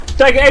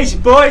Take it easy,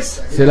 boys.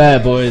 See you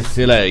later, boys.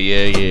 See you later.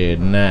 Yeah.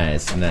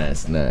 Nice.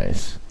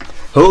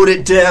 Hold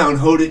it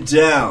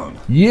down.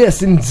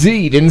 Yes,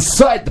 indeed.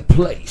 Inside the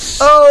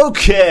place.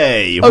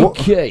 Okay.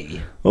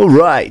 All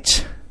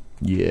right.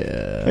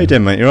 Yeah. How you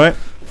doing, mate? You alright?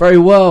 Very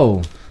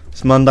well.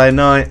 It's Monday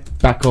night.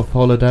 Back off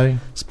holiday.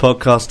 It's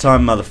podcast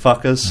time,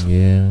 motherfuckers.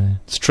 Yeah.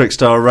 It's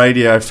Trickstar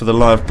Radio for the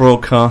live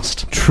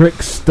broadcast.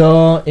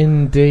 Trickstar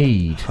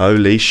indeed.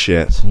 Holy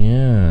shit.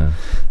 Yeah.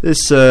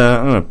 This,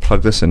 I'm going to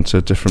plug this into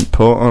a different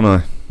port, aren't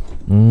I?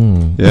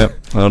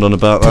 Yep. Hold on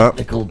about that.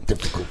 Technical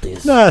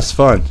difficulties. No, it's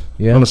fine.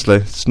 Yeah. Honestly,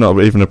 it's not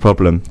even a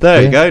problem.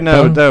 There you go.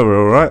 Now we're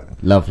all right.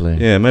 Lovely.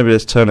 Yeah, maybe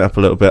let's turn it up a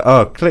little bit.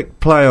 Oh, click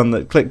go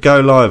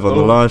live on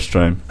the live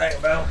stream.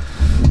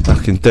 I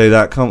can do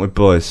that, can't we,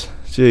 boys?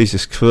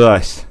 Jesus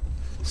Christ.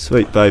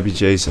 Sweet baby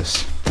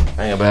Jesus.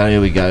 Hang about,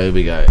 here we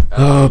go.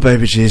 Oh,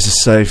 baby Jesus,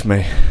 save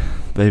me.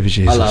 Baby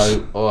Jesus.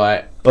 Hello,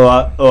 alright,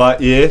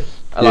 yeah.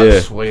 hello, Yeah.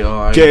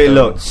 sweetheart. Get it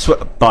locked,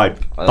 babe,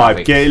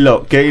 get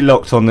it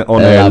locked on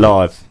air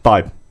live,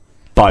 babe.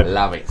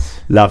 Love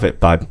it. Love it,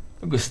 babe.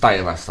 Look at the state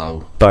of our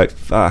soul. Babe,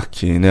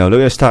 fuck you now. Look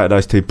at the state of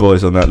those two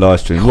boys on that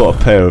live stream.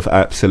 What a pair of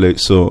absolute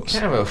sorts.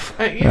 Have a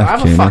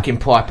fucking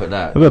pipe at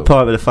that. Have a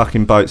pipe with the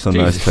fucking boats on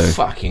Jesus those two.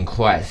 Fucking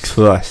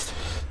Christ.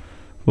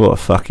 What a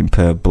fucking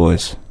pair of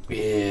boys.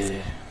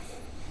 Yeah.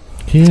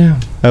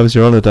 How was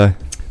your holiday?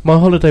 My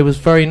holiday was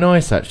very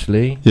nice,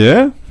 actually.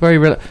 Yeah? Very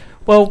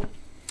well,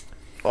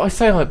 I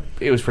say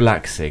it was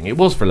relaxing. It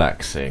was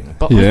relaxing,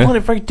 but Yeah. I find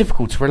it very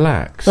difficult to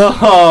relax.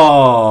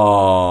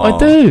 Oh, I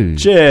do.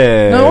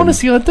 Jim. No,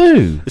 honestly, I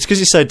do. It's because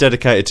you're so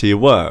dedicated to your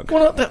work.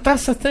 Well,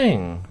 that's the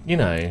thing, you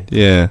know.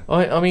 Yeah.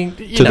 I mean,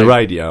 To the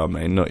radio, I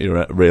mean, not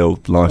your real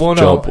life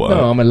job work.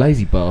 No, I'm a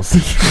lazy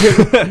bastard.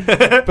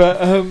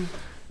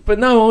 But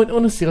no,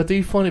 honestly, I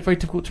do find it very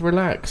difficult to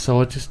relax.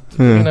 So I just,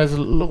 there's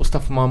a lot of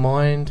stuff in my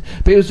mind.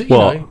 But it was,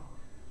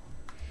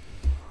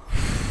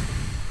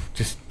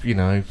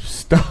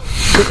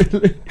 stuff.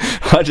 Really.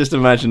 I just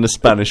imagine the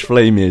Spanish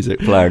flea music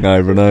playing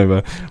over and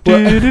over.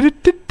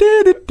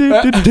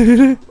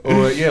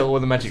 Or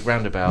the Magic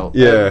Roundabout.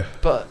 Yeah.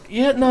 But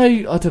I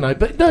don't know.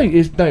 But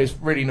it's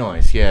really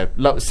nice. Yeah,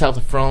 south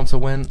of France I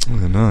went. Oh,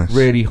 nice.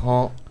 Really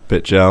hot.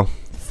 Bit gel.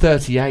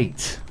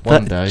 38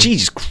 one day.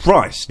 Jesus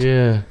Christ.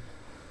 Yeah.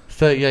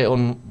 38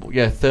 on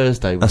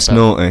Thursday. That's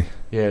naughty.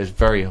 Yeah, it was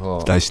very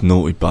hot. That's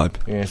naughty, babe.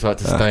 Yeah, so I had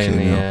to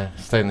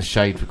stay in the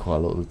shade for quite a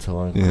lot of the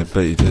time. Yeah, I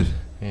bet you did.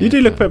 Yeah, you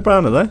do look a bit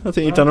browner though. I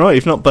think you've done alright.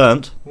 You've not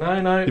burnt.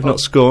 No. You've not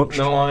scorched.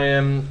 No, I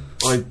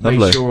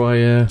made sure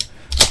I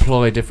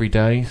applied every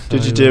day. So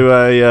did you do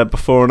a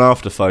before and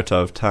after photo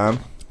of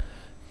tan?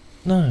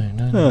 No.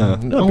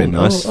 That'd be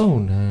nice. Oh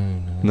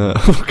no. No,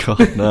 oh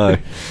god, no.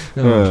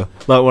 No.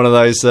 Like one of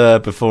those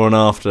before and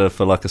after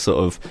for like a sort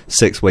of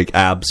 6-week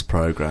abs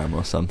program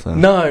or something.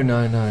 No.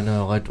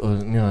 I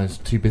was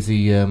too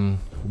busy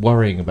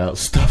worrying about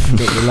stuff and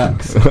not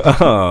relaxing.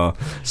 Oh,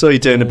 so you're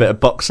doing a bit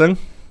of boxing?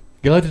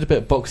 Yeah, I did a bit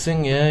of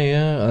boxing.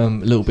 Yeah. A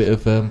little bit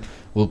of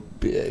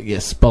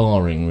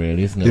sparring,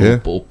 really, isn't it? Yeah.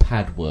 Or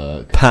pad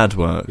work. Pad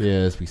work. Yeah,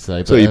 as we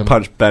say. So you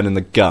punched Ben in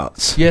the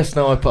guts. Yes,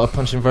 no, I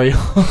punched him very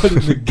hard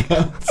in the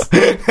guts.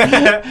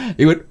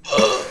 He went.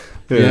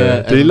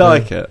 Yeah. Did he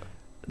like it?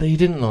 He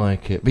didn't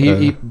like it,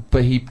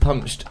 but he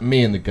punched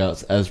me in the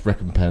guts as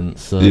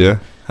recompense. So yeah.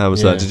 How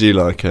was that? Did you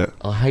like it?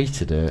 I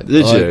hated it.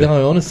 Did you?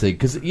 No, honestly,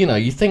 because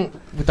you think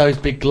with those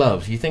big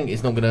gloves, you think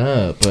it's not going to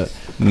hurt, but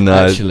no,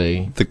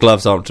 actually, the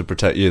gloves aren't to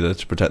protect you; they're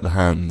to protect the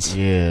hands.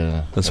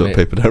 Yeah, that's what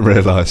people don't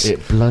realise.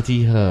 It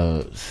bloody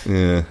hurts.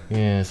 Yeah.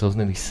 So I was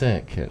nearly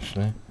sick,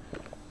 actually.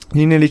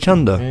 You nearly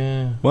chunder?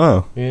 Yeah.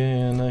 Wow. Yeah,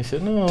 and they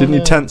said no. Didn't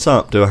you tense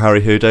up? Do a Harry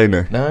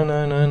Houdini? No.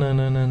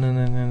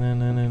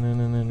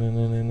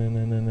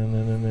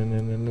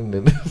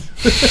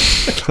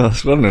 I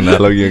was wondering how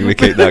long you're going to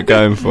keep that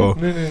going for.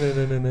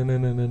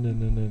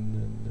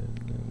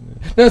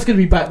 No, it's going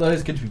to be back though.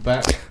 It's going to be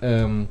back.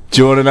 Do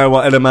you want to know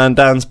what Ellerman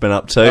Dan's been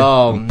up to?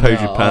 Oh,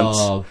 Poojie Pants.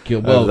 Oh,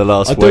 well, the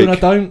last I week. I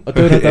don't. I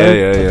do and I don't.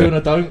 Yeah. I do and I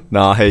don't.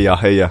 No, I hear ya.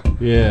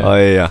 Yeah. I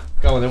hear ya.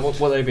 Go on then. What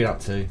have they been up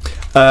to?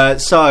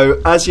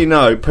 So, as you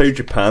know,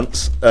 Poojie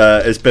Pants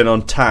has been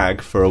on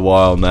tag for a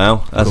while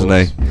now, hasn't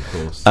he? Of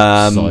course.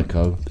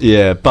 Psycho.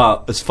 Yeah,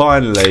 but has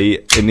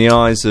finally, in the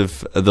eyes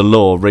of the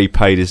law,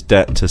 repaid his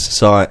debt to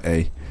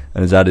society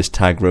and has had his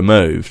tag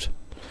removed.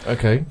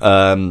 Okay.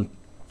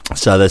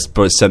 So they've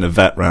probably sent a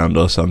vet round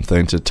or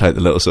something to take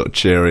the little sort of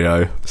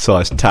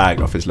Cheerio-sized tag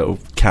off his little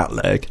cat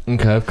leg.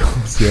 Okay, of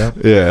course, yeah.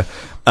 Yeah.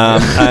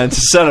 And to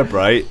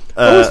celebrate...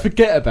 I always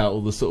forget about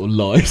all the sort of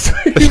lies.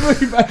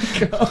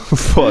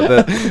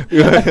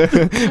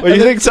 Well,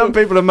 you think some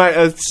people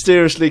are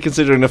seriously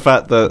considering the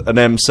fact that an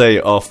MC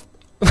off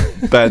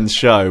Ben's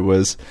show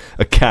was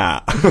a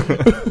cat?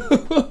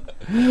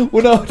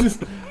 Well, no,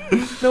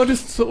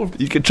 just sort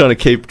of... You could try to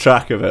keep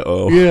track of it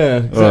all. Yeah,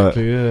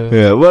 exactly, right.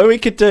 Yeah, well, we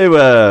could do...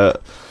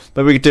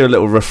 maybe we could do a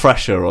little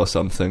refresher or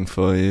something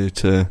for you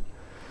to...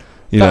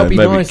 You That know, would be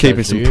maybe nice, keeping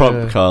actually, some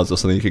prompt cards or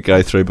something you could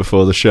go through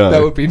before the show.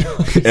 That would be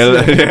nice.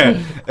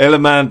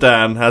 Illiman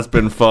Dan has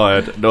been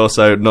fired, and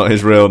also not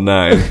his real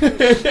name.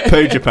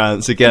 Pooja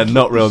Pants, again,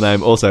 not real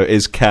name, also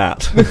is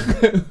cat.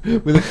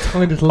 With a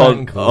tiny little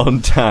ankle.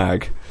 On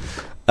tag.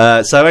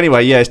 So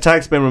anyway, his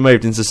tag's been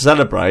removed, and to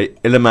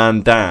celebrate,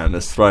 Illiman Dan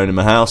has thrown him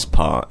a house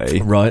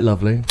party. Right,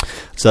 lovely.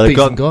 So they've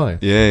Decent guy.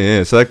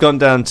 Yeah. So they've gone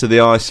down to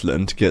the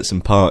Iceland to get some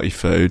party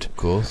food. Of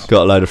course.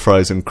 Got a load of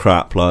frozen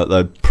crap like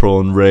the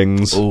prawn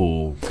rings.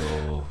 Oh,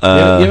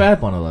 God. You ever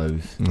had one of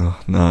those? Oh,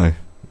 no.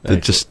 They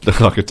just look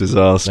like a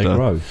disaster. They're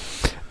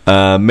gross.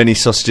 Mini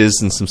sausages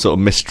and some sort of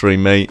mystery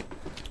meat.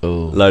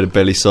 Oh. Load of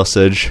Billy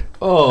sausage.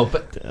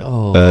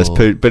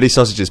 Billy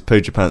sausage is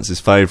Pooja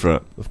Pants'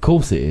 favourite. Of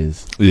course it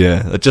is.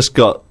 Yeah, I just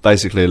got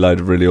basically a load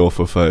of really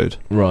awful food.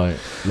 Right,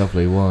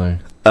 lovely. Why?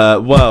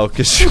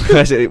 Because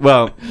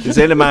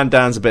Illiman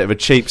Dan's a bit of a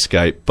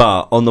cheapskate,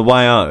 but on the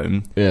way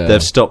home,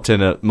 they've stopped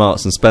in at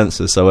Marks and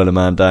Spencer, so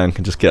Illiman Dan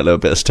can just get a little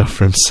bit of stuff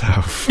for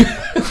himself.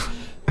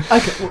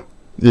 Okay.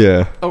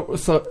 Yeah. Oh,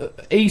 so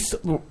he's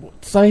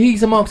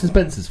a Marks and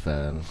Spencer's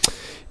fan.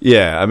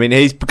 Yeah, I mean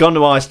he's gone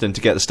to Iceland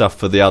to get the stuff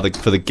for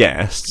the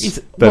guests,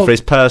 but for his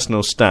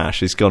personal stash,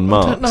 he's gone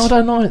Marks. I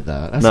don't like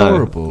that. That's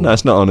horrible. No,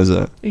 it's not on, is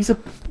it? He's a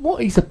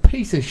piece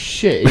of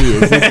shit. He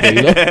is, isn't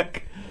he?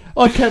 Like,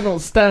 I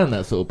cannot stand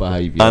that sort of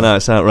behaviour. I know,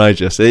 it's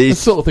outrageous. It's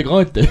the sort of thing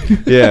I'd do.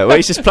 Yeah, well,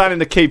 he's just planning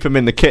to keep him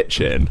in the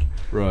kitchen,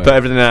 right? Put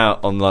everything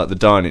out on like the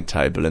dining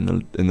table in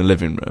the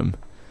living room,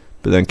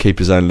 but then keep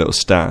his own little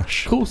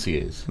stash. Of course he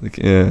is.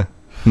 Yeah,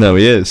 no,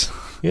 he is.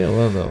 Yeah,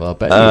 well, I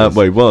bet he is.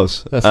 Well, he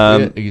was.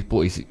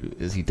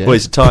 Is he dead? Well,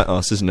 he's a tight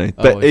ass, isn't he?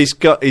 But he's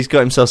got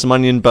himself some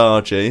onion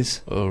bargies,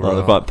 like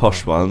the quite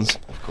posh ones.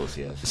 Of course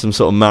he has. Some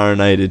sort of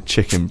marinated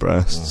chicken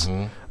breasts,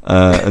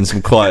 and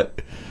some quite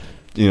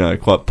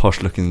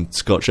posh looking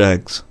Scotch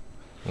eggs.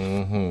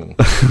 So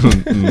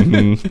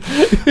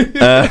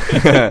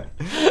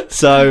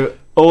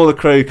all the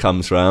crew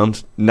comes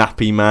round.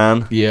 Nappy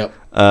Man. Yep.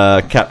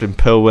 Captain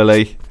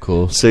Pillwilly. Of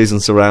course. Susan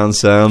Surround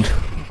Sound.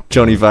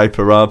 Johnny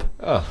Vapor Rub.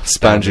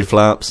 Spangy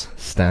Flaps.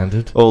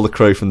 Standard. All the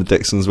crew from the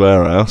Dixon's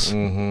Warehouse.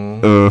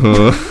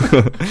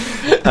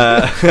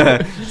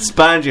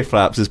 Spangy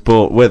Flaps has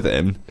brought with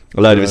him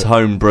a load of his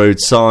home-brewed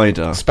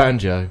cider.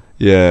 Spanjo.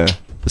 Yeah,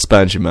 the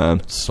Spangy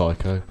Man.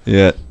 Psycho.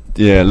 Yeah,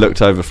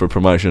 looked over for a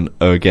promotion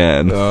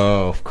again.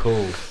 Oh, of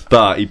course.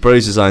 But he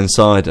brews his own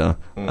cider,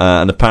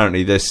 and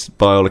apparently this,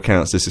 by all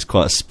accounts, this is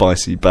quite a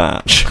spicy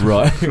batch.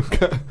 Right.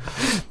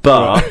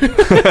 But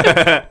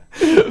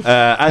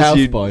as how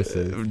you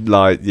spicy?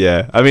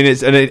 I mean,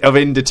 it's of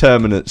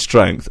indeterminate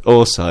strength.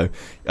 Also,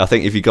 I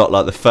think if you got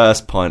like the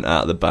first pint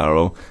out of the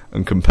barrel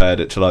and compared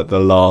it to like the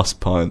last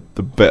pint,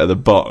 the bit at the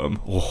bottom,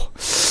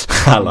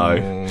 hello.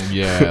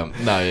 Yeah,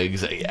 no,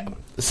 exactly. Yeah,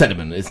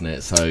 sediment, isn't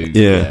it? So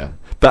yeah.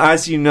 But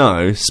as you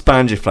know,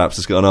 Spangy Flaps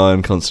has got an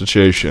iron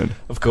constitution.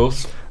 Of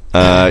course.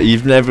 You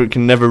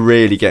can never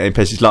really get any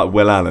pisses like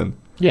Will Allen.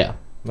 Yeah,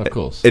 of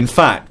course. In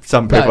fact,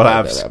 some people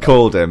have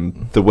called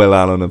him the Will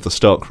Allen of the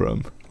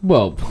stockroom.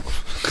 Well,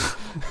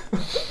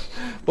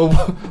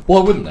 why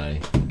wouldn't they?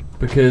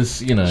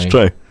 Because, It's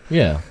true.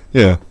 Yeah.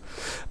 Yeah.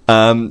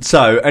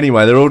 So,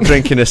 anyway, they're all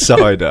drinking a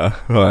cider,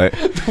 right?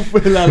 The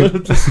Will Allen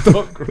of the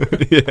stockroom.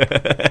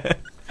 Yeah.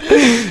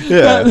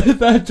 Yeah.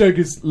 That joke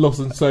has lost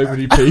on so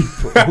many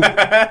people.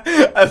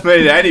 I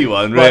mean,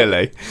 anyone,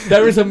 really.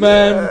 There is a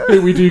man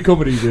who we do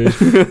comedy with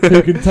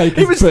who can take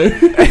his food.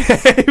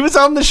 He was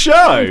on the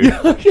show.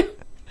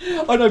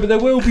 I know, but there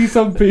will be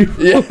some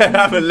people. Yeah, I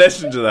haven't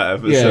listened to that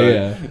episode.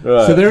 Yeah.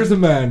 Right. So there is a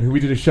man who we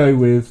did a show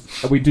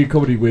with, and we do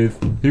comedy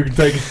with, who can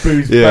take his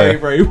booze very,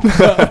 very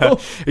well.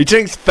 He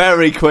drinks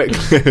very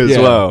quickly as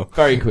well.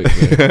 Very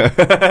quickly.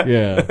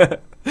 Yeah.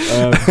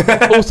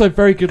 Also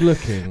very good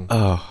looking.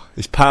 Oh,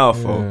 he's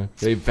powerful.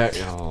 Yeah.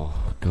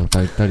 God,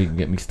 don't even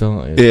get me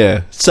started.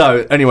 Yeah.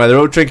 So, anyway, they're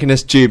all drinking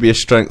this dubious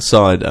strength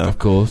cider. Of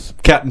course.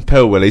 Captain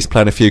Pillwilly's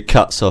playing a few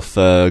cuts off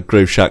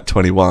Groove Shack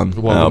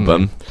 21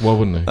 album. Why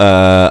wouldn't he?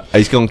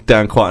 He's gone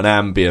down quite an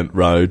ambient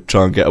road,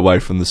 trying to get away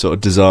from the sort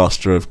of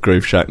disaster of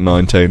Groove Shack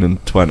 19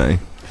 and 20.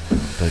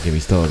 Don't get me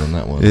started on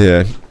that one.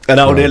 Yeah. And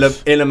old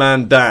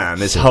Illiman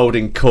Dan is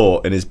holding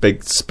court in his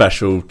big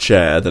special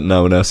chair that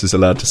no one else is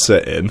allowed to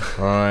sit in.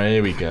 Right,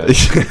 here we go.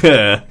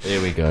 Yeah.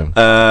 Here we go.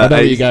 I know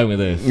where you're going with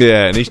this.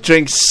 Yeah, and he's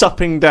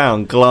supping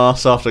down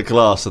glass after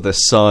glass of this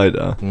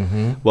cider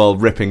while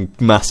ripping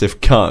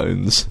massive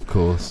cones. Of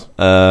course.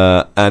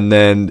 And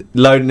then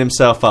loading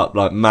himself up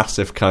like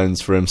massive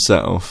cones for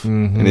himself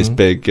in his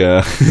big,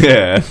 in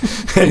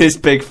his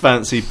big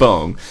fancy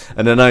bong,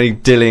 and then only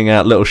dillying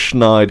out little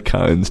schneid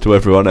cones to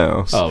everyone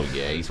else. Oh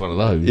yeah, he's one of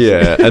those.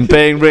 Yeah, and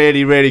being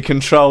really, really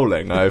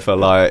controlling over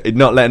like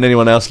not letting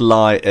anyone else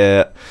light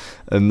it.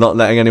 And not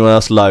letting anyone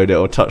else load it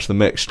or touch the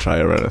mix tray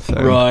or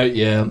anything. Right,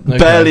 yeah. Okay.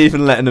 Barely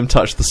even letting them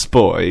touch the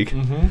spoig.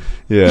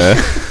 Yeah.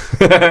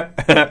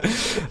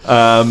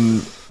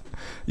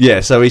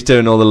 Yeah, so he's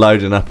doing all the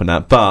loading up and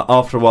that. But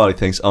after a while, he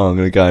thinks, "Oh, I'm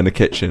going to go in the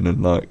kitchen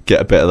and like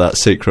get a bit of that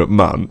secret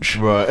munch."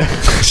 Right.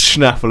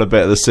 Snaffle a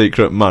bit of the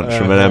secret munch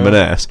from an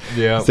M&S.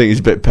 Yeah. I think he's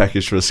a bit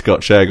peckish for a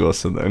Scotch egg or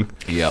something.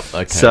 Yep.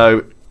 Okay.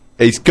 So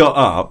he's got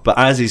up, but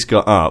as he's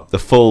got up, the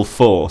full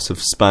force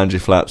of Spangy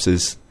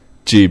Flaps'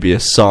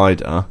 dubious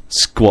cider,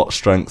 squat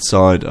strength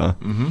cider,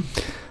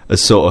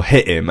 has sort of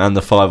hit him, and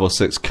the 5 or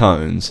 6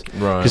 cones.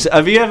 Right. Because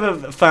have you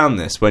ever found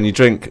this when you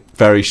drink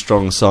very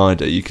strong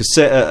cider? You could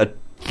sit at a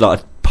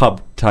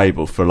pub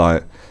table for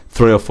like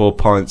 3 or 4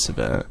 pints of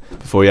it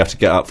before you have to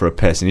get up for a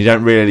piss, and you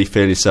don't really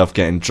feel yourself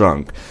getting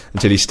drunk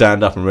until you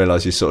stand up and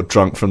realise you're sort of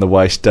drunk from the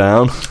waist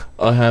down.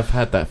 I have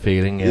had that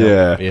feeling.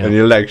 Yeah, and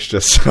your legs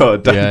just sort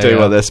of don't do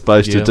what they're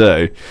supposed to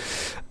do.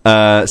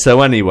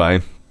 So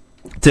anyway,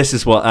 this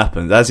is what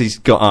happened. As he's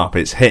got up,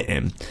 it's hit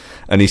him,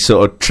 and he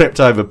sort of tripped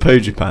over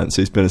Pooja Pants,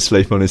 who's been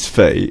asleep on his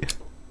feet.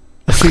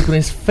 Asleep on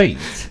his feet?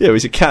 Yeah,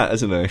 he's a cat,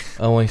 isn't he?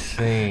 Oh, I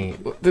see.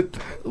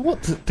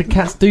 What? Do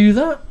cats do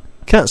that?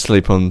 Cats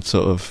sleep on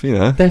sort of, you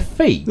know... Their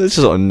feet? They just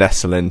sort of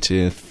nestle into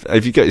you.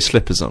 If you got your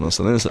slippers on or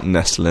something, they sort of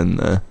nestle in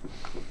there.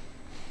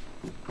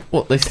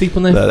 What, they sleep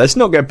on their... No, let's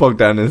not get bogged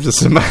down into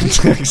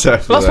semantics.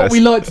 That's what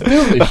we like to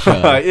do on this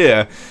show. Right,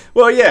 yeah.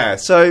 Well, yeah,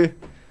 so...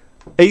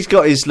 He's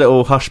got his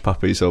little hush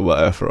puppies or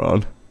whatever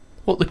on.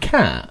 What, the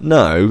cat?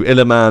 No,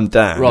 Illiman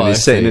Dan. Right, and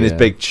he's sitting in his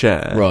big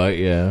chair. Right,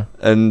 yeah.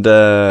 And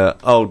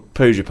old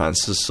Pooja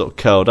Pants is sort of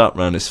curled up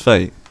round his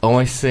feet. Oh,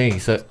 I see.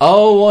 So,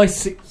 I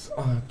see.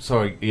 Oh,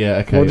 sorry, yeah,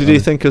 okay. What did you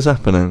think was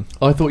happening?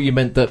 I thought you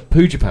meant that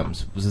Pooja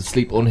Pants was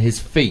asleep on his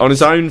feet. On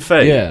his own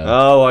feet? Yeah.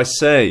 Oh, I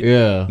see.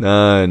 Yeah.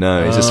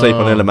 No, he's asleep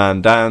on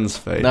Illiman Dan's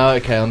feet. No,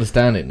 okay, I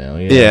understand it now,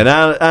 yeah. Yeah,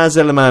 now, as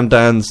Illiman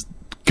Dan's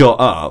got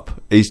up,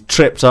 he's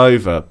tripped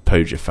over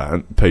Pooja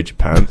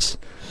Pants.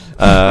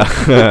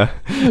 And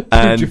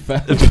Pooja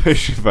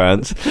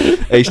Pants.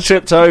 He's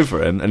tripped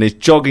over him, and his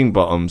jogging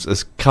bottoms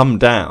has come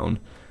down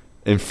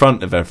in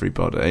front of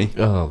everybody.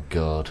 Oh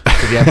God!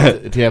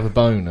 Did he have a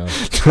boner?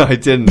 No, I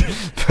didn't.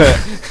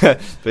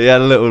 But he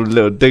had a little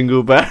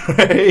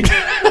dingleberry.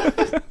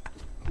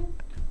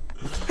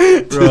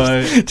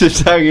 Right,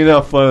 just hanging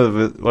off one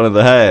of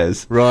the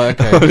hairs. Right,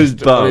 okay. On his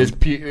bum. His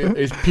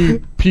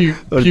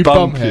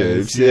bum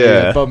pubes.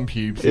 Yeah, bum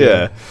pubes.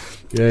 Yeah.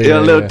 He had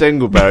a little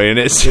dingleberry, and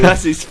it's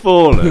as he's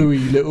fallen,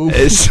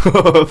 it's sort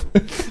of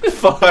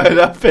fired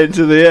up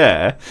into the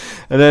air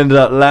and ended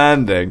up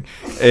landing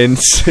in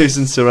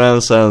Susan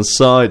Surround Sound's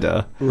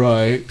cider.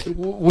 Right.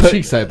 What did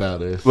she say about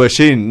this? Well,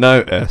 she didn't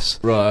notice.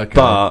 Right, okay.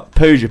 But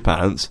Pooja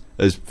Pants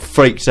has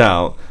freaked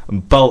out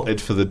and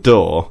bolted for the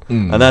door,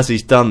 and as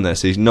he's done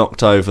this, he's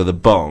knocked over the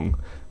bong,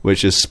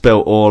 which has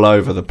spilt all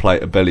over the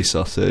plate of belly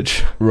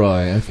sausage.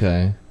 Right,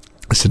 okay.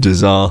 It's a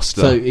disaster.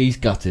 So he's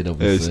gutted,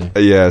 obviously.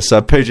 Yeah,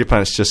 so Pooja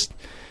Pants just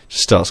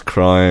starts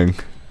crying,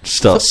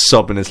 starts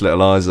sobbing his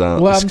little eyes out.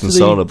 What it's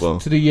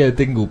consolable. To the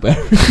dingleberry?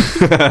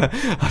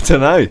 I don't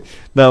know.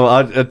 No,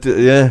 I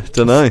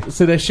don't know.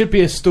 So there should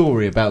be a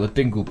story about the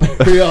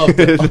dingleberry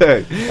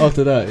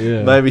after that,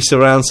 yeah. Maybe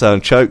Surround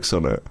Sound chokes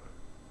on it.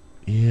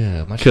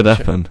 Yeah. Could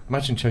happen.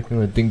 Imagine choking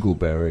on a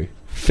dingleberry.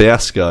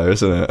 Fiasco,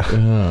 isn't it?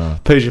 Yeah.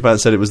 Pooja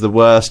Pants said it was the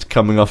worst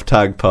coming off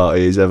tag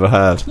party he's ever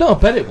had. No, I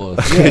bet it was.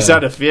 Yeah. He's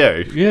had a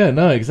few. Yeah,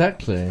 no,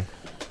 exactly.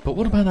 But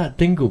what about that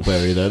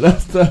dingleberry though?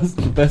 That's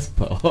the best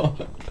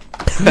part.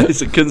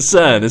 It's a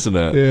concern, isn't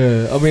it?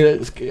 Yeah, I mean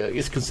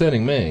it's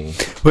concerning me.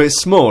 Well, it's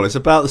small. It's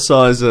about the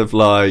size of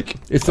like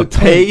it's a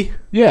pea.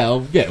 Yeah,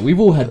 we've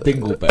all had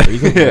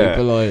dingleberries, haven't we?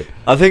 But like,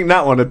 I think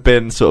that one had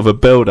been sort of a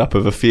build-up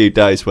of a few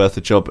days worth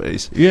of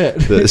jobbies. Yeah,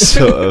 that's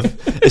sort of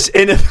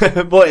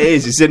what it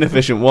is. It's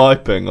inefficient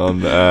wiping on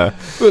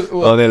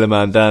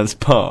Illiman Dan's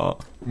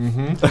part.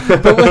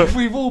 Mm-hmm. But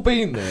we've all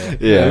been there.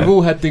 Yeah, we've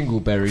all had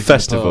dingleberries,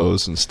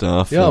 festivals and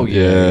stuff. Oh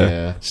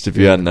yeah. Just if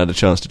you hadn't had a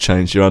chance to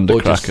change your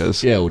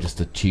undercrackers, or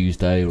just a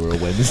Tuesday or a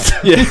Wednesday.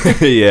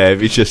 yeah.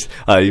 If you just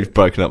you've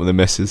broken up with the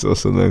missus or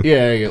something.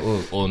 Yeah,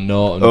 or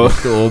not,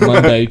 or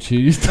Monday,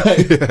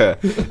 Tuesday.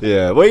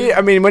 Yeah. Well,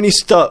 I mean, when you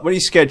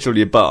schedule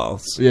your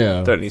baths,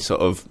 don't you sort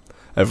of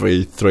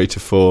every 3 to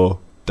 4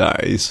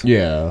 days?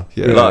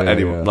 Like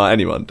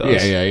anyone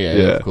does.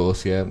 Yeah, of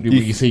course, yeah.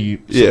 You see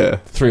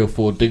 3 or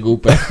 4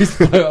 dingleberries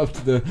float up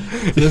to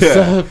the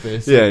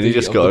surface. Yeah, and you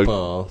just got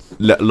to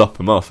lop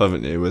them off,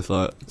 haven't you, with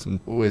like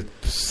with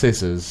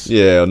scissors.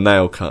 Yeah, or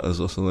nail cutters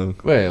or something.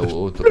 Well,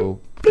 or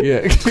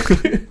yeah.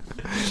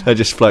 They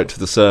just float to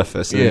the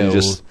surface, and you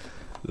just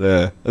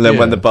and then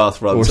when the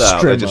bath runs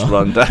out, they just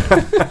run down.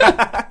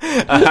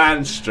 A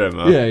hand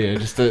strimmer. Yeah,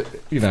 just a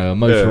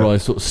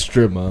motorised sort of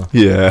strimmer.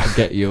 Yeah. To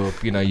get your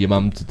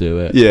mum to do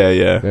it.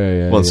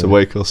 Yeah. Once a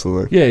week or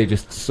something. Yeah, you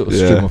just sort of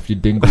strim off your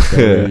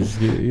dingleberries.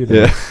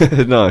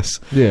 Yeah, nice.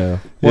 Yeah.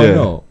 Why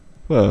not?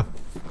 Well,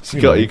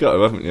 you got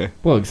to, haven't you?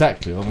 Well,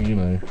 exactly. I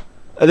mean,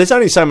 there's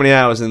only so many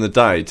hours in the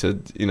day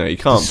to, you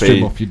can't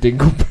strim off your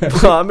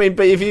dingleberry. Well, I mean,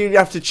 but if you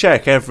have to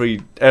check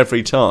every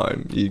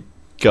time you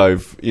go,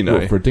 for a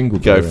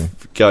dingleberry.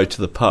 Go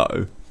to the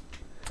po.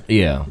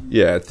 Yeah,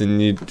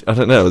 then I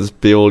don't know, that'd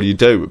be all you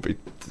do.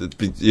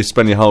 You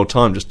spend your whole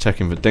time just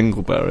checking for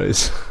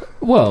dingleberries.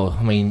 Well,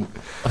 I mean,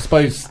 I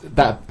suppose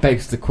that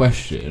begs the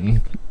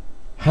question: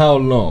 how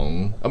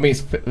long? I mean,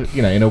 it's,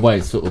 in a way,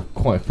 it's sort of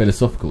quite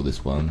philosophical.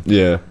 This one.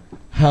 Yeah.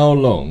 How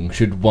long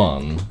should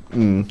one?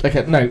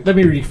 Okay, no. Let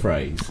me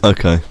rephrase.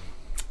 Okay.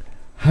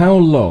 How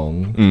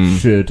long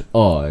should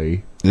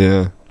I?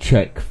 Yeah.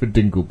 Check for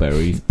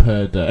dingleberries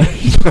per day.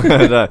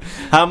 No.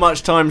 How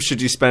much time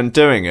should you spend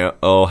doing it,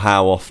 or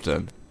how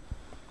often?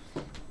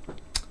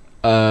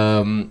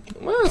 Well,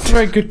 that's a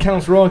very good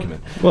counter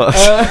argument. What?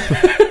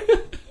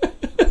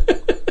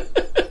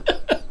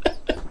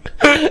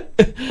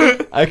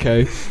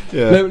 Okay.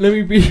 Yeah. Let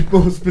me be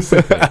more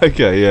specific.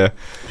 Okay. Yeah.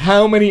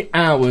 How many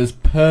hours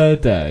per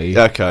day?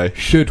 Okay.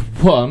 Should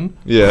one?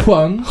 Yeah.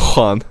 One.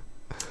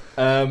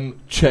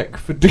 Check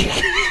For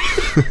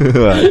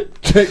right.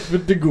 check for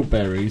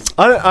dingleberries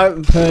I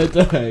per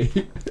day.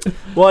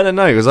 Well, I don't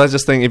know, because I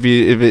just think if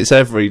it's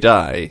every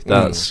day,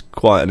 that's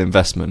quite an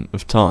investment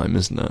of time,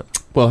 isn't it?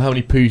 Well, how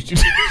many poos do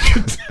you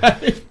do a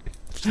day?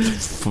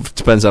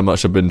 Depends how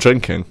much I've been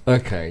drinking.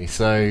 Okay,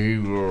 so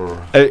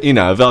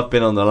if I've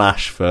been on the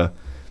lash for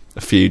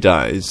a few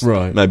days,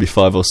 right, maybe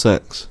 5 or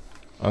 6.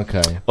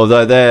 Okay.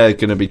 Although they're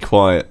going to be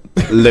quite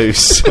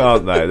loose,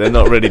 aren't they? They're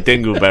not really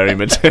dingleberry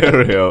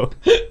material.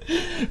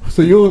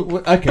 So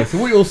So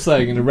what you're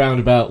saying in a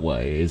roundabout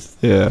way is,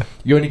 you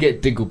only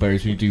get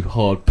dingleberries when you do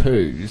hard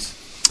poos.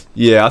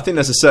 Yeah, I think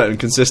there's a certain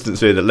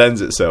consistency that lends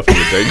itself to the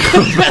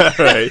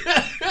dingleberry.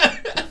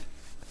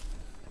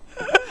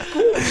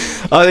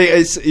 I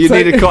think you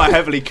need a quite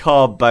heavily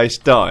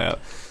carb-based diet,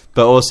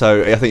 but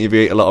also I think if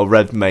you eat a lot of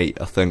red meat,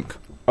 I think.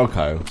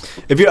 Okay.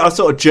 If you a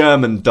sort of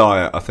German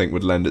diet, I think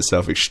would lend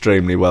itself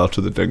extremely well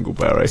to the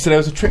dingleberry. So there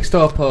was a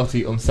Trickstar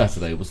party on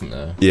Saturday, wasn't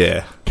there?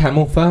 Yeah.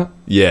 Camel fat?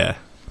 Yeah.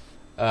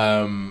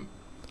 How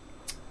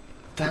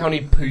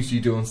many poos do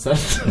you do on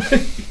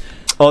Saturday?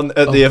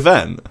 At the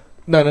event?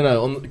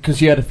 No,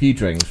 because you had a few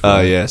drinks.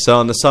 Oh, yeah. So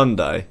on the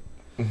Sunday,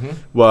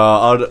 well,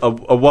 I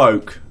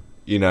awoke,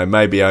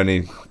 maybe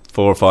only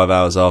 4 or 5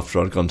 hours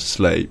after I'd gone to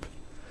sleep.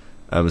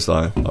 I was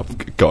like,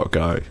 I've got to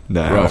go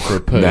now. Right, for a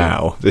poo.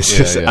 Now. This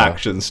is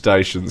action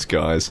stations,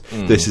 guys.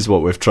 This is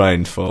what we've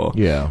trained for.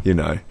 Yeah.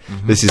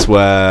 This is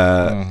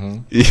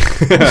where...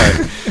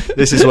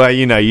 this is where,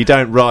 you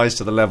don't rise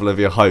to the level of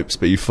your hopes,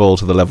 but you fall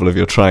to the level of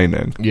your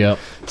training. Yeah.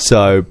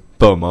 So,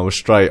 boom, I was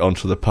straight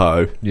onto the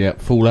po. Yeah,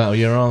 fall out of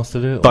your arse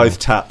to do it? Both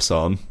taps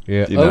on.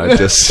 Yeah.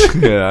 It's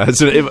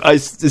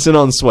an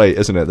ensuite,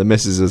 isn't it? The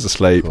missus is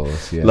asleep. Of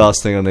course, yeah.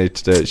 Last thing I need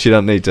to do. She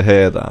don't need to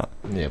hear that.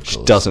 Yeah, of course.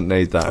 She doesn't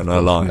need that in her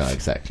life. No,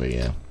 exactly,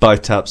 yeah.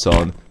 Both taps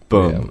on,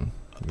 boom,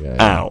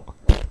 out.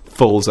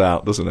 Falls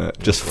out, doesn't it?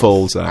 Just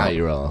falls out. Out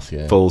your arse,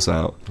 yeah. Falls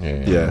out.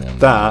 Yeah.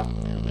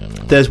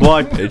 There's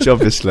wipage,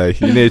 obviously.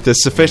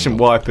 There's sufficient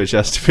wipage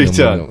has to be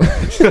done.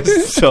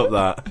 Stop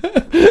that.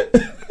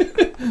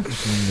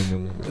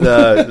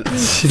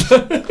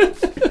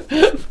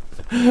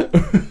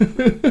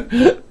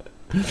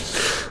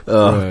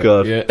 Right,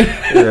 God.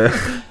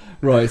 Yeah.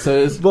 Right,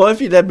 so why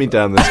have you led me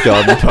down this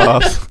garden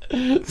path?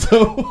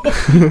 so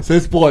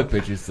it's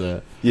wipage, is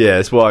there? Yeah,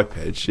 it's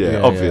wipage,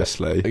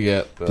 obviously.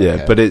 Yeah.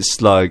 Yeah, but it's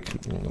like...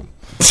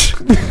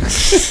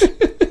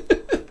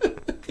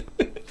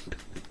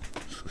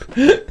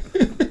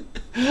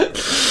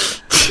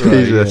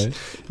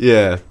 Jesus.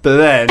 Yeah, but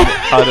then,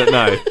 I don't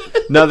know,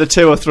 another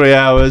 2 or 3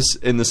 hours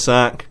in the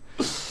sack.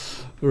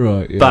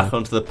 Right, yeah. Back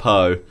onto the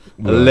po.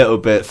 A little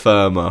bit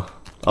firmer,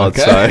 I'd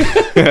say.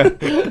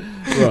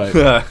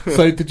 Right.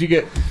 So did you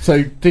get...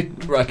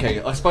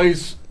 Okay, I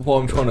suppose what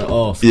I'm trying to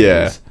ask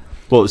is...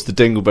 What was the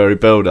dingleberry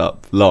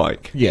build-up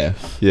like? Yeah.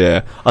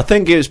 Yeah. I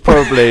think it was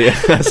probably,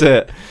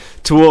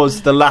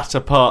 towards the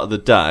latter part of the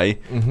day,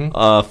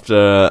 after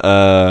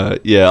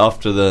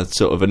the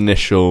sort of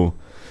initial...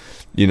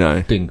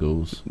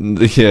 Dingles.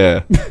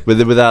 Yeah,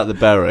 without the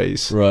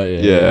berries. Right,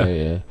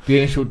 yeah. The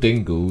initial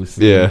dingles.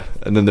 Yeah,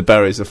 and then the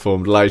berries are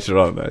formed later,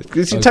 aren't they?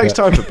 Because it takes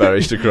time for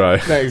berries to grow.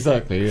 No,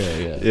 exactly,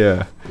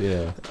 yeah.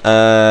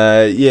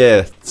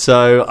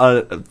 So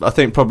I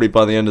think probably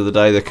by the end of the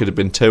day there could have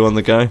been 2 on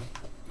the go.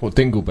 What,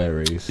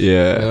 dingleberries?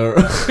 Yeah.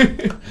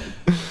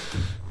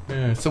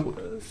 Yeah,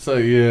 so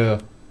yeah.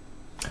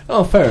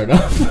 Oh, fair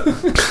enough.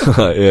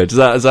 Yeah,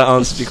 does that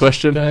answer your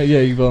question? Yeah,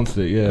 you've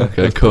answered it, yeah.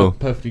 Okay, that's cool.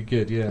 Perfectly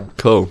good, yeah.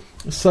 Cool.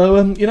 So,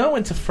 I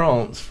went to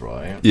France,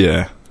 right?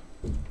 Yeah.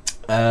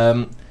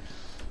 I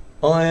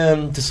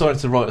decided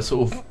to write a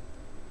sort of,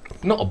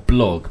 not a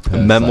blog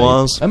per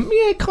memoirs? se.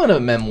 Yeah, kind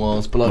of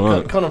memoirs, but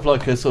like kind of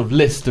like a sort of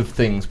list of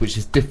things which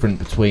is different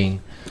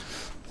between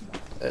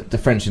the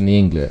French and the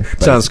English.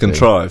 Basically. Sounds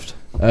contrived.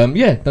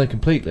 Yeah, no,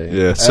 completely.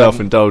 Yeah,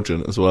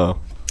 self-indulgent as well.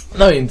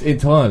 No,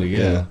 entirely,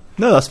 yeah.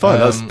 No, that's fine.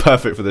 That's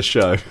perfect for the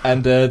show.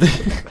 And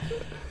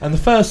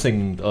the first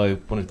thing I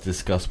wanted to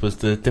discuss was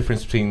the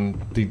difference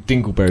between the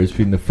dingleberries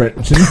between the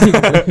French and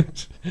the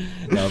English.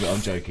 No,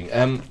 I'm joking.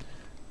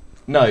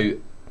 No,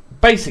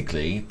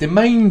 basically, the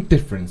main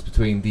difference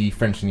between the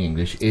French and the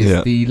English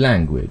is the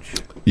language.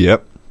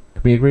 Yep.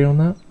 Can we agree on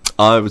that?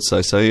 I would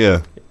say so,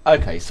 yeah.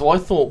 Okay, so I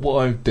thought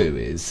what I would do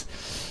is...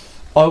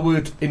 I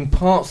would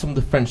impart some of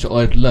the French that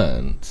I'd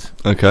learnt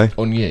Okay.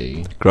 on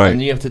you. Great.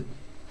 And you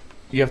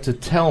have to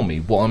tell me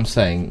what I'm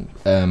saying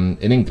in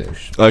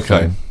English.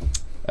 Okay.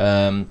 So,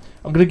 I'm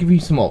going to give you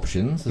some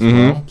options as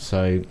Mhm. well.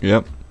 So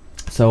Yep.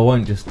 I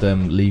won't just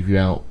leave you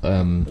out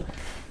in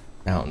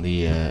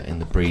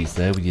the breeze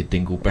there with your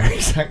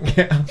dingleberries hanging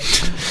out.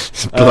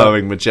 It's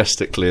blowing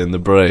majestically in the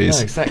breeze.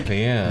 No,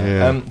 exactly. Yeah.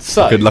 Yeah.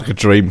 So Like a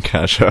dream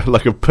catcher,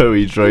 like a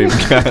pooey dream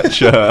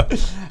catcher.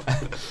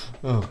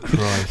 oh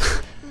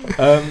Christ.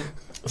 Yeah.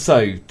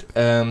 So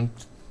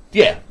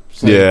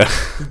Yeah.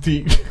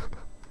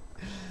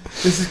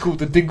 This is called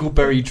the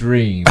Dingleberry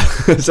Dream.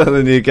 Is that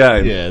the new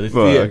game? Yeah.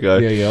 Right,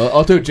 okay. Yeah.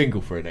 I'll do a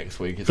jingle for it next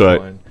week. It's Great.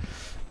 fine.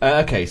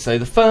 Okay. So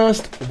the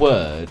first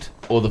word,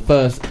 or the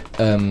first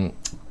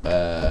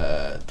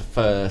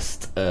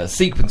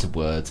sequence of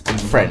words in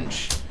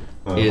French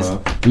is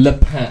le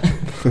pain.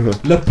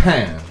 Le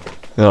pain.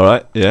 All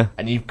right. Yeah.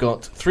 And you've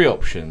got three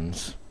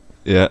options.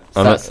 Yeah.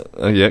 So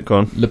Yeah. Go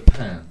on. le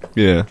pain.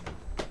 Yeah.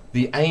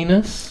 The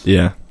anus,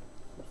 Yeah.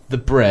 the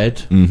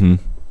bread, Mm-hmm.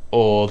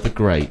 or the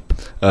grape.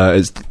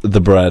 It's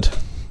the bread.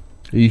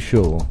 Are you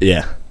sure?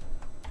 Yeah.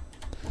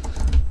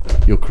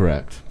 You're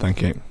correct.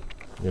 Thank you.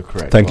 You're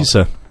correct. Thank you,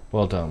 sir.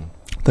 Well done.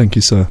 Thank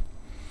you, sir.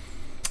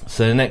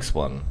 So the next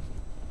one,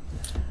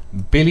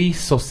 Billy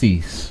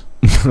Saucisse.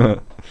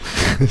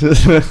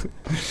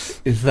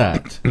 Is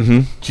that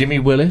Mm-hmm. Jimmy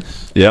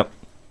Willis, Yep.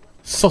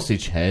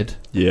 Sausage Head,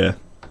 Yeah.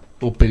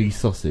 or Billy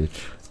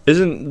Sausage?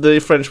 Isn't the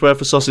French word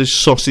for sausage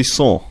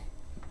saucisson?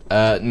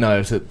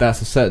 No, so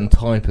that's a certain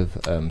type of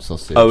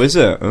sausage. Oh, is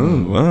it?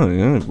 Oh, wow.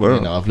 Yeah. Wow.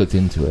 You know, I've looked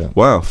into it.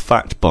 Wow.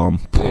 Fact bomb.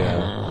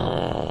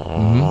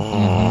 Yeah.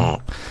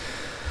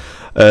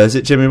 Is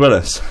it Jimmy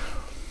Willis?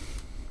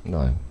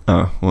 No,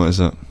 Oh, what is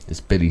it? it's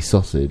Billy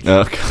Sausage.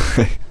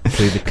 Okay.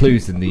 So the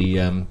clues in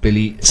the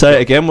Billy Say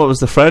it again. What was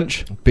the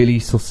French? Billy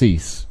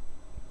Saucisse.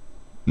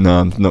 No,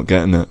 I'm not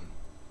getting it.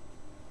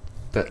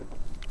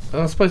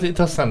 I suppose it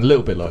does sound a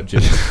little bit like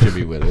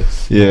Jimmy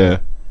Willis. Yeah.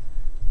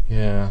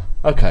 Yeah.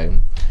 Okay.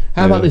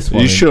 How about this one?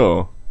 Are you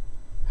sure?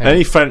 Hang on.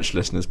 Any French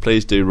listeners,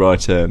 please do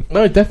write in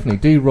No, definitely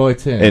do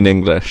write in.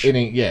 English.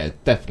 Yeah,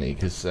 definitely,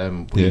 because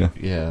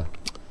Yeah.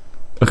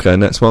 Okay,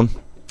 next one.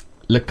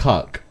 Le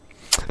Cuck.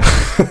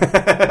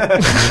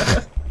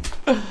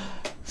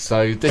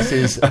 So this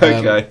is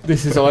Okay.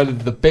 This is either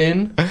the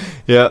bin,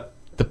 Yeah.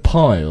 the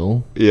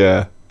pile,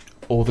 Yeah.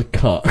 or the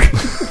cuck.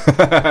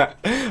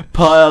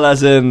 Pile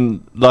as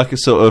in like a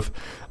sort of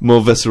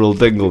more visceral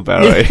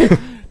dingleberry.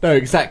 No,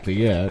 exactly.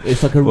 Yeah,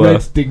 it's like a Well.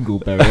 red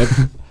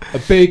dingleberry, a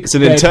big. It's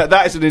an red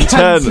that is an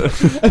internal.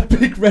 a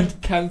big red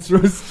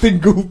cancerous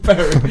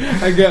dingleberry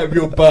hanging out of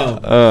your bum.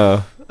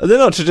 They're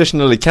not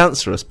traditionally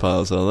cancerous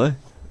piles, are they?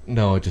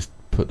 No, I just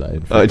put that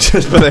in. I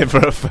just put it for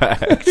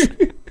effect.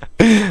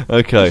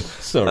 Okay.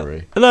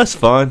 Sorry. And that's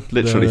fine.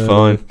 Literally No,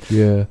 fine.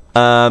 Yeah.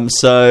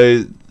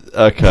 So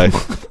okay.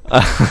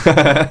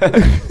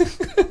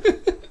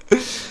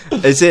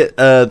 Is it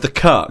the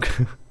cuck?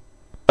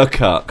 A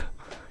cuck.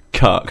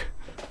 Cuck.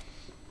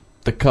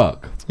 The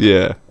cuck.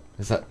 Yeah.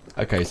 Is that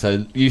okay?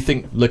 So you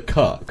think le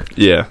cuck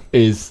Yeah.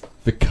 is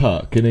the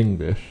cuck in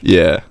English?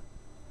 Yeah.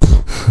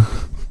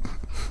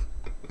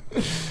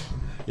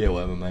 Yeah,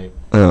 whatever, mate.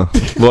 Oh.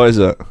 What is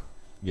it?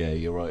 Yeah,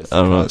 you're right. It's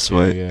Oh, the right, cuck,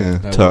 sweet. Yeah. No,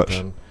 well Touch.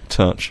 done.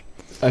 Touch.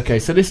 Okay,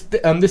 so this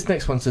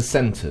next one's a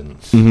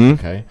sentence. Mhm.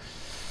 Okay.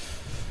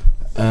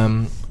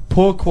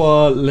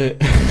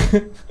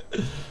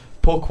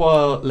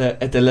 Pourquoi les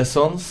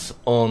adolescents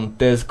ont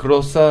des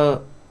grosses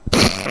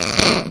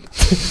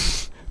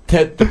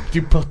têtes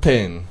du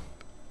potin?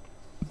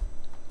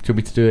 Do you want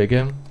me to do it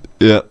again?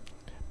 Yeah.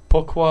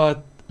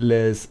 Pourquoi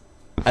les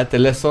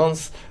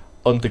adolescents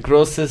ont de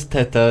grosses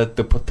têtes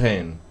de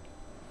potin?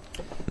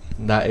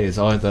 That is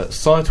either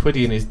Cy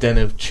Twiddy and his den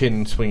of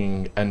chin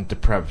swinging and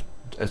depravity.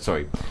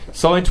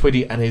 Cy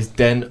Twiddy and his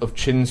den of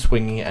chin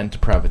swinging and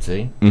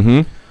depravity.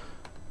 Mhm.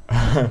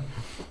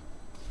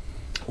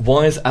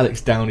 Why is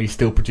Alex Downey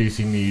still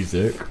producing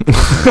music?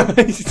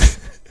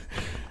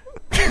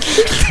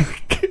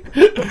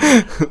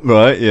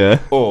 Right. Yeah.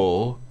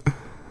 Or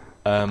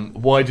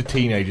why do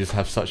teenagers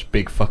have such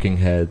big fucking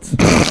heads?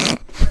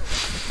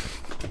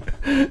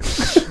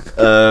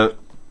 I'm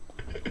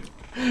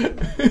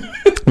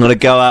gonna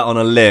go out on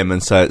a limb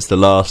and say it's the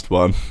last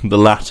one, the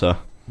latter.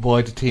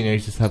 Why do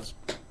teenagers have?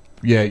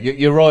 Yeah,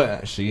 you're right.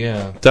 Actually,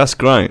 yeah. That's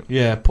great.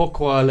 Yeah,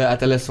 pourquoi les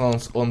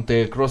adolescents ont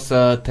des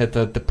grosses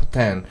têtes de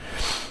potin?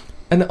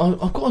 And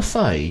I've got to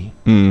say,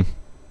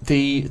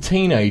 the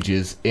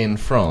teenagers in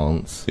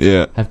France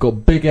Yeah. have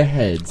got bigger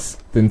heads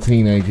than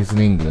teenagers in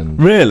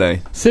England.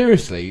 Really?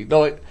 Seriously,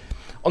 like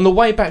on the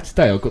way back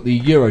today, I got the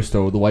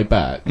Eurostar all the way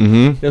back.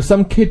 Mm-hmm. There was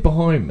some kid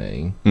behind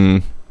me,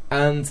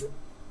 and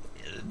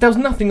there was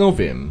nothing of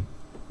him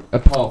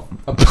apart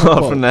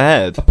Apart from the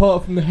head.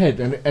 apart from the head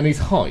and his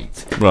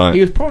height. Right.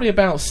 He was probably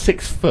about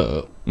 6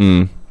 foot.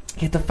 He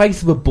had the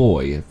face of a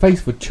boy, a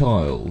face of a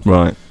child.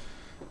 Right.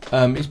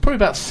 He's probably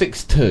about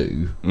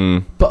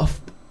 6'2", but a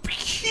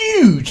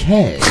huge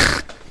head.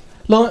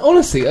 Like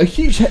honestly, a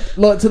huge head,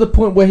 like to the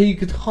point where he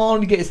could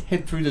hardly get his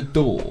head through the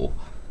door.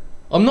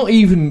 I'm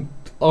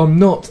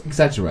not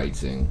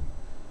exaggerating.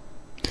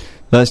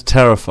 That's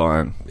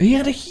terrifying. He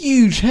had a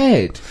huge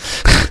head.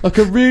 Like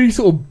a really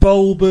sort of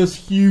bulbous,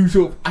 huge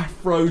sort of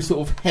afro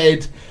sort of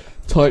head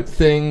type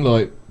thing.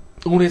 Like,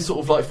 all his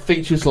sort of like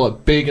features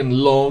like big and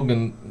long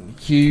and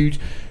huge.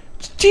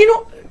 Do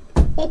you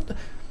not...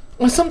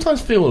 I sometimes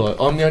feel like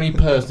I'm the only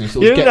person who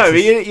sort of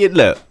you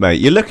look,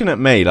 mate, you're looking at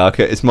me like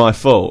it's my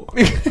fault.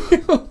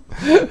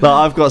 Like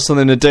I've got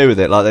something to do with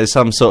it, like there's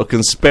some sort of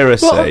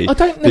conspiracy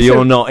that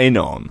you're not in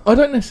on. I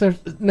don't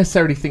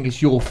necessarily think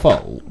it's your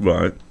fault.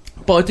 Right.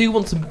 But I do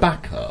want some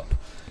backup.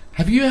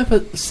 Have you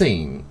ever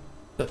seen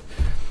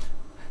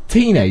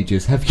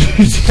teenagers have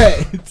huge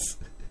heads?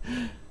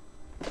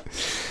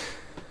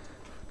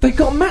 They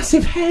got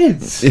massive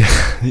heads. Sure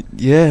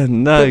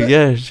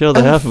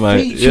they have,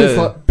 mate. Features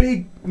like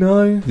big,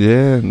 no.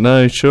 Yeah,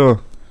 no,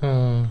 sure.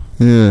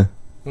 Yeah.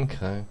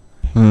 Okay.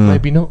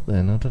 Maybe not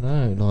then, I don't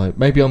know. Like,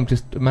 maybe I'm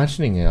just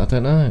imagining it, I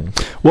don't know.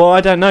 Well,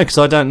 I don't know, because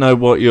I don't know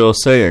what you're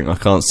seeing. I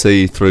can't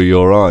see through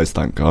your eyes,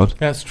 thank God.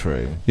 That's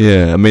true.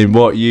 Yeah, I mean,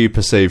 what you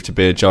perceive to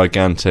be a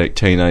gigantic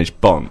teenage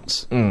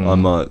bonce, I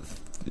might,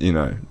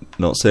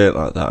 not see it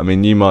like that. I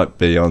mean, you might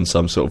be on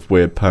some sort of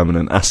weird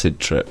permanent acid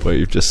trip where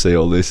you just see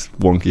all these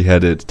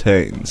wonky-headed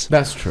teens.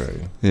 That's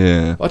true.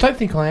 Yeah. I don't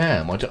think I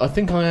am. I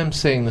think I am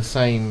seeing the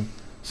same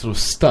sort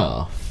of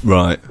stuff.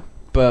 Right.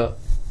 But,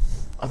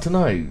 I don't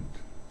know.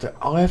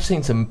 I have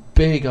seen some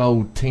big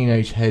old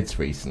teenage heads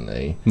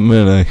recently.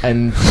 Really?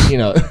 And,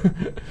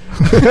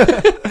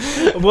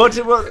 What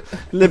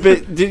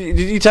did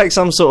you take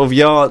some sort of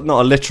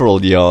not a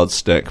literal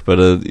yardstick, but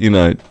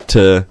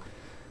to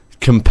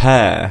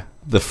compare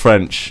the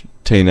French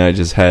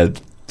teenager's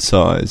head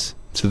size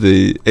to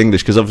the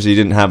English? Because obviously you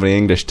didn't have any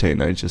English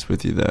teenagers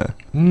with you there.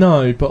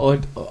 No,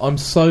 but I'm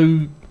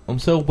so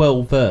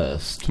well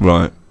versed.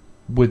 Right.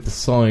 With the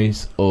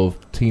size of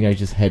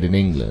teenagers' head in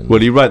England.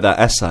 Well, you wrote that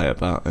essay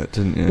about it,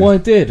 didn't you? Well, I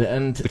did,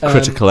 and the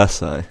critical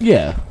essay.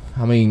 Yeah,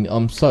 I mean,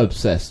 I'm so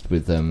obsessed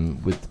with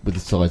the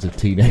size of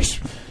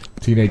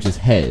teenagers'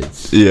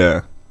 heads.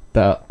 Yeah,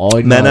 that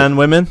I men and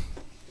women.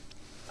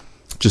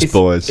 Just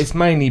boys. It's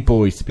mainly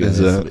boys, to be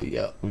honest.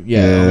 Yeah, I mean,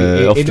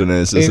 it often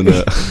is, isn't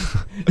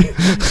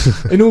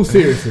it? In all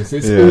seriousness,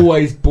 it's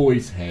always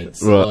boys'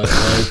 heads. Right.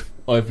 Like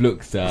I've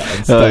looked at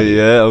and studied.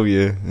 Oh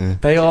yeah.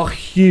 They are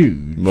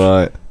huge.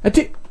 Right.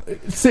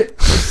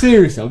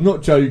 Seriously, I'm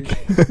not joking.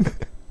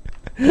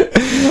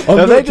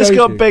 Have they just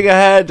got bigger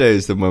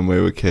hairdos than when we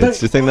were kids?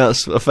 Do you think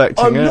that's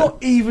affecting it? I'm not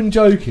even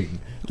joking.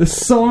 The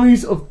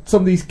size of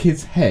some of these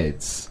kids'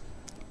 heads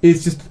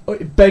is just...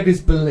 It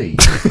beggars belief.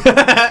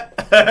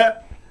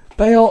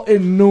 They are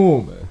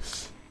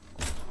enormous.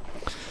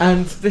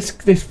 And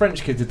this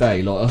French kid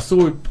today, like I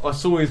saw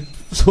his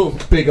sort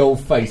of big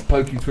old face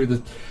poking through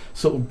the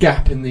sort of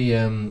gap in the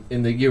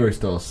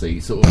Eurostar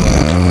seat, sort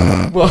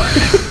of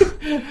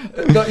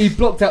like he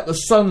blocked out the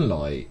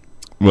sunlight.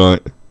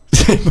 Right.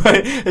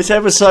 It's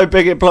ever so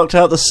big it blocked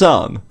out the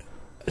sun.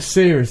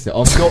 Seriously,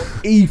 I'm not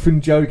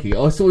even joking.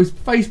 I saw his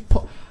face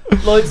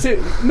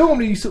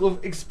normally you sort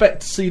of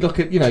expect to see like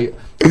a,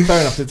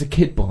 fair enough, there's a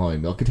kid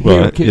behind me. I could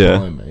hear a kid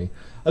behind me.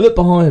 I looked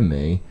behind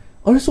me,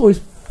 I just saw his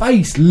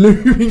face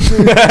looming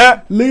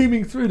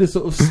through the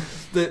sort of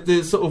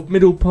the sort of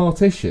middle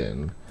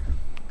partition.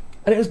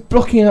 And it was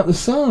blocking out the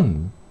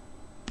sun.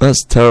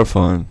 That's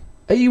terrifying.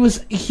 He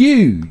was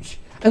huge.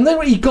 And then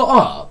when he got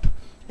up,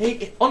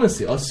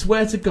 honestly, I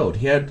swear to God,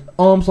 he had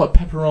arms like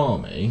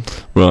Pepperami.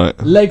 Right.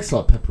 Legs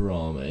like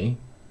Pepperami.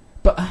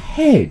 But a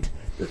head.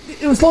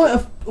 It was like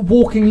a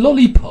walking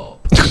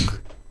lollipop.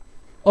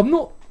 I'm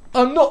not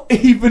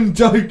even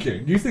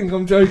joking. You think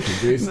I'm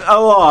joking?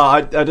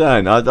 I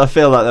don't. I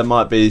feel like there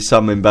might be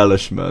some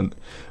embellishment.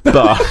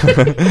 But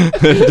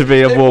to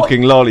be a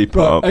walking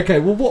lollipop. Right, okay,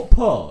 well, what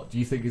part do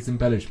you think is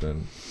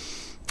embellishment?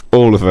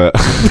 All of it.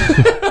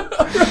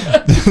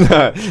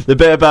 No, the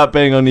bit about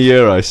being on the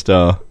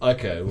Eurostar.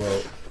 Okay,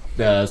 well,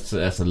 that's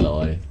a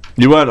lie.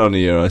 You weren't on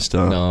the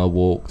Eurostar? No, I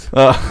walked.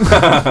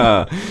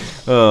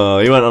 Oh,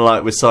 you went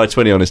on with Side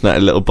 20 on his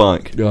natty little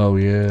bike. Oh,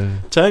 yeah.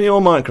 Turn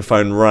your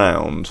microphone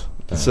round.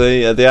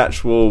 See, the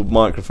actual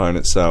microphone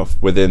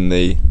itself within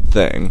the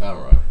thing.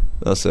 Alright.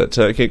 That's it.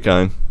 Keep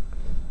going.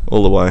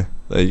 All the way.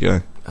 There you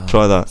go.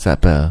 Try that. Is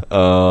that better?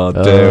 Oh,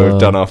 dear. We've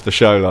done half the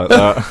show like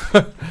that.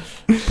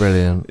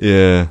 Brilliant.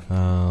 Yeah.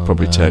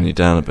 Probably turn you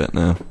down a bit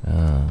now.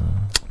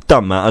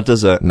 Doesn't matter,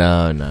 does it?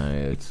 No,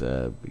 it's,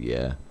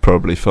 yeah.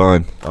 Probably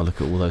fine. I'll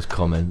look at all those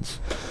comments.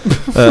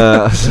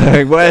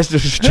 Saying, where's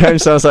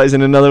James? Sounds like he's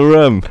in another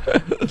room.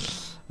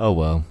 Oh,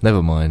 well.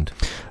 Never mind.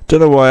 Don't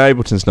know why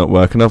Ableton's not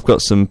working. I've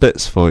got some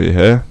bits for you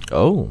here.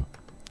 Oh.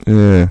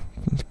 Yeah.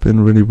 It's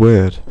been really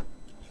weird.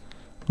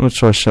 I'm going to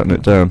try shutting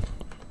it down.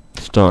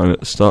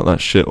 Start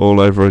that shit all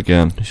over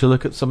again. Shall I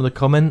look at some of the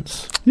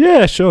comments?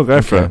 Yeah, sure,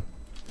 go for it.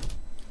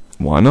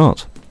 Why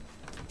not?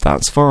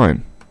 That's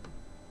fine.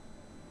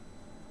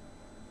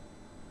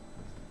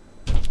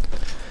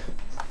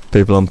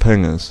 People on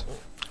pingers.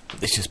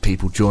 It's just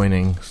people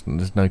joining.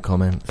 There's no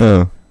comments.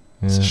 Oh.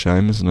 It's a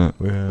shame, isn't it?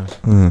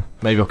 Yeah.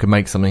 Maybe I could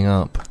make something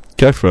up.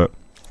 Go for it.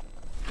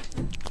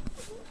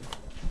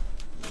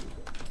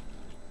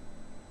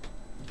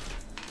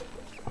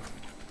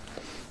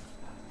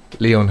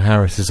 Leon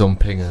Harris is on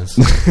pingers.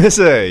 Is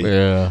he?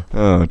 Yeah.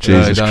 Oh,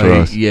 Jesus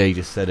Christ. He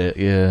just said it,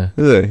 yeah.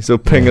 Is he? He's all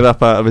pinging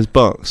up out of his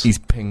box. He's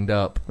pinged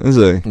up. Is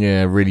he?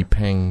 Yeah, really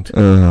pinged.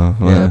 Oh,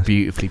 well. Yeah,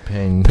 beautifully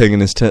pinged. Pinging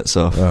his tits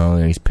off. Oh,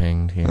 yeah, he's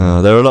pinged, yeah.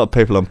 Oh, there are a lot of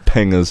people on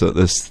pingers at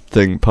this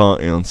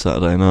party on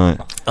Saturday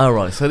night. Oh,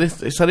 right, so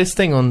this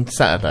thing on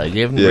Saturday,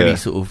 you haven't really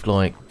sort of,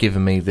 like,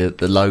 given me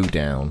the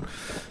lowdown.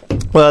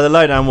 Well, the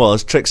lowdown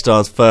was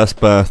Trickstar's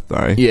first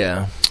birthday.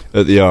 Yeah.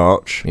 At the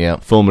Arch. Yeah.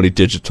 Formerly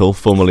Digital,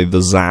 formerly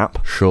The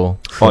Zap. Sure.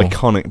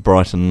 Iconic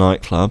Brighton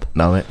nightclub.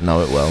 Know it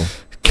well.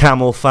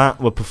 Camel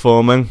Fat were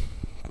performing.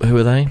 Who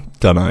are they?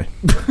 Dunno.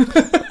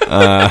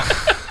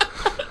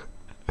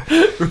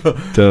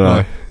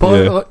 Dunno.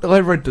 But I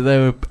read that they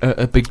were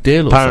a big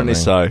deal or Apparently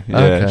something. so,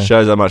 yeah. Okay.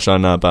 Shows how much I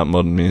know about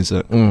modern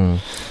music.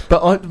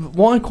 But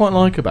what I quite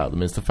like about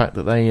them is the fact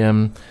that they,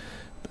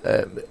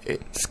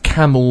 it's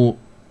camel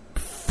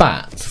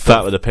fat.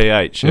 Fat with a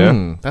PH,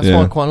 yeah? That's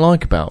what I quite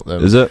like about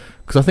them. Is it?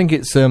 Because I think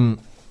it's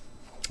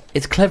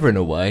clever in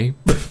a way.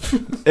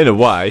 In a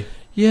way.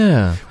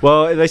 Yeah.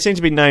 Well, they seem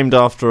to be named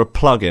after a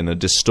plugin, a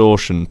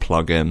distortion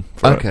plugin.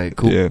 Okay,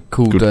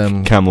 called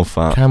Camel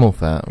Fat. Camel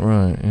Fat,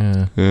 right,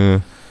 yeah.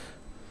 Yeah.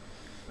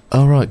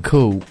 Oh, right,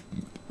 cool.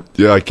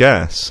 Yeah, I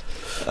guess.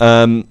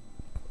 And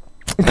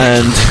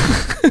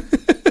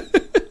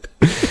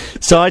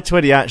Side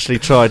 20 actually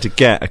tried to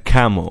get a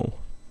camel.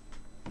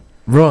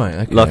 Right,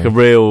 okay. Like a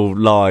real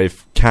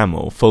live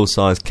camel,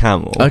 full-size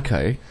camel.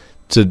 Okay.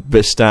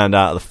 To stand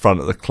out at the front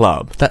of the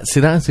club. That's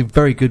a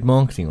very good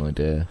marketing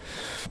idea.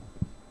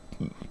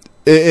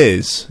 It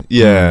is,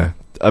 yeah.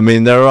 I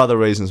mean, there are other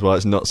reasons why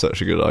it's not such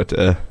a good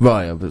idea.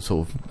 Right, but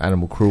sort of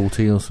animal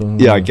cruelty or something?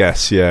 Yeah, I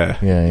guess, yeah.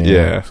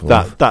 Yeah.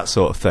 That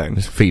sort of thing.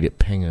 Just feed it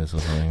pingers or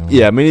something.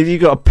 Yeah, I mean, if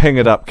you've got a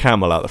pingered up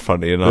camel out the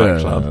front of your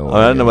nightclub,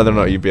 I don't know whether or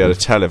not you'd be able to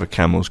tell if a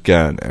camel's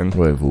gurning.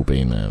 We've all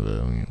been there,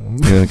 but...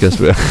 Yeah, I guess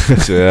we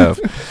have.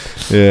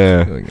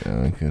 Yeah.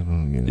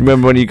 You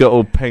remember when you got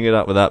all pingered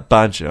up with that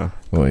badger?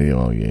 Well,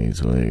 yeah,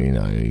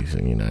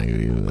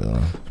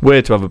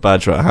 Weird to have a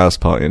badger at a house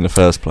party in the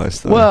first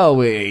place, though.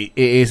 Well, it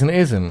is and it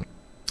isn't.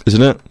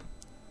 Isn't it?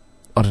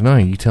 I don't know,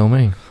 you tell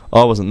me.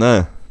 I wasn't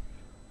there.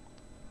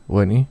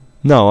 Weren't you?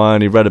 No, I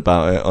only read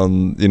about it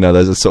on,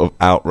 there's a sort of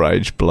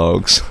outrage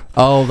blogs.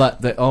 Oh,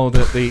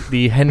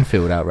 the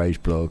Henfield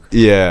outrage blog.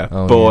 Yeah,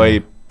 oh,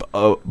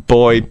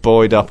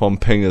 boyed up on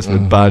pingers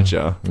with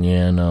badger.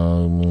 Yeah,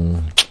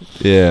 no.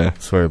 Yeah.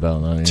 Sorry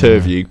about that. Two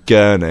of you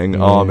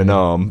gurning, arm in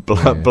arm,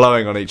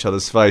 blowing on each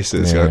other's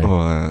faces. Yeah. Going,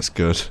 oh, that's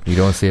good. You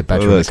don't want to see a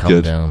badger on a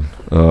come down.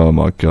 Oh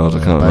my God,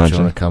 I can't imagine. A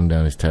badger on a come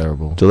down is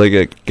terrible. Do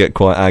they get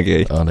quite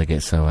aggy? Oh, they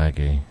get so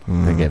aggy.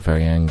 They get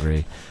very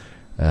angry.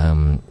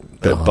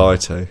 Bit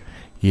bitey.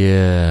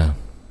 Yeah.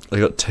 They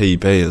got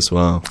TB as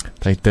well.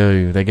 They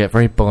do. They get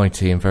very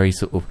bitey and very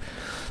sort of...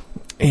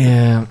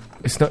 Yeah.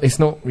 It's not,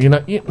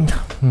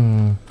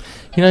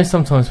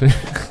 sometimes when...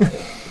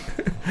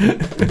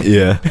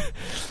 Yeah.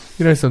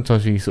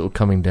 Sometimes when you're sort of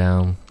coming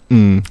down,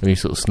 when you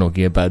sort of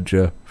snogging a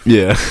badger.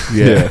 Yeah.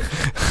 Yeah.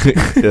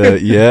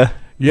 Yeah.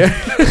 Yeah.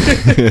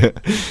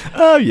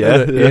 Oh,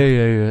 yeah.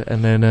 Yeah.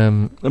 And then...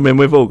 I mean,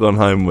 we've all gone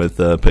home with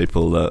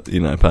people that,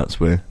 perhaps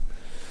we're...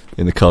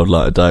 In the cold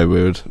light of day,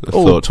 we would have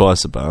thought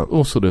twice about.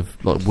 All sort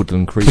of, like,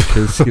 woodland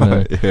creatures,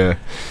 Yeah.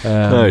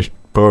 No,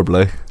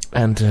 probably.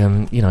 And,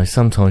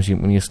 sometimes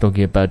when you're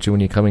snogging a badger when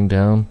you're coming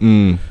down,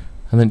 and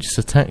then it just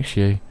attacks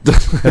you.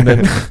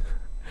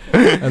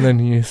 and then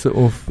you sort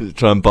of...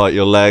 Try and bite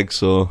your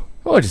legs, or...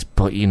 Well, just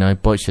bites your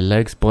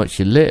legs, bites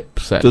your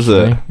lips, actually. Does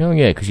it? Oh,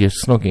 yeah, because you're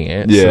snogging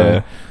it.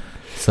 Yeah.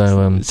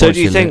 So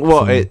do you think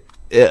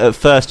at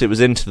first it was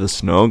into the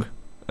snog,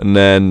 and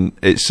then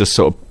it's just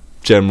sort of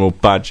general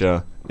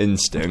badger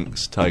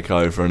instincts take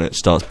over and it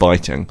starts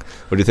biting?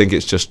 Or do you think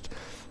it's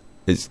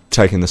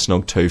taking the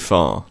snog too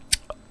far?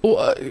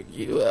 What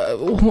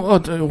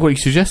are you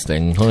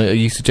suggesting? Are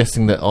you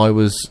suggesting that I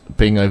was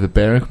being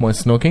overbearing with my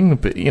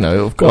snogging? But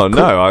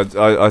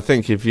I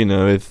think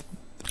if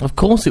of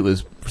course it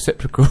was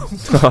reciprocal.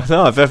 I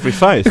know, I've every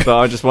faith, but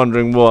I'm just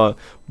wondering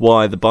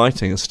why the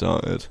biting has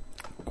started.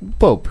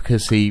 Well,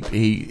 because he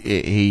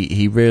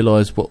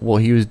realised what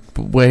he was,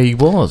 where he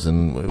was,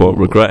 and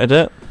regretted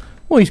it.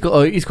 Well, he's got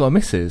a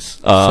missus.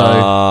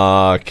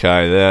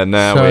 Okay. There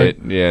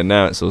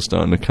now it's all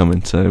starting to come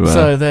into.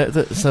 So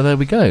there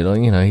we go.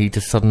 Like, he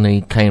just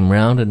suddenly came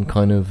round and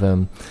kind of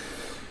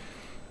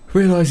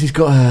realised he's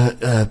got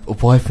a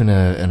wife and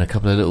a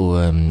couple of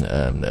little. You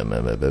don't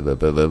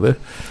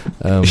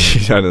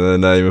know the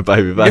name of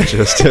baby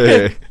badgers, do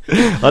you?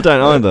 I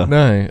don't either.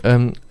 No.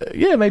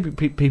 Yeah, maybe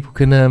people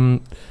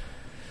can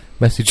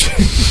message.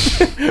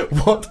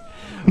 What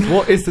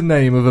is the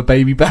name of a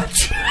baby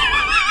badger?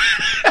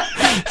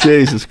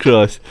 Jesus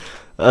Christ.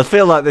 I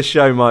feel like this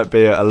show might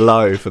be at a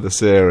low for the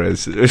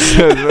series.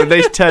 At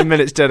least 10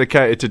 minutes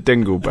dedicated to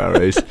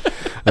dingleberries.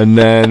 And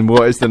then,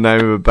 what is the name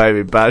of a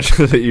baby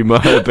badger that you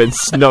might have been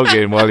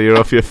snogging while you're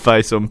off your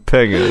face on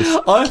pingers?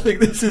 I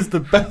think this is the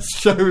best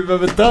show we've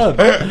ever done.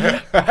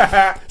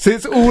 So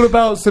it's all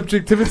about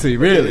subjectivity,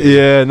 really.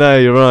 Yeah, no,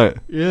 you're right.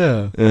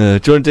 Yeah. Do you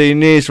want to do your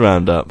news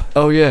roundup?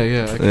 Oh, yeah.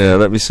 Okay. Yeah,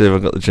 let me see if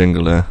I've got the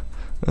jingle there.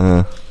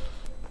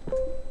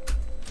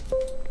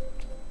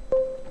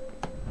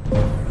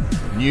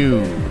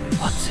 News.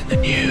 What's in the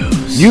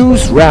news?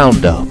 News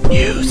Roundup.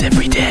 News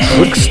every day.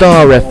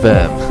 Trickstar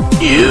FM.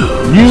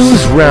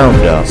 News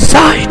Roundup.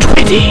 Side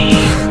Witty.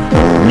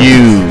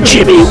 News.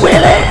 Jimmy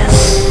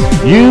Willis.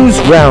 News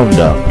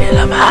Roundup.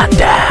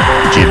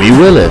 Illamanda. Jimmy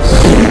Willis.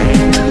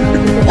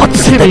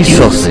 What's in the Jimmy news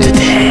Sausage.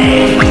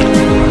 today?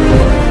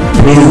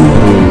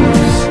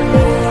 News.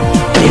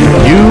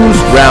 News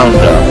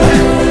Roundup.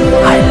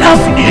 I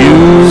love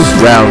News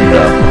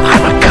Roundup.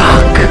 I'm a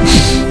cock.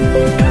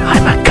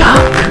 I'm a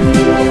cock.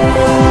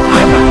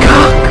 I'm a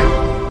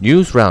cock.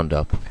 News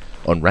Roundup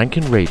on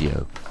Rankin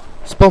Radio.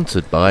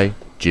 Sponsored by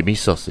Jimmy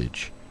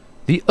Sausage.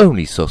 The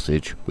only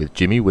sausage with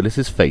Jimmy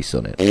Willis's face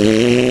on it.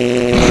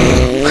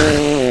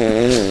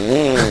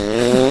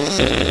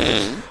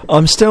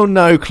 I'm still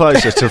no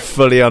closer to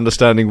fully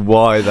understanding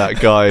why that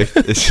guy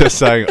is just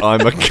saying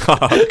I'm a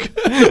cuck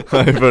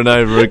over and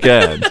over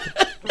again.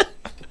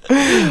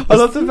 I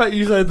love the fact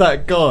you said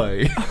that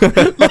guy.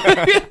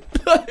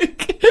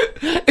 like,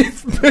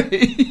 it's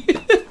me.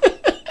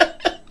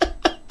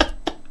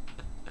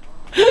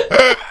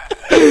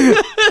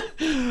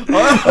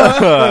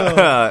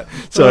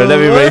 Sorry, let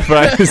me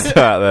rephrase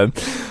that then.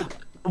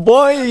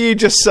 Why are you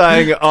just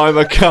saying I'm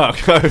a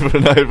cuck over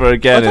and over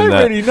again? I don't in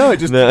that? really know. It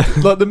just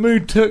like the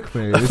mood took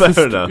me. It's Fair just,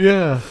 enough.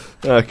 Yeah.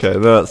 Okay,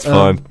 that's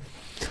fine.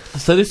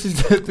 So this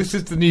is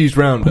the news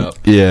roundup.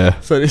 Yeah.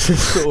 So this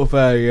is sort of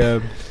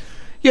a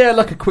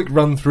like a quick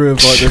run through of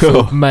like the Sure.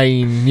 sort of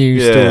main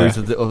news Yeah. stories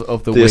of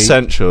the The week.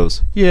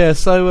 essentials. Yeah.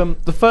 So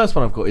the first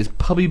one I've got is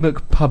Pubby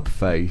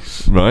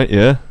McPubface. Right,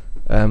 yeah.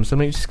 So let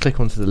me just click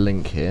onto the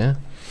link here.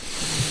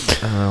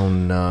 Oh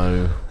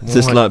no! It's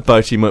just Why- like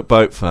Boaty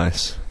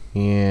McBoatface.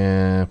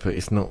 yeah, but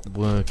it's not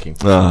working.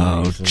 For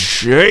Oh, some reason.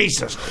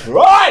 Jesus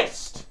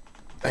Christ!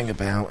 Hang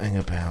about.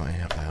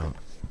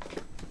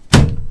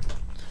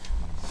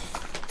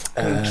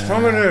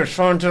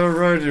 trying to a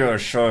radio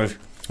show.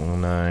 Oh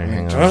no! Hang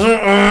on.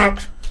 Doesn't work.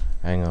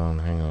 Hang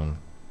on.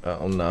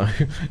 Oh no!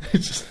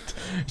 it's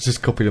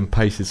just copied and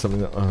pasted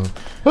something that.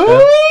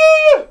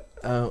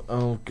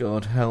 Oh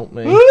God! Help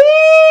me!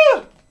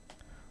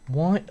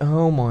 Why?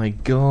 Oh my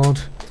God!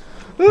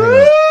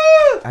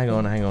 Hang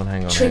on.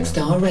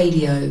 Trickstar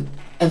Radio.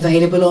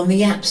 Available on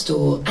the App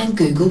Store and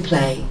Google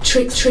Play.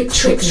 Okay,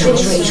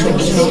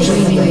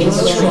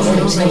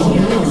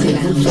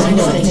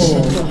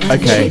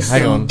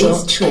 hang on.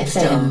 Is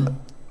Trickstar.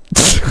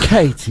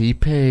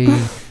 KTP.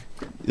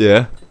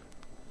 Yeah.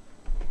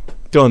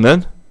 Go on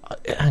then.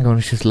 Hang on,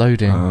 it's just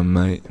loading. Oh,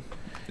 mate.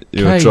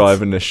 You were Kate.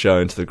 driving this show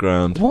into the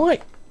ground.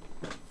 Why?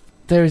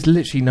 There is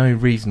literally no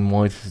reason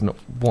why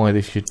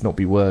this should not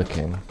be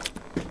working.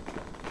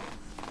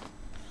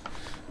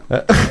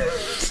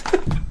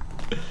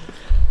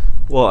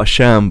 What a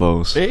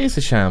shambles. It is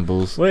a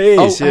shambles. Well, it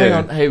is, hang yeah.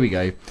 on. Here we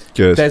go.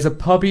 Good. There's a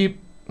Pubby.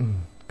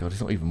 God,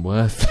 it's not even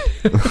worth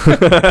it.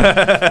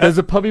 There's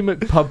a Pubby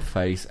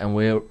McPubface, and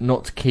we're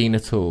not keen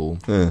at all.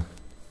 Yeah.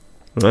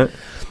 Right.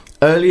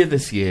 Earlier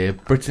this year,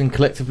 Britain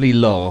collectively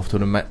laughed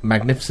when a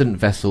magnificent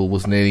vessel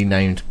was nearly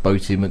named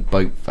Boaty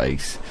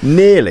McBoatface.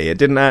 Nearly. They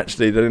didn't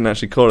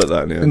actually call it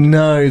that in the end.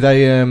 No,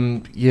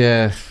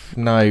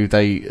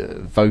 they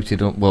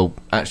voted on. Well,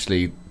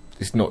 actually,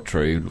 it's not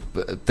true.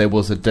 But there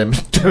was a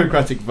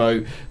democratic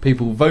vote.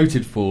 People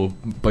voted for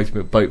Boaty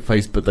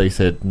McBoatface, but they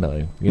said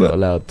no. You're not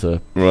allowed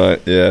to.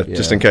 Right, yeah. Yeah.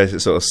 Just in case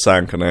it sort of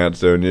sank and I had to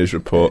do a news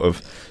report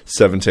of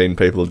 17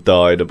 people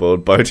died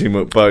aboard Boaty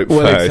McBoatface.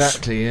 Well,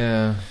 exactly,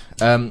 yeah.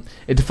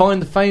 It defined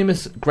the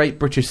famous Great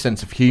British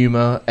sense of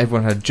humour.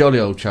 Everyone had a jolly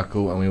old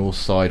chuckle, and we all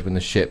sighed when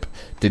the ship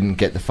didn't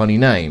get the funny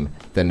name.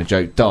 Then the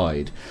joke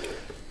died.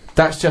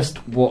 That's just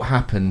what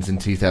happens in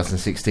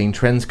 2016.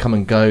 Trends come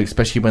and go,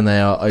 especially when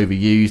they are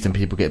overused and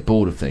people get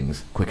bored of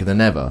things quicker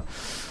than ever.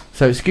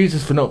 So excuse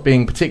us for not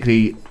being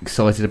particularly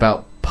excited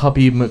about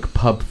Pubby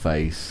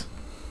McPubface.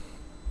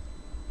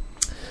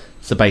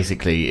 So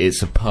basically,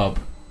 it's a pub,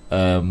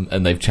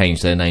 and they've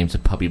changed their name to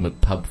Pubby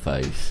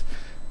McPubface.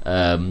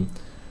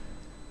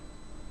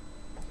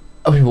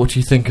 I mean, what do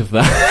you think of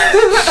that?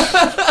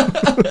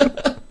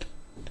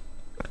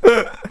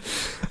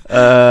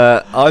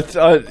 Yeah. I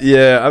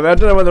mean, I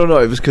don't know whether or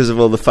not it was because of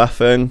all the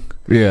faffing,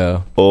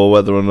 Yeah. or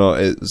whether or not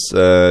it's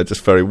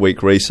just very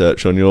weak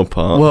research on your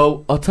part.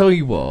 Well, I'll tell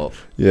you what.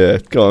 Yeah,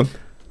 go on.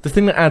 The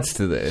thing that adds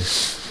to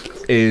this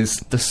is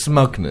the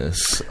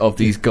smugness of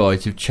these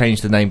guys who've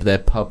changed the name of their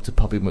pub to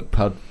Pubby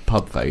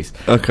McPubface.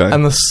 Okay.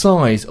 And the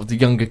size of the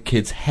younger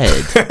kid's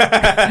head.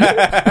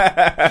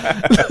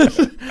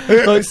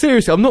 Like,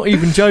 seriously, I'm not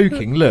even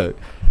joking. Look,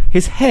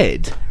 His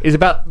head is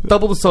about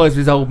double the size of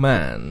his old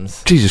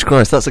man's. Jesus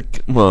Christ, that's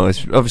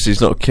obviously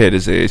he's not a kid,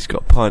 is he? He's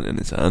got a pint in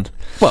his hand.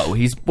 Well,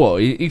 he's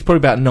probably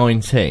about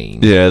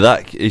 19.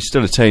 Yeah, he's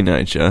still a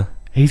teenager.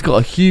 He's got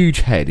a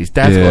huge head. His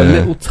dad's got a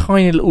little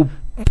tiny little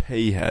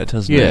pea head,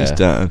 hasn't he, his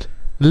dad?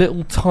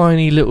 Little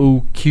tiny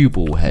little cue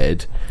ball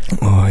head.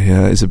 Oh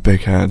yeah, it's a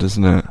big head,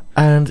 isn't it?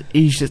 And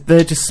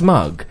they're just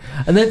smug.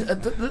 And then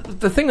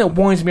the thing that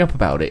winds me up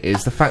about it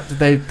is the fact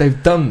that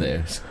they've done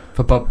this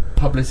for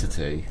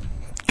publicity.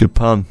 Good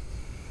pun.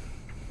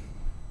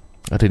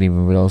 I didn't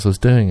even realise I was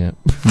doing it.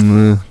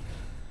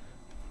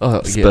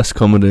 It's the best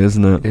comedy,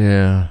 isn't it?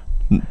 Yeah.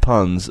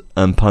 Puns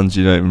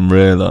you don't even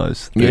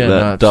realise.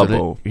 That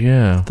double.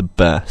 Yeah. The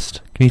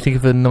best. Can you think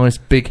of a nice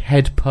big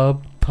head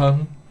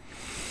pun?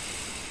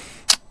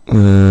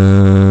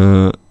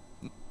 No.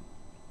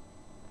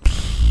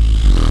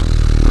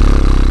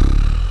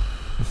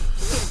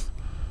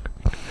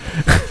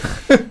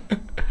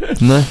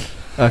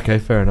 Okay,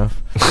 fair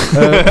enough.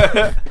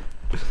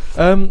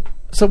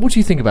 So what do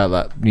you think about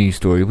that news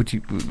story? Would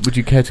you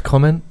care to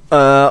comment?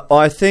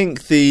 I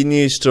think the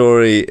news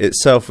story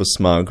itself was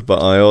smug,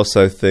 but I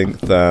also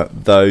think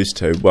that those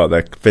two, well,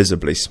 they're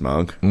visibly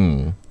smug.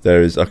 I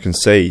can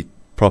see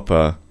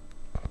proper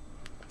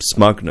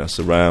smugness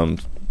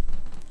around.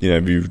 You know,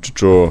 if you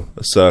draw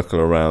a circle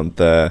around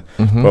there,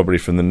 probably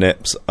from the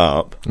nips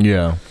up.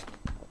 Yeah.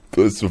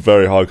 It's a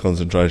very high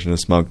concentration of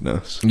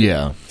smugness.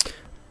 Yeah.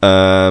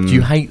 Do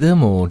you hate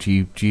them, or do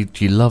you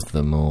love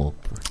them, or?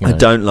 I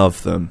don't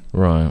love them.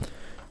 Right.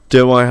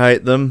 Do I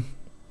hate them?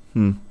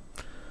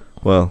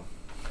 Well,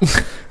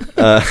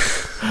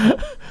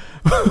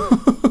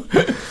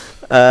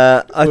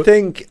 I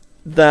think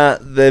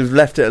that they've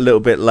left it a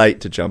little bit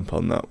late to jump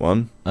on that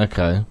one.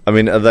 Okay. I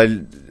mean,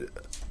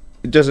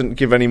 it doesn't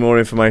give any more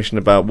information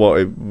about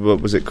what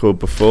was it called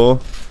before.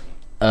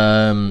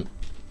 It's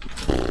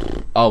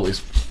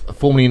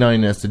formerly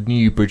known as the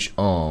Newbridge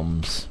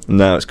Arms.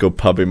 Now it's called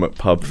Pubby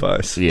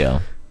McPubface. Yeah.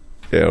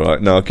 Yeah,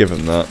 right. No, I'll give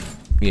them that.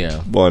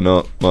 Yeah. Why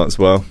not? Might as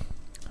well.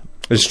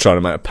 They're just trying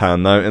to make a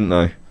pound note, aren't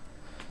they?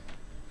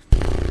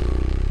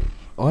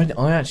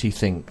 I actually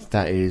think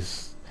that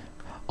is...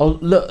 Oh,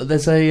 look,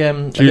 there's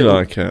a... Do you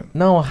like it?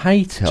 No, I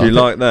hate it. Do you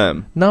like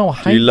them? No, I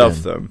hate them. Do you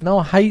love them? No,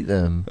 I hate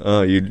them.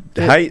 Oh, you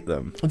hate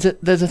them?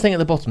 There's a thing at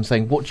the bottom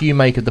saying, what do you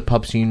make of the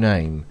pubs you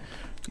name?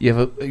 You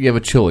have a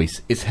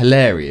choice. It's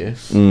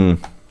hilarious.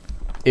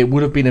 It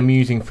would have been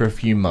amusing for a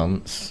few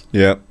months.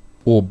 Yeah.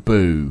 Or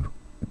boo.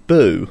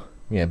 Boo?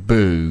 Yeah,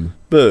 boo.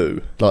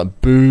 Boo?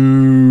 Like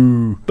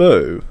boo.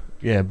 Boo?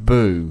 Yeah,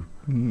 boo.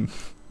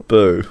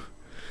 Boo.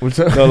 What's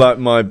that? Not like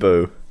my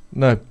boo.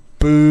 No,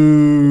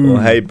 boo.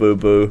 Or hey boo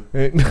boo.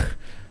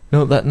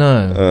 Not that,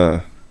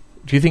 no.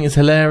 Do you think it's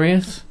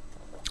hilarious?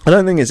 I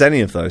don't think it's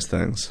any of those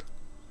things.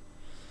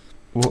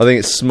 What? I think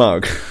it's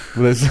smug.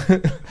 Well,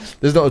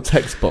 there's not a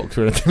text box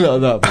or anything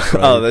like that.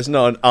 Oh, there's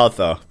not an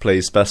other,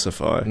 please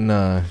specify.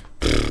 No.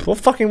 What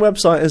fucking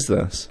website is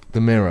this?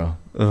 The Mirror.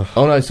 Ugh.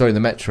 Oh no, sorry, the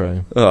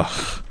Metro.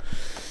 Ugh.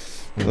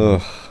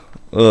 Ugh.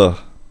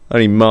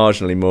 Only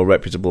marginally more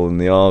reputable than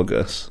the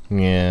Argus.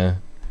 Yeah.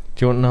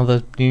 Do you want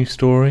another news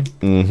story?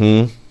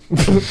 Okay,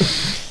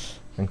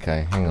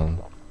 hang on.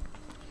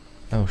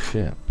 Oh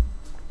shit.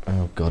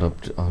 Oh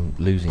god, I'm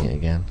losing it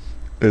again.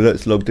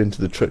 Let's logged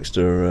into the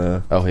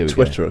Trickster here we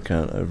Twitter go.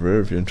 account over here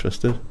if you're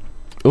interested.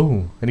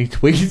 Oh, any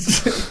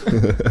tweets?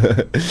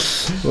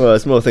 Well,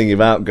 it's more thinking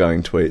of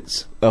outgoing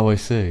tweets. Oh, I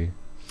see.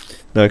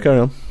 No, carry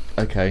on.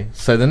 Okay,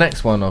 so the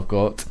next one I've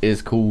got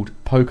is called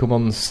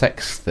Pokemon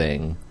Sex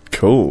Thing.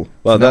 Cool.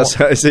 Well,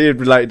 is he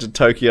related to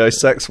Tokyo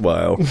Sex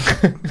Whale?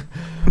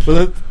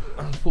 Well,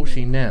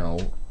 unfortunately now,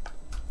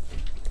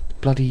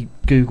 bloody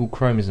Google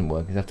Chrome isn't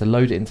working. You have to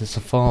load it into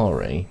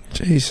Safari.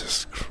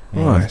 Jesus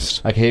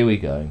Christ. Yeah. Okay, here we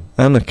go.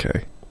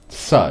 Anarchy.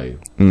 So,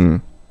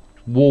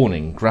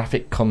 warning,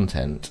 graphic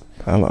content.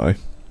 Hello.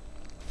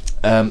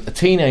 A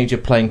teenager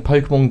playing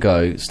Pokemon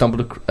Go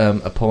stumbled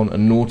upon a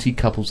naughty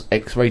couple's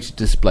X-rated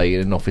display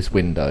in an office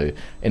window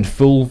in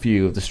full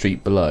view of the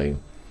street below.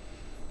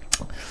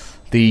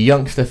 The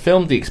youngster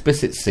filmed the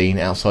explicit scene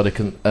outside a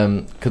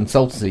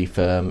consultancy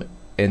firm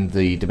in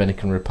the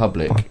Dominican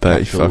Republic. I bet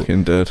he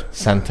fucking did.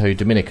 Santo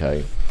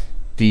Dominico.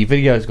 The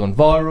video has gone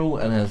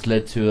viral and has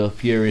led to a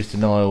furious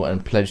denial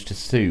and pledge to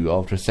sue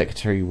after a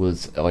secretary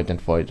was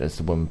identified as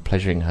the woman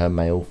pleasuring her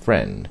male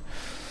friend.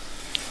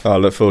 I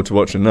look forward to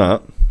watching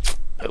that.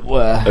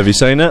 Well, have you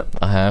seen it?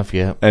 I have,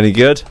 yeah. Any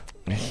good?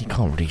 You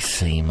can't really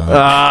see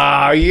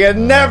much. You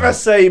never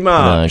see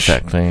much. No,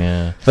 exactly,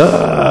 yeah.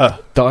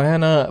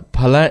 Diana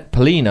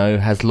Polino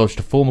has lodged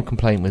a formal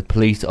complaint with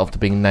police after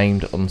being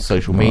named on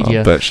social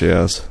media. I bet she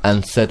has.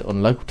 And said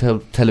on local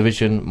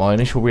television, my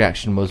initial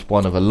reaction was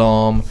one of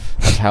alarm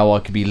at how I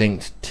could be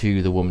linked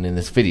to the woman in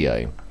this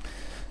video.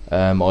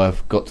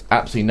 I've got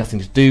absolutely nothing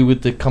to do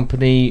with the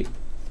company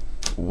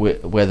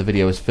where the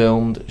video was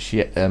filmed.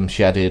 She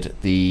added,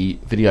 the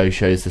video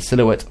shows the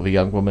silhouette of a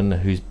young woman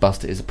whose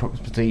bust is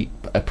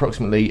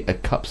approximately a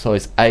cup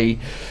size A,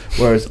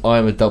 whereas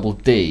I'm a double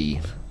D.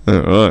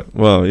 Oh, right.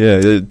 Well, yeah,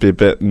 it'd be a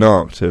bit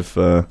narked if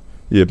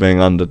you're being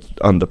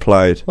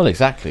underplayed. Well,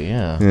 exactly,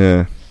 yeah.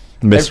 Yeah.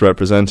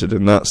 Misrepresented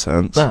in that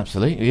sense.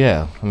 Absolutely,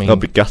 yeah. I mean, I'll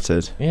be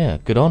gutted. yeah,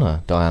 good on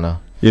her,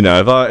 Diana. You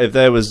know,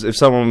 if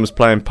someone was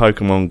playing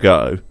Pokemon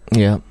Go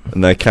Yeah.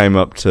 and they came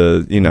up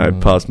to, you know,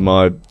 past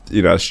my,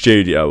 you know,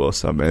 studio or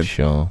something,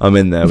 Sure. I'm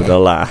in there with a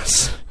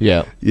lass.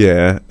 Yeah.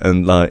 Yeah,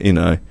 and like, you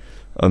know,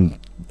 I'm,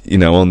 you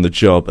know, on the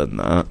job and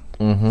that.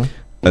 Mm-hmm.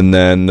 And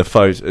then the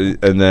photo,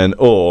 and then,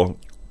 or,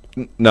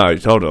 no,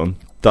 hold on,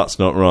 that's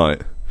not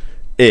right.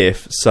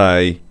 If,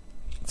 say,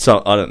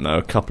 so I don't know,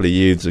 a couple of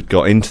youths have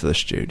got into the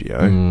studio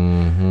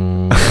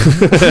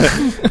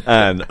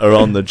and are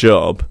on the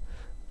job,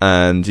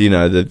 and, you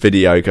know, the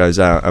video goes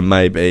out, and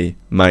maybe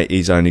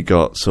matey's only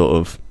got sort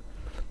of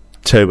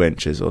 2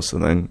 inches or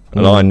something,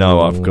 and I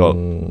know I've got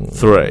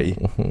 3,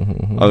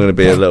 I'm going to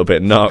be a little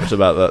bit knocked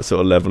about that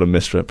sort of level of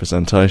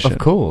misrepresentation. Of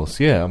course,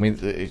 yeah. I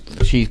mean,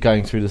 she's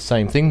going through the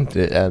same thing,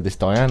 this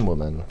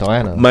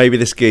Diana. Maybe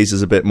this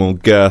geezer's a bit more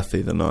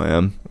girthy than I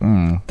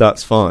am.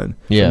 That's fine.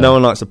 Yeah. No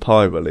one likes a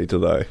pie willy, do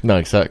they? No,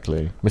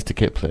 exactly. Mr.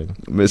 Kipling.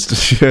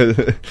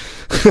 Mr.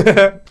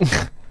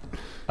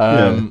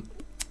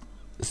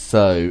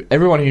 So,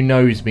 everyone who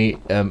knows me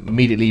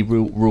immediately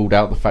ruled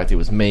out the fact it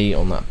was me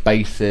on that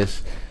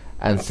basis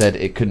and said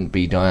it couldn't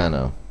be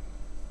Diana.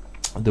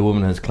 The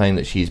woman has claimed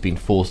that she's been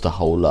forced to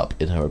hole up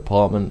in her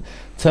apartment,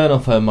 turn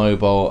off her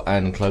mobile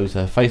and close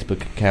her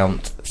Facebook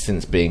account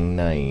since being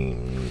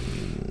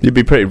named. You'd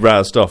be pretty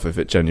roused off if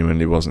it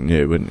genuinely wasn't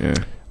you, wouldn't you?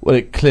 Well,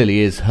 it clearly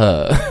is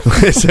her.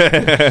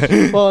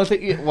 Well,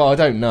 I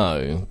don't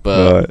know,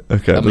 but right,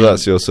 okay, but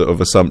that's your sort of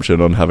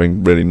assumption on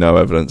having really no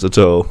evidence at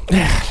all.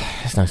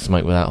 there's no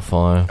smoke without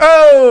fire.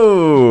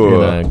 Oh! You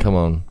know, come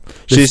on.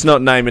 She's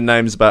not naming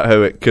names about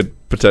who it could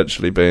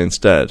potentially be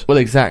instead. Well,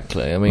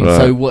 exactly. I mean,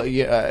 Right. so what?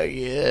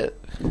 Yeah.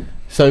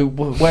 So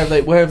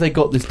where have they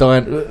got this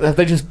Diana? Have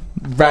they just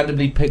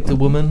randomly picked a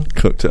woman?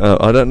 Cooked it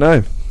up. I don't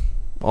know.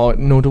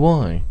 Nor do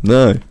I.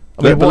 No.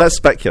 I mean, But let's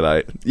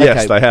speculate. Yes,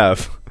 Okay. they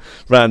have.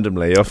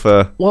 Randomly off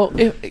a... Well,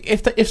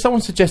 if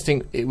someone's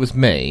suggesting it was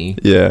me,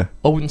 Yeah.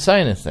 I wouldn't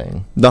say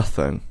anything.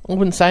 Nothing. I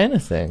wouldn't say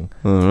anything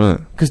All right.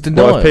 because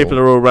denial. What if people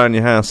are all around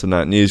your house and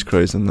that, news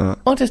crews and that?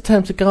 I'll just tell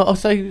them to go. I'll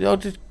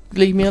just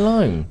leave me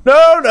alone.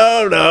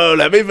 No,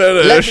 let me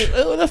finish.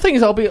 The thing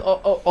is, I'll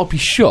be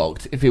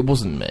shocked if it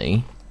wasn't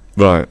me.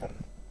 Right.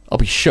 I'll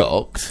be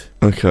shocked.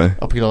 Okay.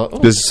 I'll be like, oh,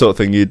 This is the sort of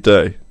thing you'd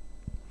do.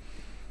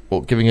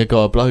 what, giving a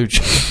guy a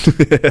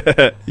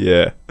blowjob?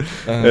 Yeah.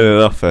 In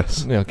an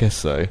office. Yeah, I guess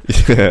so.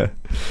 Yeah.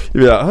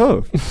 You'd be like,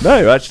 oh,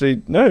 no,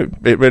 actually, no,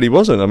 it really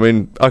wasn't. I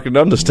mean, I can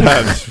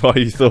understand why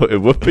you thought it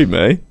would be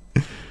me.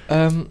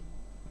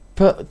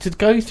 But to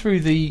go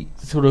through the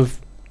sort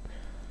of,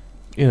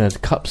 you know, the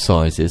cup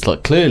sizes,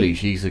 like clearly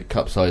she's a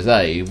cup size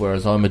A,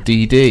 whereas I'm a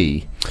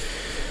DD.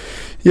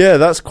 Yeah,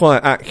 that's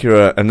quite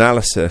accurate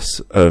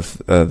analysis of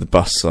the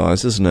bust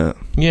size, isn't it?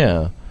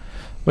 Yeah.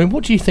 I mean,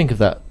 what do you think of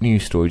that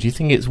news story? Do you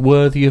think it's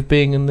worthy of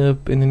being in the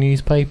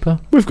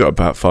newspaper? We've got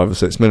about 5 or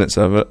 6 minutes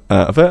of it,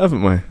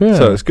 haven't we? Yeah.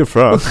 So it's good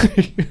for us.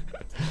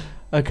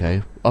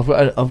 Okay,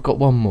 I've got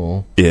one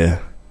more. Yeah.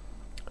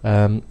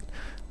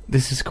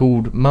 This is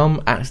called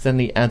Mum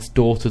Accidentally Adds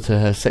Daughter to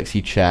Her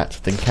Sexy Chat,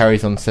 then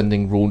carries on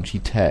sending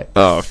raunchy text.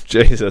 Oh,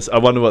 Jesus. I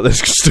wonder what this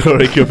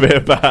story could be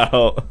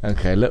about.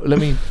 Okay, let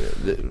me...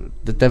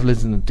 The devil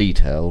is in the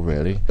detail,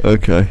 really.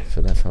 Okay.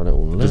 So that's how it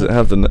all looks. Does it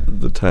have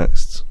the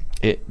texts?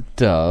 It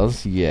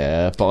does,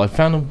 yeah, but I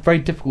found them very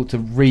difficult to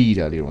read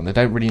earlier on. They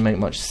don't really make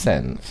much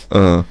sense.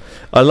 I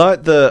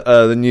like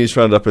the news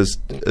roundup has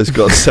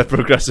got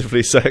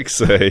progressively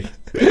sexy.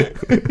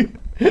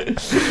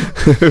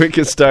 We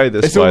could stay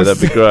this way,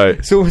 that'd be great.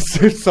 It's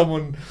almost as if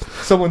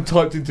someone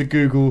typed into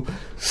Google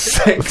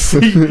sexy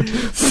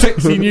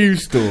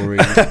news stories.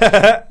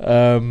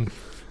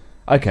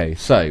 Okay,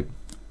 so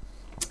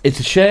it's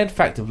a shared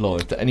fact of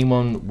life that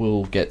anyone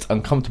will get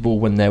uncomfortable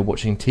when they're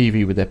watching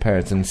TV with their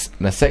parents and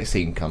a sex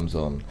scene comes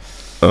on.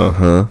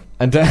 Uh-huh.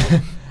 And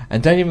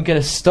don't even get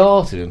us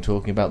started on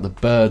talking about the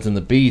birds and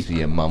the bees with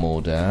your mum or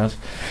dad.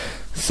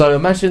 So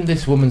imagine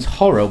this woman's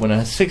horror when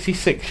her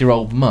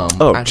 66-year-old mum...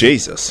 Oh,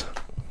 Jesus.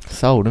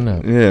 Sold, isn't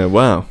it? Yeah,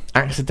 wow.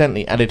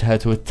 Accidentally added her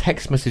to a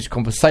text message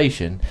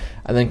conversation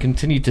and then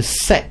continued to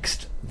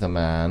sext the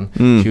man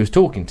she was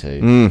talking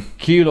to.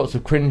 Cue lots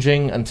of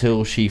cringing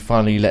until she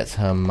finally lets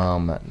her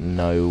mum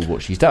know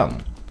what she's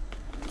done.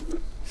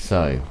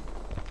 So,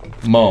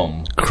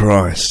 Mom.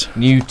 Christ.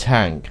 New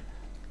tank.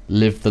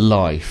 Live the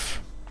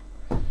life.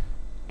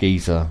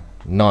 Geezer.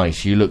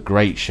 Nice, you look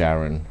great,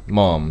 Sharon.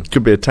 Mom.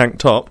 Could be a tank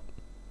top.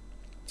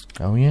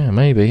 Oh yeah,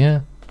 maybe,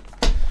 yeah.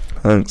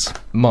 Thanks.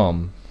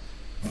 Mom.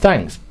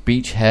 Thanks,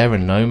 beach hair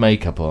and no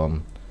makeup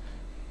on.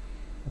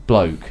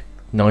 Bloke.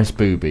 Nice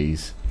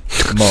boobies.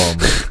 Mom.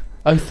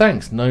 Oh,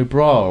 thanks, no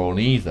bra on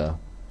either.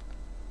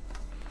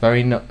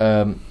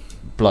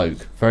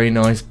 Bloke. Very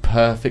nice,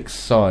 perfect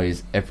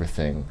size,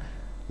 everything.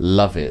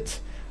 Love it.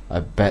 I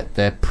bet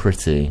they're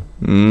pretty.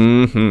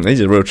 Mm-hmm. He's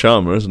a real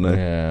charmer, isn't he?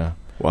 Yeah.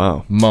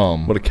 Wow.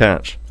 Mom. What a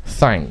catch.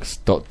 Thanks, ...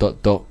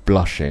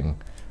 blushing.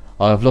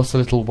 I have lost a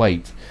little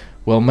weight.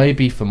 Well,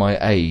 maybe for my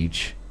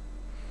age.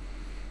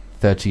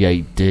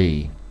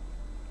 38D.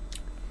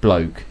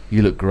 Bloke,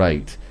 you look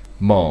great.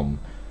 Mom,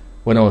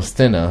 when I was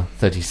thinner,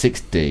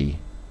 36D.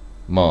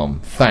 Mom,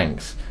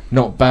 thanks.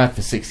 Not bad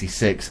for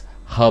 66.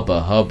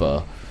 Hubba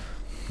hubba.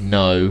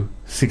 No,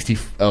 60.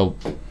 Oh,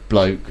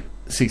 bloke,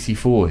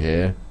 64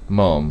 here.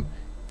 Mom,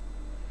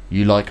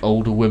 you like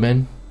older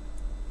women?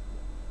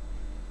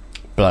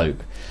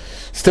 Bloke,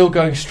 still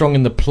going strong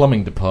in the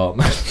plumbing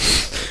department.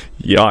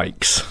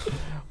 Yikes.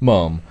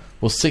 Mom,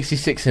 was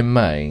 66 in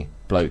May?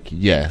 Bloke,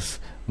 yes.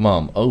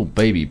 Mom, oh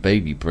baby,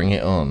 bring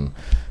it on.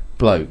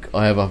 Bloke,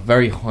 I have a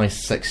very high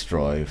sex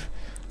drive.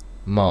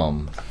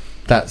 Mom,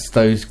 that's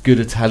those good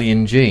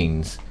Italian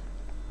genes.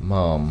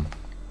 Mom,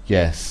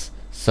 yes.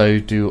 So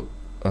do...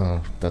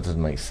 Oh, that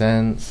doesn't make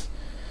sense.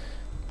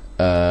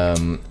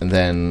 And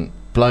then...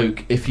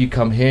 Bloke, if you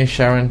come here,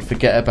 Sharon,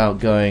 forget about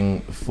going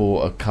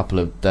for a couple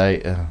of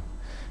days.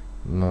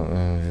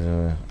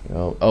 Mum,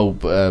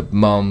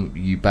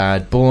 you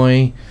bad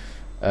boy.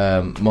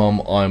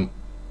 Mum, I'm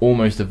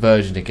almost a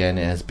virgin again.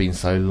 It has been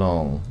so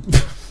long.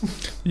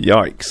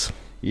 Yikes.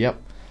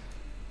 Yep.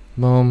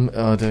 Mum,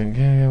 I don't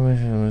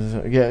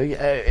care. Yeah,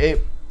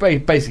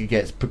 it basically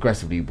gets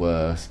progressively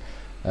worse.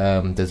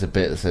 There's a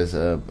bit that says,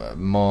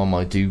 Mom,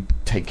 I do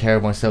take care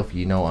of myself.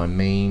 You know what I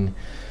mean.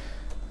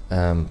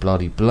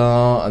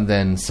 Blah-de-blah, and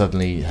then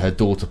suddenly her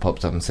daughter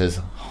pops up and says,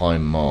 hi,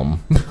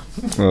 Mom.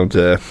 Oh,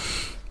 dear.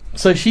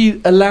 So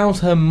she allows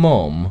her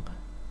mom,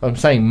 I'm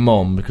saying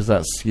mom because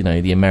that's,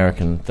 the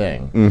American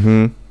thing.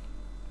 Mm-hmm.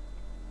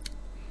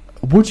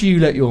 Would you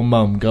let your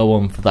mum go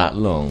on for that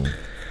long?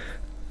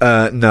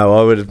 No,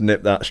 I would have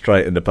nipped that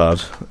straight in the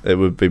bud. It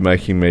would be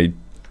making me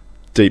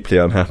deeply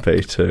unhappy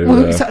to...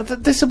 Well,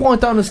 this is what I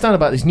don't understand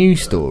about this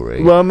news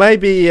story. Well,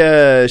 maybe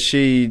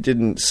she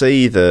didn't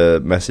see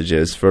the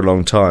messages for a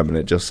long time and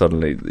it just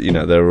suddenly,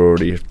 there were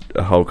already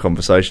a whole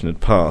conversation had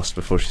passed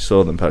before she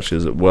saw them. Perhaps she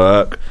was at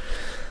work.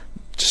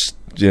 Just,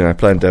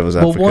 playing devil's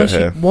advocate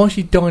here. Why is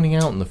she dining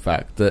out on the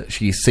fact that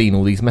she's seen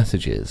all these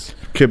messages?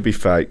 Could be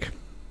fake.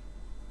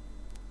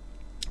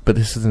 But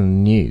this is in the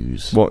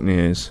news. What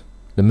news?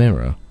 The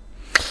Mirror.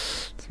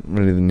 It's not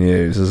really the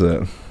news, is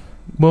it?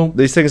 Well,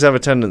 these things have a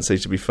tendency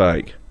to be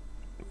fake.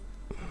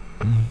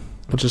 I'm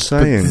just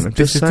saying.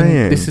 This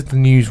is the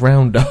news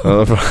roundup.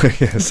 Oh, right.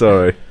 Yeah,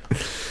 sorry.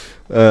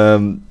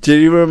 Do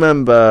you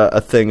remember a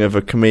thing of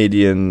a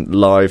comedian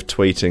live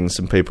tweeting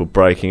some people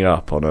breaking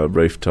up on a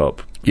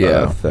rooftop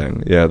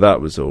thing? Yeah, that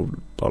was all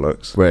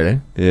bollocks.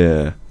 Really?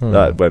 Yeah.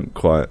 That went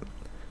quite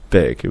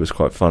big. It was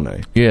quite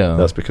funny. Yeah.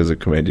 That's because a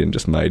comedian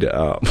just made it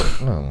up.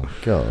 Oh,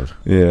 God.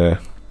 Yeah.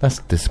 That's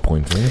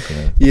disappointing, isn't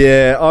it?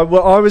 Yeah,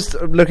 I was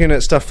looking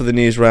at stuff for the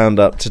news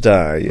roundup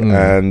today,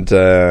 and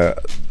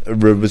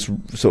was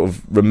sort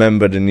of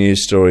remembered a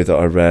news story that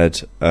I read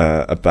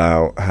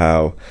about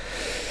how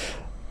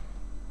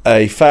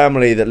a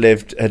family that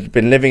had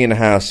been living in a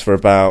house for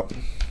about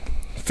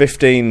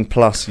 15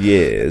 plus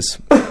years,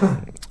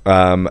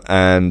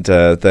 and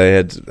they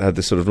had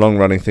this sort of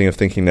long-running thing of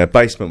thinking their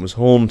basement was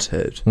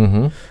haunted.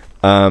 Mm-hmm.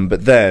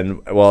 But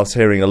then, whilst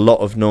hearing a lot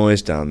of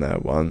noise down there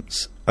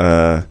once,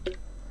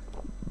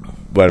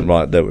 went,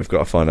 right, that we've got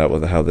to find out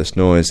what the hell this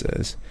noise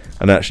is,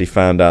 and actually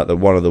found out that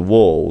one of the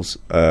walls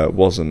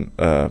wasn't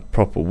a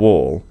proper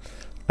wall,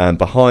 and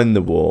behind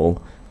the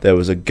wall there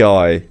was a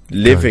guy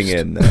living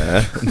in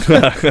there.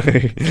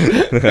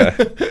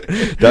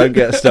 Don't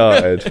get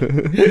started.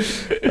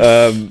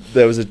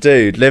 There was a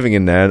dude living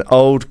in there, an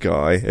old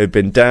guy who'd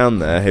been down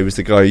there. He was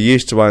the guy who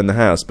used to own the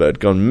house but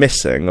had gone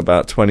missing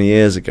about 20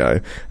 years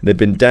ago, and they'd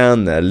been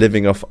down there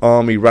living off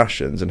army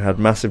rations and had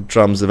massive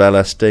drums of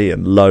LSD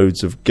and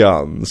loads of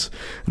guns.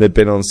 And they'd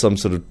been on some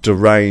sort of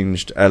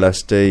deranged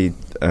LSD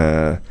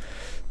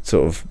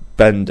sort of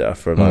bender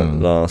for like the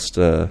last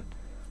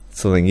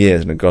something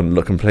years, and had gone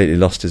completely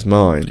lost his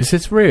mind. Is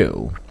this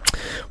real?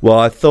 Well,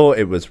 I thought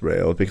it was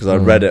real because I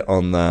read it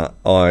on that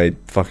I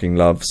Fucking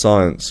Love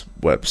Science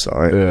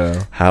website.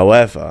 Yeah.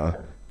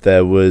 However,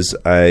 there was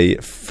a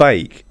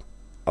fake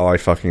I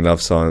Fucking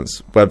Love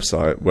Science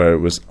website where it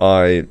was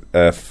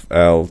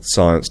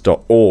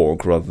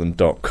iflscience.org rather than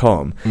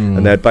 .com,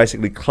 and they'd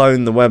basically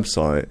cloned the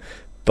website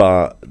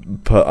but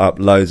put up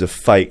loads of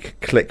fake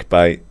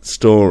clickbait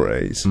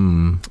stories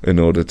in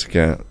order to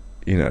get,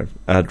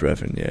 ad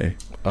revenue.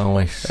 Oh,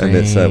 I see. And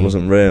it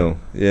wasn't real.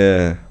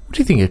 Yeah. What do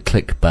you think of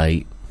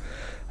clickbait?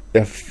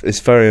 It's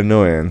very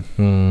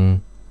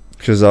annoying.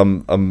 Because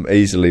I'm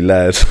easily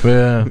led.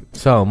 Yeah,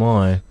 so am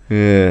I.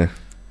 Yeah.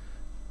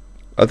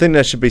 I think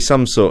there should be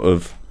some sort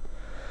of...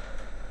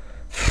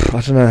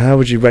 I don't know, how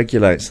would you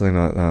regulate something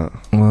like that?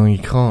 Well, you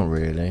can't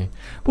really.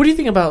 What do you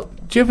think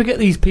about... Do you ever get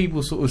these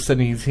people sort of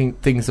sending you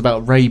things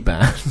about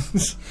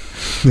Ray-Bans?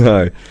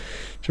 No.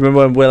 Do you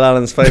remember when Will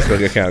Allen's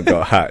Facebook account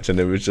got hacked and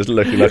it was just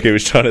looking like he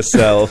was trying to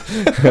sell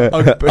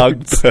Ugg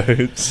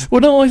boots?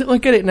 Well, no, I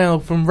get it now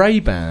from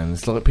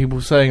Ray-Bans. Like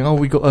people saying, "Oh,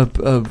 we got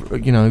a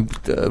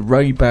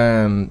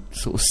Ray-Ban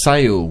sort of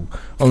sale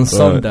on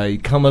Sunday.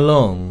 Come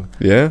along."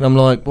 Yeah. And I'm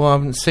like, "Well, I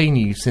haven't seen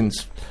you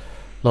since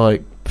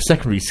like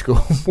secondary school.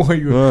 Why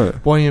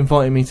are you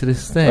inviting me to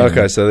this thing?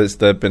 Okay, so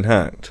they've been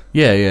hacked.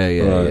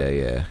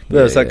 Yeah.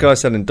 There's that guy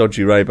selling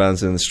dodgy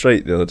Ray-Bans in the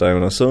street the other day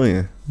when I saw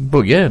you.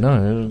 But yeah,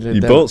 no.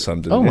 You bought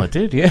some, didn't you? Oh, I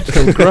did, yeah.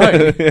 They were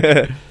great.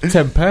 Yeah.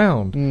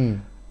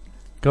 £10.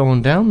 Go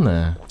on down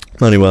there.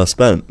 Money well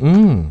spent.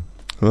 Mm.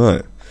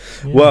 Right.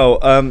 Yeah. Well,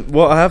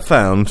 what I have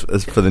found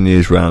as for the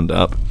news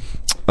roundup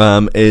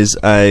is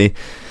a...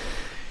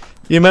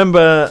 You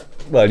remember...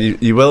 Well,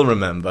 you will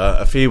remember,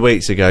 a few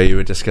weeks ago you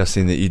were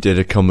discussing that you did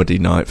a comedy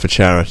night for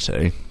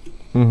charity.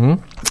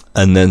 Mm-hmm.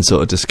 And then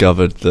sort of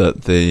discovered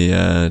that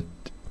the...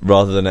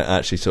 rather than it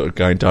actually sort of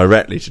going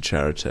directly to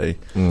charity,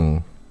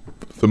 the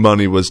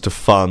money was to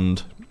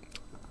fund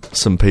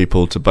some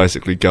people to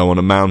basically go on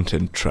a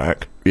mountain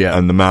trek. Yeah.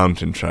 And the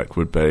mountain trek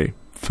would be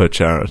for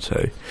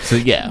charity. So,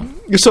 yeah.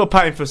 You're sort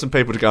of paying for some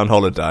people to go on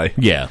holiday.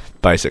 Yeah.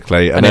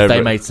 Basically. And if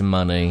they made some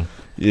money...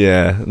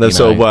 Yeah. They've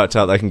sort of worked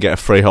out they can get a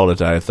free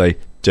holiday if they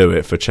do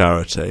it for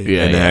charity,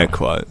 in air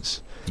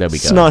quotes. There we go.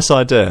 It's a nice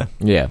idea.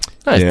 Yeah.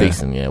 That's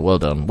decent, yeah. Well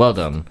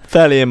done.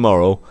 Fairly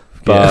immoral,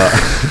 but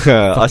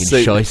I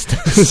see...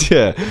 shysters.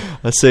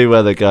 I see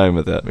where they're going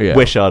with it. Yeah.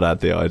 Wish I'd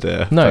had the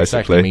idea. No, basically.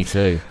 exactly, me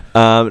too.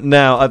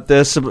 Now,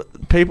 there's some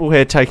people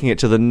here taking it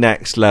to the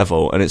next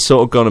level, and it's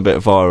sort of gone a bit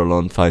viral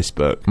on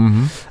Facebook.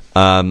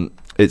 Mm-hmm.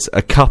 It's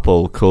a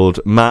couple called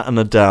Matt and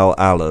Adele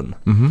Allen,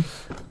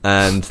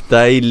 and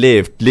they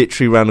lived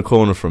literally around the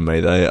corner from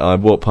me. I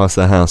walk past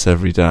their house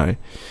every day,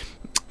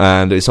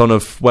 and it's on a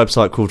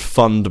website called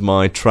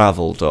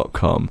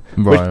fundmytravel.com,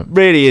 right. which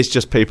really is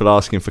just people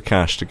asking for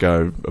cash to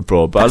go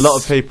abroad. But a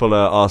lot of people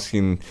are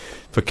asking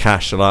for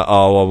cash. They're like,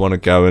 oh, I want to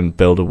go and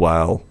build a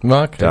whale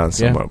down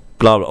somewhere.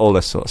 Blah, blah, all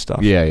this sort of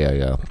stuff.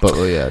 Yeah.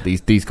 But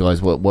these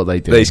guys, what they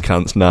do? These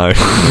cunts, no.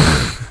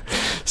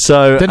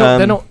 So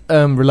they're not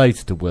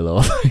related to Will,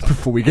 are they?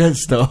 Before we get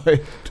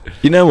started,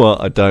 you know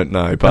what? I don't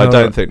know, but I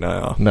don't think they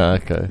are. No,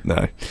 okay,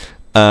 no.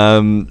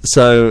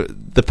 So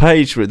the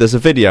page, there's a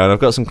video, and I've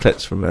got some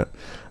clips from it,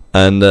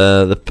 and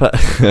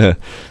the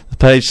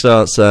page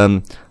starts.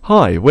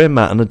 Hi, we're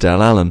Matt and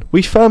Adele Allen.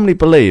 We firmly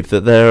believe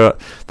that there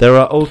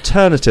are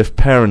alternative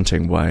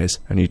parenting ways,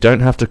 and you don't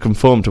have to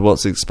conform to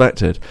what's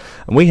expected.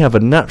 And we have a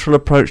natural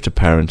approach to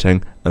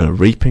parenting and are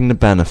reaping the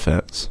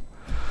benefits.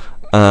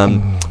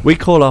 We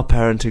call our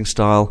parenting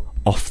style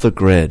off the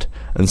grid,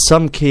 and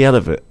some key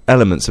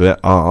elements of it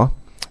are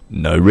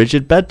no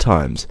rigid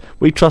bedtimes.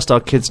 We trust our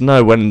kids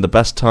know when the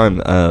best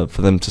time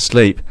for them to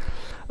sleep.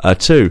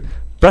 2,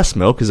 breast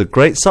milk is a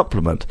great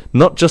supplement,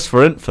 not just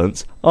for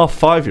infants. Our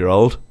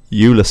 5-year-old,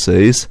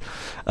 Ulysses,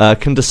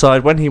 can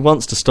decide when he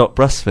wants to stop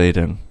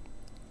breastfeeding.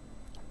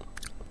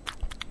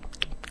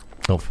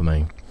 Not for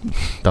me.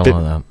 Don't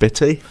like that.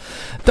 Bitty?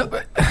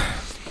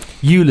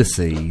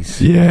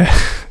 Ulysses. Yeah.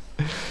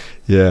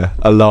 Yeah,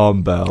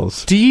 alarm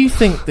bells. Do you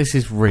think this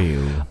is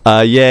real?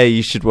 Yeah,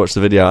 you should watch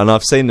the video. And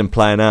I've seen them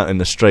playing out in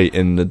the street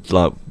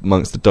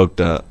amongst the dog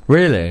dirt.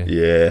 Really?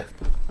 Yeah.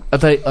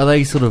 Are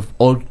they sort of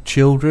odd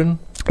children?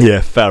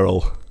 Yeah,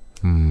 feral.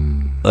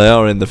 They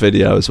are in the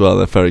video as well.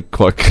 They're very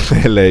quite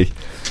clearly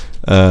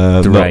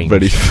not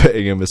really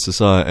fitting in with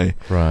society.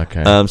 Right.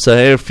 Okay. So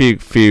here are a few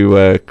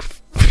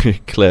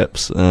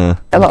clips. A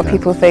lot of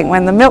people think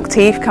when the milk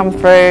teeth come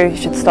through, you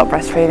should stop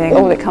breastfeeding.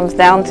 All it comes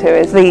down to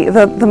is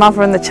the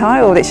mother and the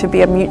child. It should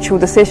be a mutual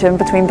decision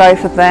between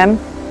both of them.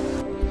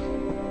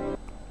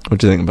 What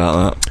do you think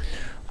about that?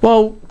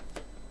 Well,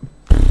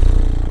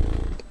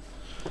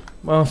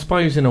 I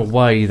suppose in a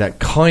way that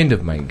kind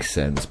of makes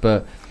sense,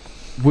 but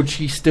would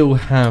she still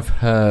have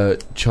her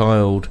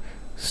child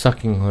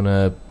sucking on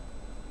her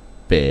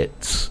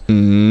bits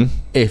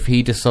if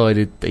he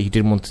decided that he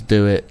didn't want to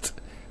do it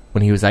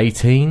when he was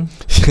 18?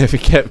 If he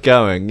kept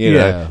going, you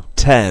know,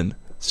 10,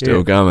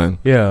 still going.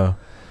 Yeah.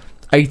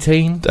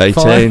 18? 18,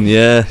 5?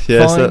 yeah.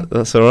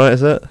 That's all right,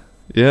 is it?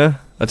 Yeah?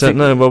 I don't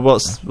know. Well,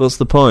 what's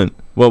the point?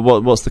 Well,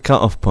 what's the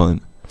cut-off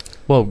point?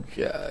 Well,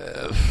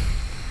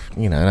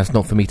 that's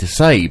not for me to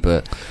say,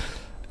 but,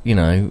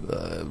 2?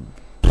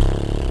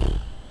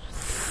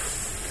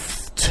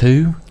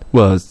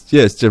 Well,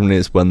 it's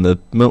generally when the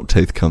milk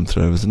teeth come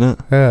through, isn't it?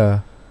 Yeah.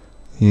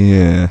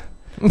 Yeah.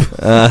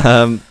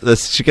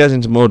 She goes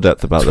into more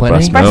depth about 20? the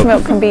breast milk. Breast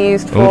milk can be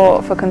used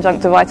for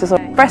conjunctivitis.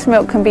 Breast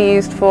milk can be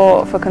used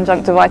for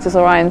conjunctivitis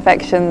or eye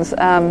infections.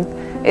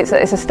 It's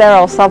a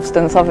sterile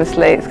substance,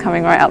 obviously. It's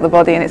coming right out the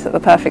body and it's at the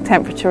perfect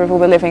temperature with all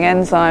the living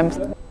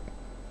enzymes.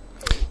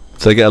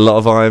 So you get a lot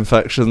of eye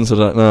infections? I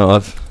don't know.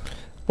 I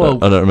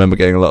don't remember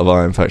getting a lot of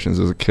eye infections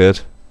as a kid.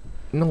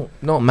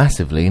 Not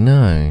massively,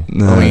 no.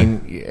 I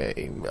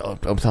mean, I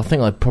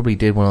think I probably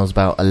did when I was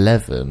about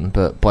 11,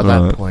 but by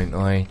that point,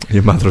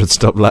 your mother had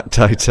stopped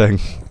lactating.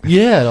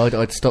 Yeah,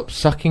 I'd stopped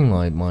sucking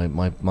my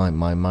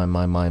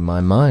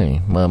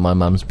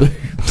mum's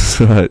boobs.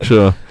 Right,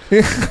 sure.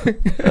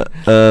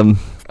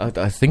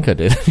 I think I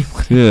did.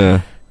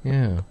 Yeah.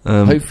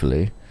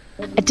 Hopefully.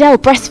 Adele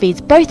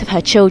breastfeeds both of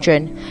her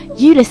children,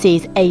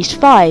 Ulysses, aged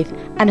 5,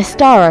 and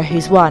Astara,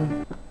 who's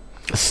 1.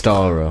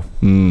 Astara.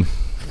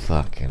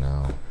 Fucking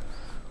hell.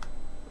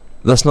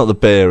 That's not the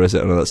beer, is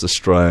it? No, that's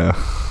Australia.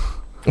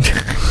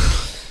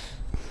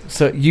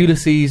 So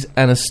Ulysses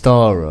and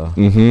Astara.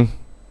 Mm-hmm.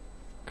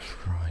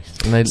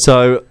 Christ. And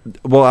So,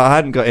 well, I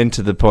hadn't got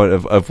into the point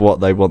of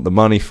what they want the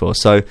money for.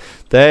 So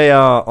they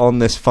are on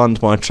this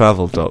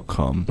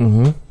fundmytravel.com.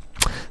 Mm-hmm.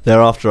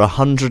 They're after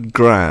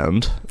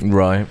 $100,000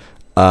 Right.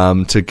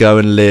 to go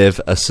and live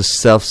a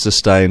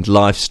self-sustained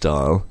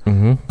lifestyle.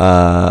 Mm-hmm.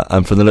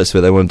 And from the looks of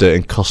it, they want to do it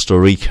in Costa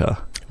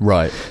Rica.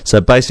 Right.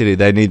 So basically,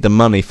 they need the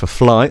money for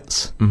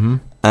flights Mm-hmm.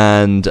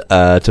 and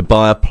to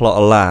buy a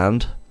plot of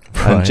land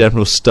and Right.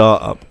 general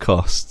start-up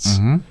costs.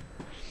 Mm-hmm.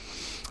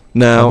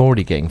 Now, I'm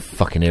already getting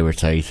fucking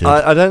irritated.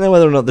 I don't know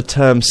whether or not the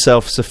term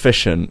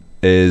self-sufficient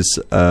is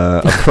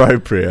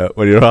appropriate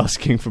when you're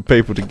asking for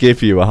people to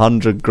give you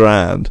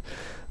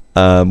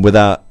 $100,000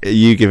 without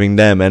you giving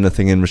them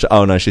anything in return.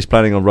 Oh no, she's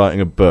planning on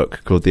writing a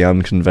book called The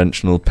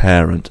Unconventional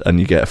Parent, and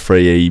you get a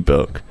free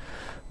ebook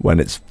when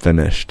it's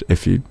finished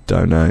if you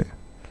donate.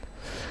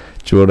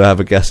 Do you want to have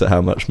a guess at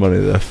how much money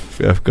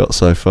they've got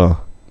so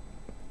far?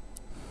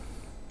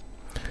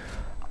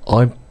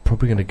 I'm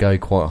probably going to go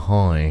quite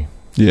high.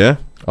 Yeah?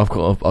 I've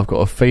got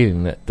a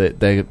feeling that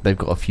they've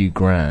got a few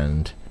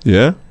grand.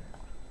 Yeah?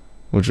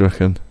 What do you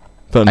reckon?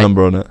 Put a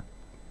number on it.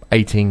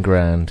 18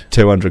 grand.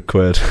 200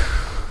 quid.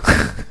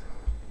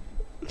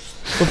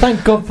 Well,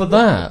 thank God for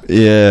that.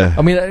 Yeah.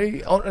 I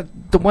mean,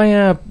 the way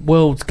our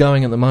world's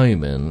going at the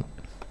moment,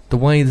 the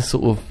way the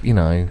sort of, you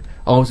know,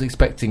 I was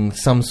expecting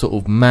some sort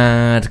of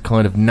mad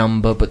kind of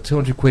number, but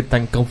 200 quid,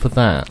 thank God for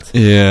that.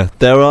 Yeah.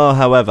 There are,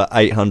 however,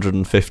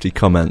 850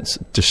 comments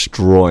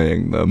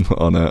destroying them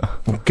on it.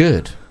 Well,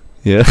 good.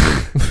 Yeah.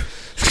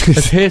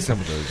 Let's hear some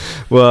of those.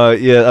 Well,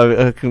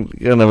 yeah, I can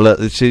have a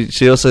look.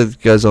 She also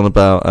goes on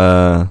about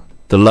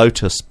the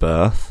lotus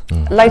birth.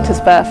 Lotus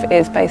birth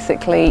is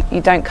basically you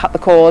don't cut the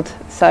cord,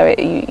 so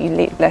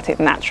you let it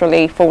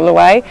naturally fall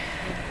away,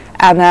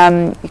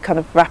 and you kind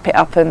of wrap it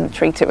up and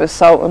treat it with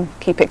salt and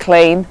keep it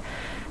clean.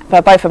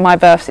 For both of my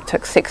births, it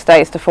took 6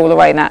 days to fall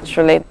away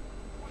naturally.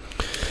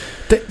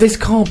 This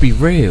can't be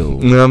real.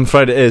 No, I'm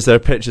afraid it is. There are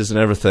pictures and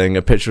everything.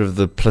 A picture of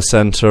the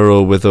placenta,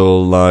 all with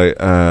all like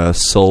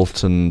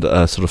salt and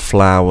sort of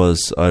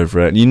flowers over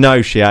it. And you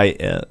know she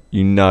ate it.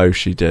 You know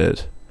she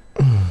did.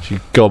 She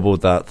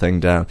gobbled that thing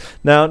down.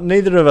 Now,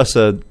 neither of us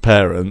are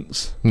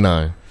parents.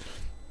 No.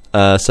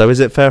 So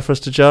is it fair for us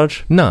to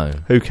judge? No.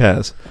 Who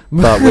cares?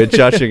 But we're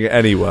judging it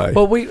anyway.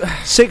 Well,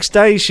 6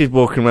 days she's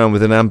walking around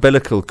with an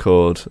umbilical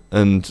cord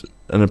and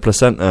a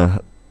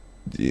placenta,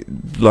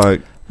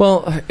 like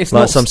it's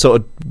like not some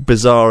sort of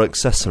bizarre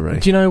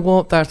accessory. Do you know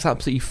what? That's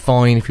absolutely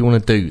fine if you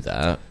want to do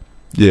that.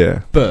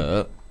 Yeah.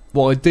 But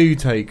what I do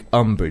take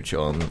umbrage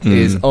on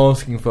is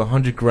asking for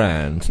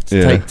 $100,000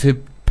 to take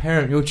to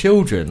parent your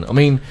children. I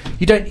mean,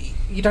 you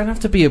don't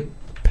have to be a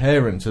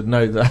parent to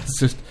know that's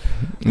just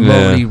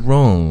morally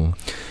wrong.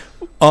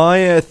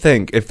 I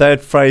think if they had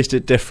phrased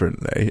it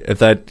differently, if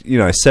they'd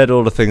said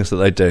all the things that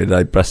they do,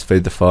 they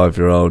breastfeed the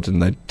 5-year-old,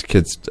 and their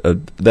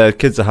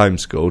kids are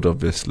homeschooled,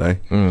 obviously,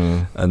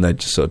 and they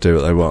just sort of do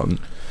what they want.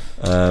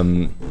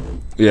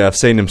 I've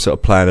seen them sort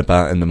of playing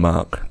about in the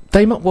muck.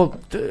 They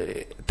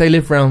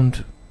live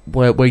round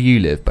where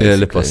you live, basically. Yeah,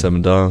 live by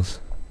 7 Dials.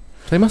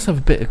 They must have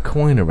a bit of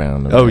coin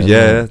around them. Oh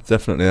yeah,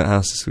 definitely. That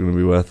house is going to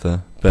be worth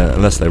a bit,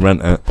 unless they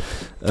rent it.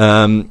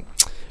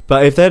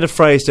 But if they'd have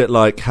phrased it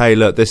like, "Hey,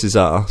 look, this is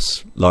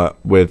us," like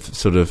with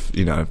sort of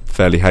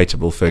fairly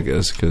hateable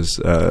figures, because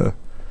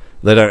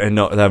they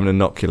haven't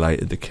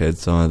inoculated the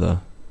kids either.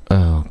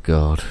 Oh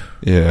God.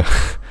 Yeah.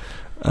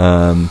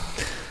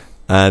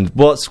 And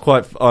what's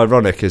quite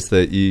ironic is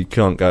that you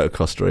can't go to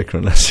Costa Rica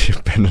unless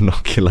you've been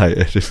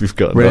inoculated. If you've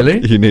got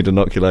you need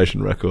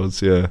inoculation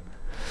records. Yeah.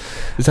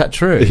 Is that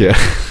true? Yeah.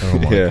 Oh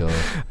my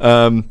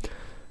God.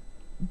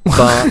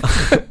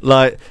 But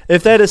like,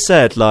 if they'd have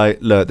said like,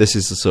 "Look, this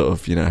is the sort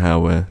of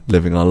how we're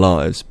living our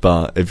lives,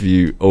 but if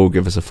you all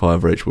give us a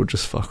 $5 each, we'll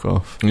just fuck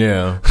off."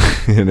 Yeah.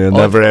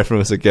 Never hear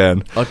from us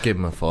again. I'd give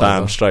them a $5.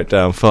 Bam, straight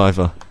down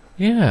 $5.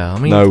 Yeah, I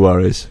mean, no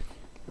worries.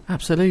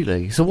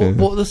 Absolutely. So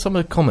what are some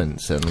of the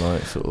comments then,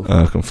 like, sort of?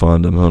 I can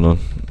find them. Hold on.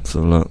 Let's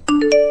have a look.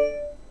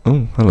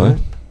 Oh, hello.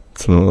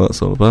 Don't know what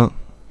that's all about.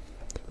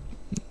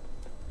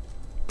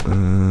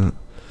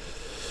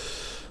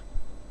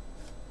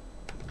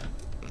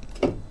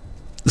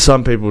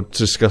 Some people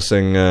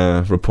discussing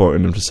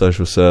reporting them to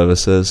social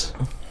services.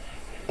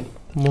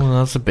 Well,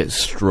 that's a bit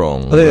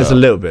strong. I think it's a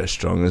little bit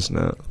strong, isn't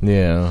it?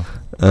 Yeah.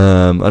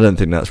 I don't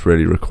think that's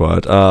really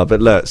required. But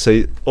look,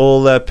 see,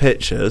 all their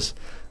pictures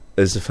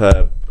is of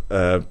her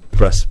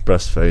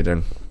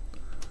breastfeeding.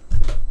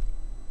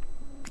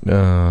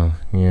 Yeah.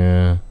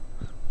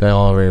 They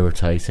are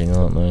irritating,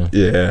 aren't they?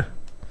 Yeah.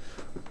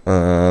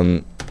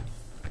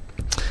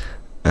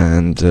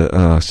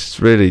 It's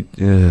really,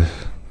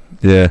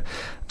 yeah.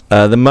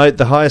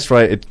 The highest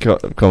rated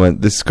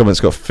comment. This comment's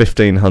got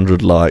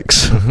 1,500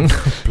 likes.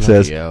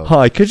 Says,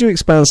 "Hi, could you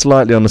expand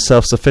slightly on the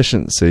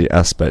self-sufficiency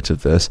aspect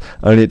of this?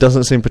 Only it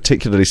doesn't seem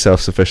particularly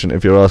self-sufficient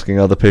if you're asking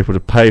other people to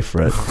pay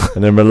for it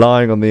and then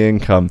relying on the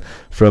income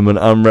from an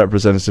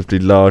unrepresentatively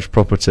large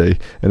property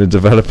in a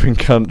developing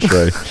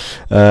country.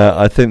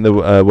 I think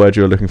the word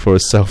you're looking for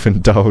is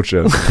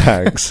self-indulgent.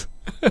 Thanks."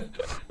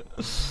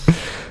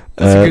 That's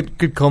a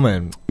good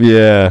comment.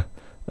 Yeah.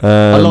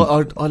 I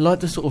like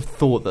the sort of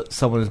thought that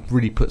someone has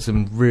really put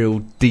some real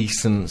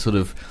decent sort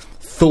of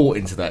thought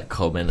into that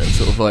comment and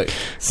sort of like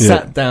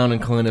sat down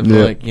and kind of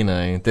like, you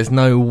know, there's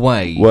no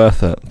way.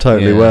 Worth it.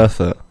 Totally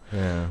worth it.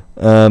 Yeah.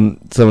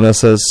 Someone else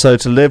says, so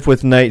to live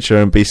with nature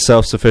and be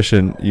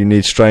self-sufficient, you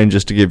need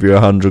strangers to give you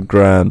 100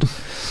 grand.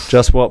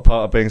 Just what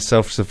part of being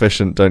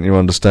self-sufficient don't you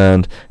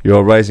understand?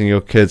 You're raising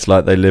your kids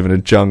like they live in a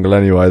jungle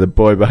anyway. The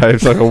boy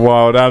behaves like a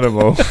wild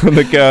animal and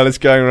the girl is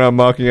going around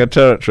marking her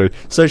territory.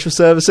 Social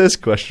services?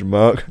 Question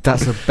mark.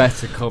 That's a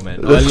better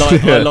comment. I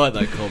like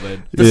that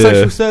comment. The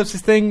social services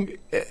thing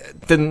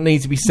didn't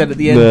need to be said at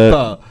the end,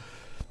 but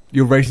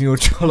you're raising your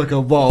child like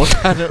a wild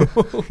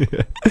animal.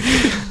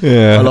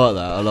 Yeah. I like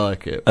that. I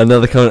like it.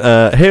 Another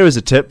comment. Here is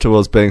a tip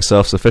towards being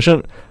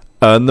self-sufficient.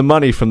 Earn the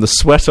money from the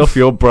sweat off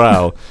your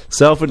brow.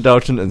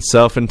 Self-indulgent and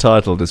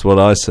self-entitled is what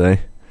I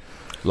say.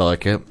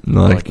 Like it.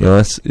 Like it.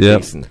 Nice. Yeah.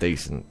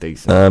 Decent.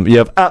 You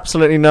have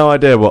absolutely no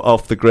idea what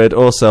off-the-grid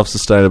or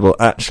self-sustainable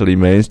actually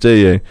means, do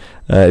you?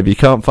 If you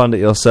can't fund it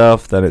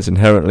yourself, then it's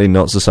inherently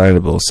not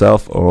sustainable,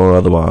 self or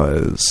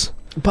otherwise.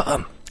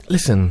 But,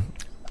 listen...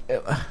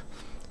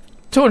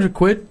 200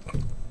 quid.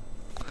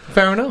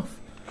 Fair enough.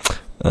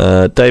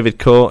 David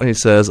Court, he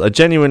says, I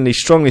genuinely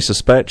strongly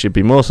suspect you'd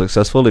be more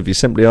successful if you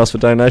simply asked for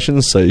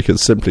donations, so you could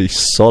simply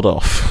sod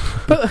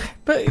off. but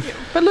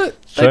look,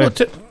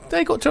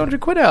 they got 200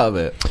 quid out of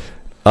it.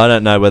 I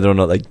don't know whether or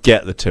not they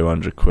get the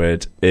 200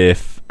 quid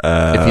if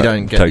you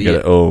don't get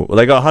it all. Well,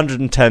 they got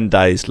 110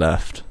 days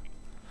left.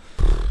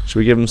 Should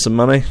we give them some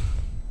money?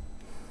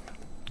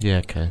 Yeah,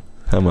 okay.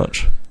 How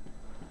much?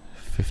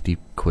 50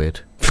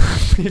 quid.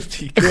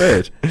 50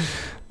 quid.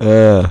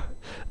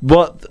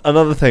 What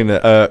another thing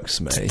that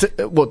irks me?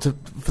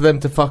 For them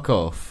to fuck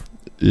off?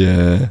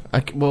 Yeah.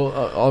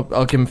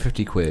 I'll give him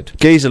 50 quid.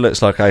 Geezer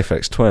looks like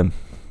Aphex Twin.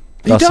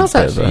 He does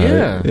actually.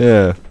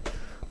 Yeah.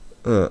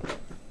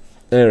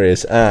 There he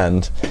is,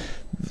 and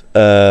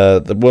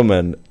the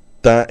woman.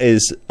 That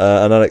is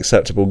an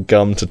unacceptable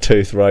gum to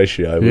tooth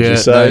ratio. Would you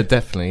say? No,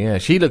 definitely. Yeah,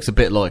 she looks a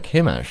bit like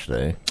him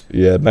actually.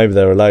 Yeah, maybe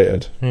they're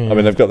related. Yeah. I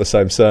mean, they've got the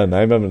same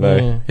surname, haven't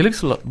they? Yeah. He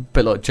looks a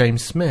bit like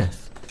James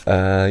Smith.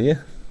 Yeah.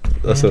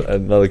 That's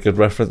another good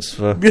reference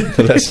for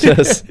the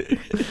listeners.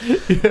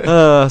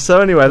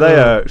 So anyway, they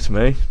irked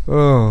me.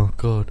 Oh,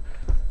 God.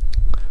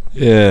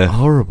 Yeah.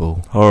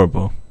 Horrible.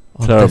 Terrible.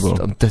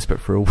 I'm desperate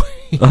for a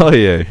wee. Oh,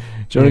 yeah.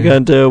 Do you want to go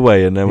and do a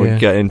wee, and then we'll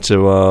get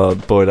into our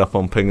Boyd Up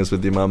on Pingers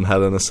with your mum,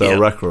 Helena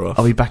Selrecker off?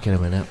 I'll be back in a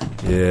minute.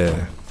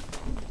 Yeah.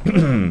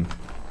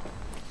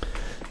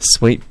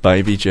 Sweet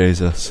baby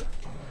Jesus.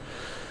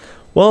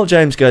 While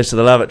James goes to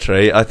the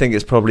lavatory, I think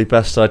it's probably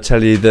best I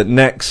tell you that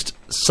next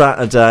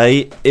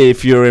Saturday,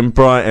 if you're in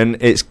Brighton,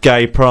 it's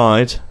Gay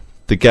Pride,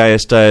 the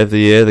gayest day of the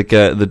year,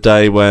 the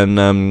day when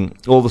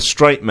all the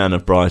straight men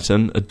of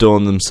Brighton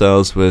adorn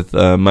themselves with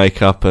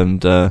makeup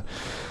and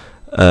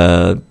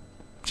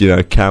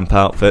camp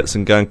outfits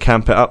and go and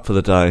camp it up for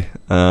the day,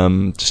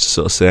 just to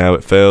sort of see how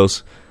it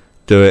feels.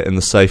 Do it in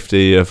the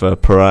safety of a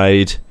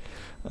parade.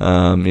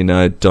 Don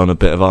a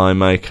bit of eye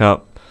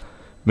makeup.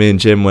 Me and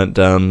Jim went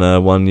down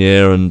 1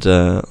 year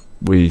and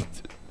we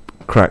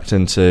cracked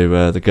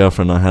into the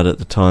girlfriend I had at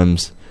the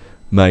time's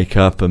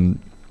makeup and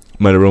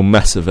made a real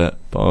mess of it,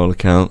 by all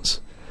accounts.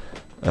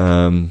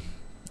 Ruined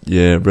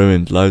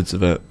loads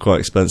of it. Quite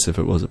expensive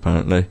it was,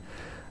 apparently.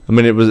 I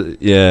mean, it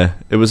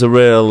was a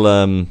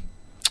real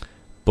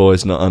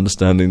boys not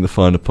understanding the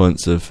finer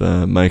points of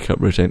makeup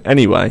routine.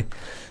 Anyway,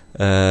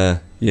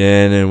 and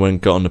then when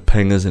got on the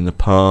pingers in the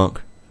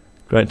park.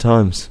 Great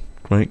times.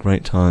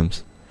 Great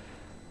times.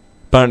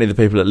 Apparently the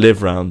people that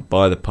live round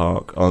by the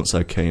park aren't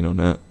so keen on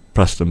it.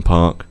 Preston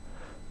Park.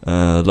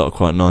 A lot of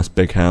quite nice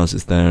big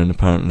houses there, and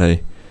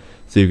apparently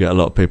so you get a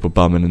lot of people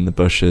bumming in the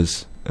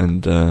bushes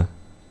and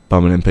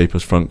bumming in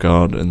people's front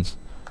gardens,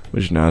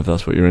 which if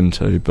that's what you're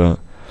into, but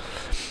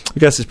I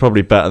guess it's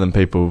probably better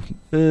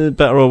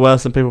or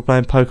worse than people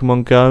playing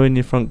Pokemon Go in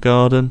your front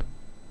garden.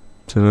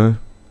 Dunno.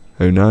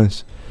 Who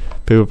knows?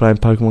 People playing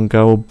Pokemon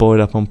Go all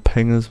buoyed up on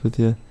pingers with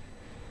you.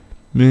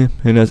 Yeah,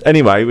 who knows?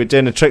 Anyway, we're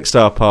doing a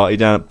Trickstar party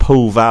down at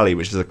Poole Valley,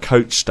 which is a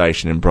coach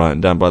station in Brighton,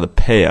 down by the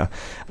pier.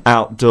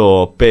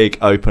 Outdoor, big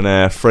open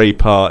air, free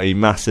party,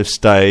 massive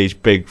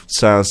stage, big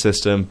sound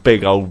system,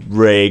 big old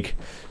rig,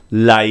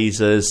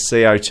 lasers,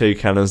 CO2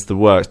 cannons, the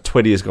works.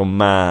 Twiddy has gone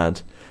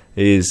mad.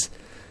 He's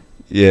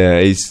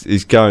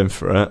going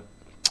for it.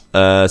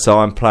 So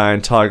I'm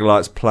playing, Tiger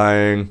Light's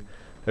playing.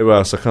 Who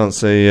else? I can't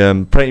see.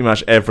 Pretty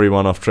much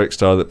everyone off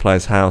Trickstar that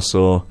plays house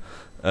or,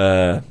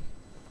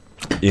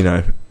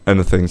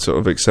 anything sort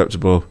of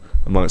acceptable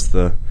amongst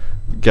the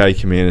gay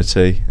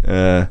community.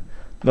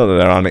 Not that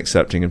they're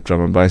unaccepting of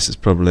drum and bass. It's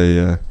probably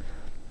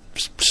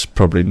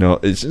not.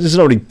 It's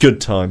not really good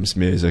times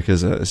music,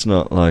 is it? It's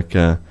not like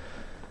you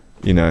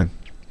don't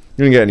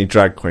get any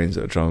drag queens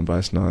at a drum and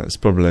bass night. It's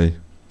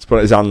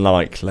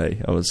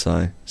unlikely, I would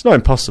say. It's not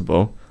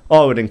impossible.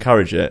 I would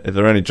encourage it. If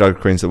there are any drag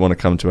queens that want to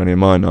come to any of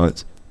my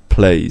nights,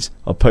 please,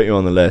 I'll put you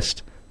on the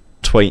list.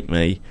 Tweet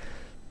me,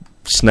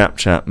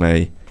 Snapchat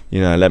me,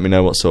 let me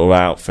know what sort of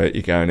outfit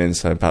you're going in,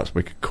 so perhaps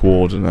we could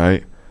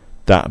coordinate.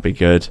 That'd be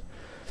good.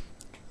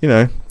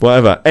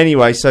 Whatever.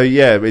 Anyway, so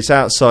yeah, it's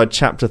outside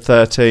Chapter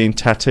 13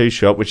 Tattoo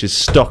Shop, which is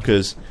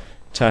Stocker's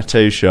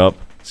Tattoo Shop.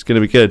 It's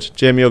going to be good.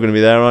 Jim, you're going to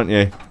be there, aren't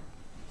you?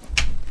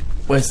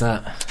 Where's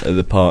that? At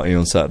the party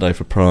on Saturday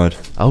for Pride.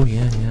 Oh,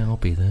 yeah, I'll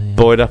be there. Yeah.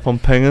 Buoyed up on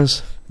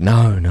pingers?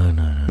 No, not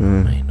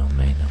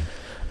me.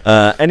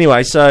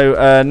 Anyway,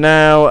 so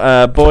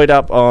now buoyed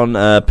up on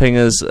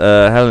pingers,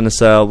 Hell in a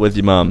Cell with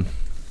your mum.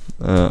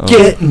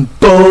 Getting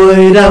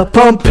buoyed up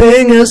on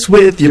pingers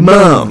with your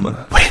mum.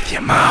 With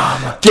your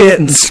mum.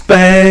 Getting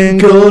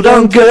spangled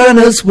on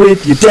gunners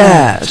with your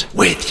dad.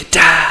 With your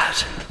dad.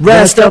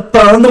 Razzed up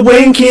on the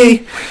winky.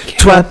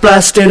 Twat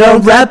blasted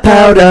on rat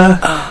powder.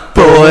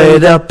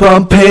 Buoyed up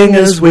on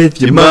pingers with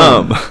your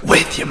mum.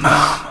 With your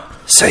mum.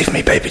 Save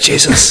me, baby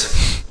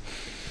Jesus.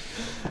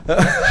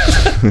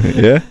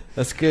 Yeah?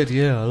 That's good,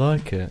 yeah, I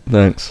like it.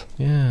 Thanks.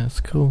 Yeah, it's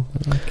cool.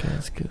 I like it,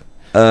 that's good.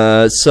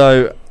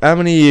 So, how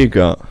many you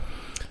got?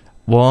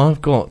 Well,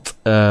 I've got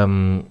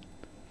I've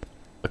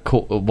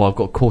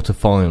got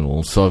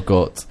quarterfinals, so I've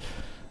got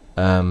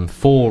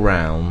 4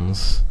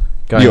 rounds.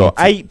 You're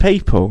 8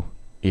 people?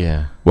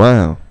 Yeah.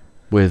 Wow.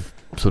 With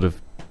sort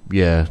of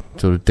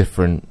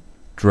different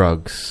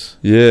drugs.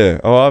 Yeah.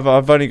 Oh,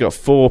 I've only got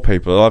 4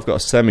 people. I've got a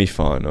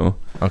semi-final.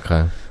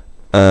 Okay.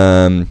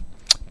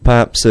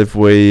 Perhaps if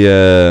we,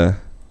 I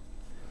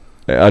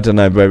don't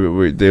know,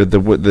 maybe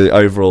the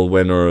overall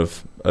winner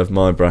of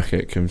my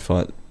bracket can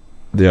fight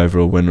the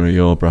overall winner of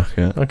your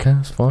bracket. Okay,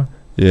 that's fine.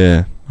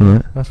 Yeah.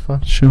 Alright. That's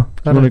fine. Sure.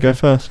 Do you want to go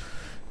first?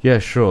 Yeah,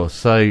 sure.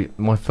 So,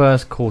 my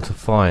first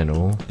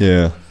quarter-final.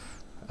 Yeah.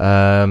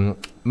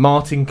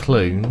 Martin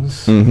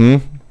Clunes. Mm-hmm.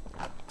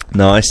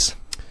 Nice.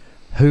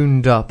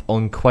 Hooned up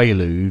on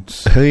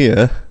Quaaludes. Oh,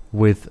 yeah.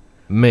 With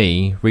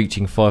me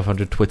reaching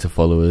 500 Twitter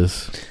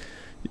followers.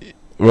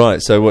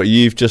 Right, so what,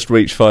 you've just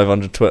reached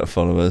 500 Twitter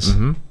followers,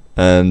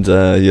 and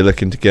you're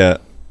looking to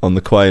get on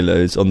the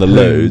Quaaludes, on the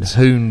loads.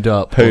 Hooned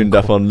up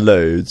on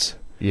loads.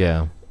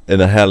 Yeah. In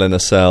a Hell in a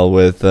Cell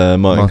with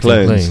Martin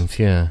Clunes.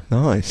 Yeah.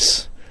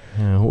 Nice.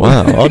 Yeah,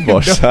 wow, I'd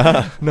watch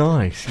that.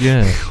 Nice,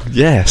 yeah.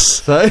 Yes.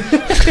 So,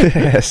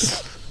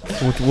 yes.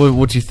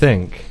 What do you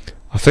think?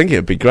 I think it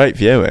would be great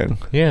viewing.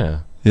 Yeah.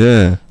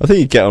 Yeah. I think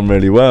you'd get on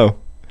really well.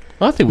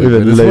 I think we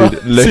would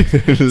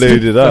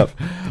loaded up.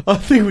 I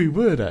think we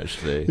would,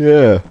 actually.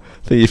 Yeah.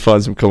 I think you'd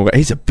find some common.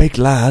 He's a big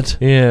lad.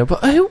 Yeah,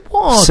 but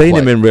what? Seen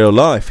him in real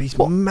life. He's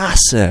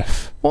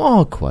massive. What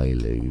are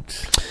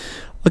Quaaludes?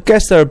 I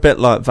guess they're a bit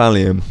like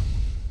Valium.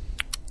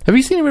 Have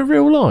you seen him in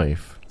real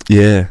life?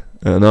 Yeah,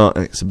 at an art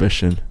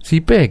exhibition. Is he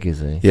big,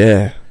 is he?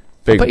 Yeah.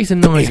 Big, I bet he's a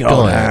nice big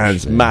guy.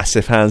 Hands,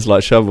 massive hands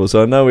like shovels.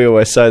 I know we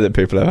always say that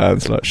people have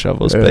hands like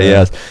shovels, but he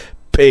has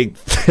big,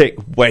 thick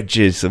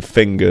wedges of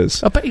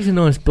fingers. I bet he's a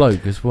nice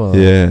bloke as well.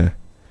 Yeah.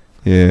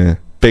 Yeah.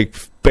 Big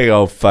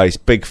old face,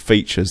 big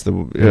features.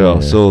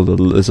 There's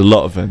a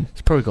lot of him.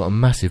 He's probably got a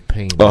massive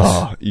penis.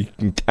 Oh, you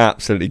can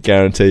absolutely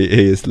guarantee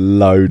he is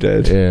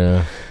loaded.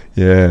 Yeah.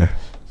 Yeah.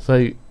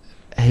 So,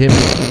 him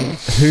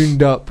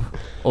hooned up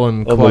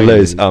on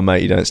Quaaludes. Oh,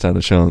 mate, you don't stand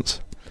a chance.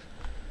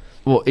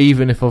 Well,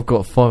 even if I've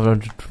got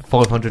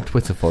 500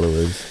 Twitter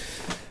followers,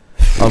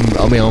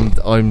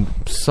 I'm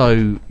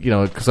so,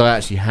 because I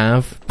actually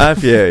have.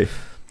 Have you?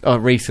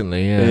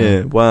 Recently, yeah.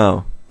 Yeah,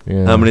 wow.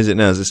 Yeah. How many is it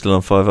now? Is it still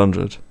on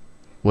 500?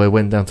 Well, it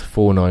went down to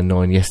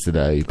 499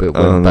 yesterday, but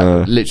went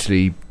back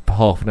literally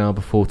half an hour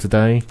before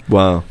today.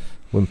 Wow.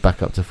 Went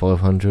back up to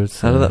 500.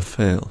 So how did that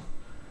feel?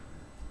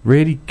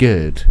 Really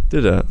good.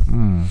 Did it?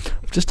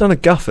 I've just done a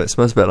guff. It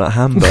smells a bit like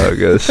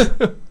hamburgers.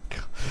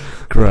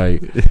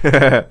 Great.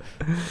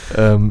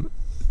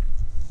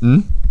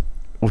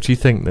 What do you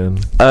think then?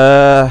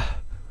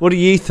 What do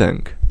you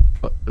think?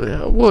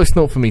 Well, it's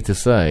not for me to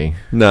say.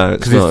 No,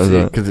 it's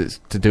not. Because it's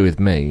to do with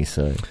me,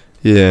 so...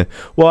 Yeah.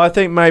 Well, I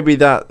think maybe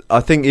that... I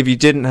think if you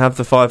didn't have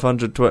the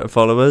 500 Twitter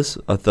followers,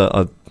 I'd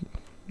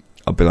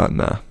be like,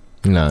 nah.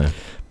 No.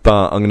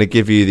 But I'm going to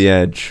give you the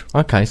edge.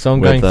 Okay, so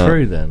I'm going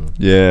through then.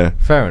 Yeah.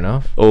 Fair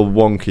enough. All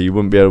wonky, you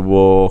wouldn't be able to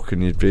walk,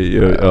 and you'd be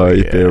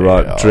a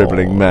right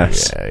dribbling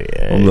mess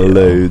on the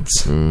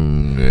loads.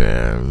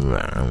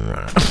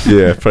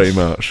 Yeah, pretty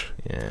much.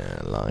 Yeah,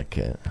 I like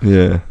it.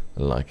 Yeah.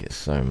 I like it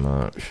so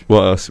much.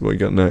 What else? What you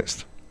got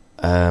next?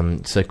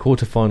 So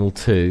quarterfinal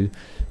 2,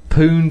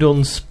 pooned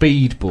on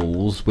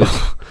speedballs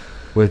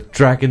with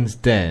Dragon's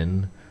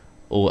Den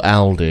or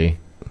Aldi.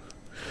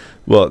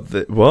 What?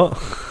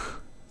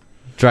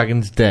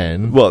 Dragon's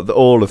Den. What?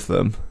 All of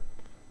them?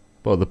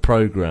 Well, the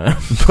programme.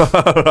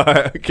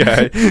 Right,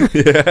 okay.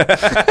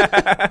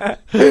 Yeah.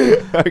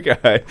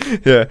 Okay,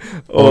 yeah.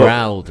 Or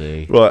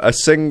Aldi. Right, a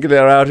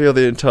singular Aldi or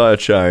the entire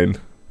chain?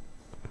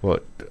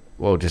 What?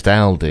 Well, just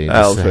Aldi.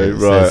 Aldi,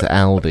 right. Says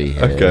Aldi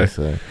here, okay.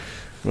 So.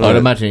 Right. I'd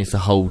imagine it's the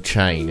whole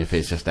chain if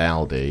it's just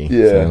Aldi.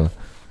 Yeah.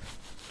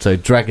 So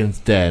Dragon's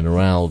Den or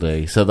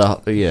Aldi. So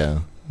yeah.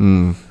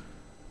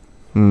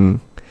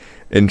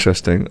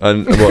 Interesting.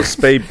 And what,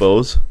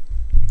 speedballs?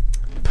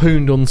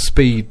 Pooned on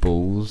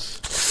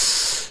speedballs.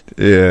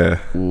 Yeah.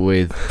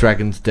 With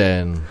Dragon's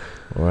Den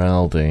or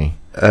Aldi?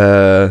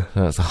 Uh,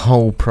 That's a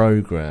whole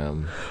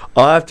programme.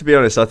 I have to be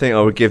honest, I think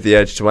I would give the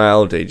edge to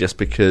Aldi just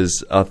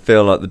because I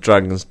feel like the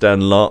Dragon's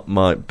Den lot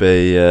might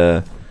be...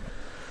 I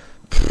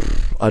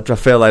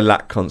feel they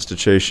lack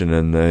constitution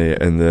in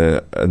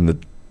the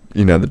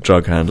the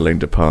drug handling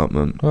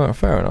department. Oh,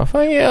 fair enough.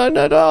 Oh, yeah,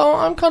 no,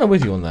 I'm kind of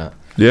with you on that.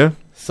 Yeah?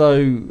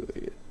 So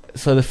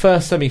the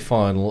first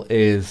semi-final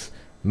is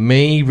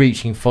me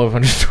reaching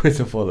 500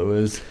 Twitter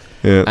followers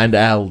Yeah. and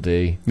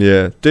Aldi.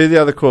 Yeah. Do the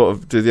other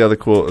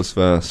quarters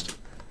first.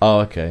 Oh,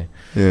 okay.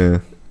 Yeah.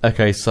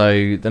 Okay,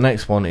 so the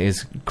next one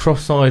is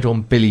cross-eyed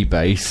on Billy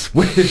Bass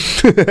with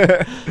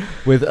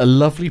with a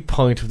lovely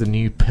pint of the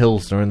new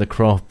Pilsner in the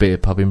craft beer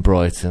pub in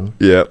Brighton.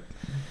 Yep.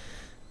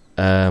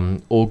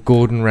 Or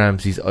Gordon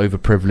Ramsay's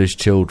overprivileged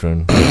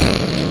children.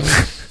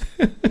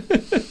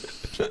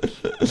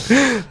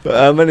 But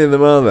how many of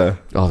them are there?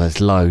 Oh, there's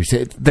loads.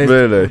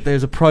 Really?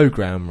 There's a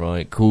programme,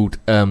 right, called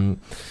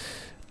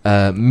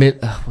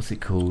what's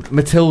it called?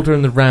 Matilda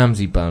and the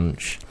Ramsay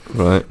Bunch.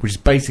 Right. Which is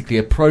basically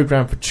a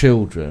programme for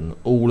children,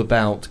 all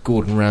about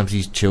Gordon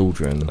Ramsay's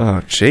children.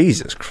 Oh,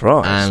 Jesus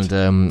Christ.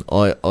 And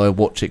I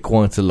watch it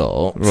quite a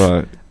lot.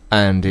 Right.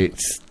 And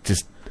it's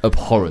just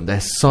abhorrent. They're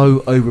so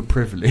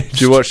overprivileged.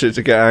 Do you watch it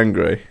to get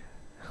angry?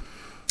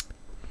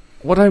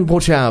 Well, I don't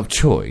watch it out of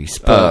choice.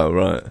 But Oh,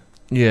 right.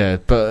 yeah,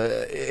 but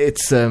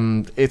it's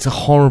a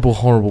horrible Is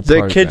it a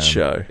programme. kids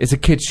show? It's a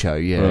kids show,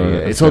 yeah. Right, Yeah.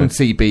 It's okay. on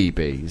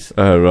CBeebies.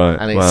 Oh, right.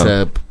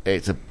 And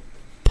it's a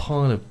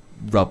pile of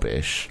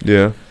rubbish.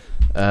 Yeah.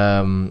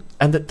 And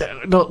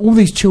like, all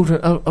these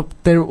children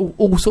they're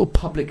all sort of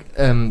public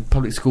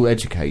school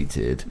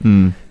educated,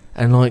 Mm.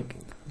 and like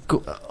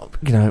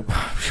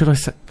should I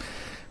say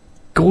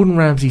Gordon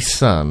Ramsay's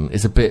son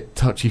is a bit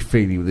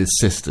touchy-feely with his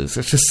sisters.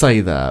 Let's just say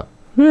that.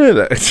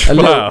 Really? A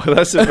Wow,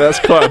 that's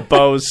quite a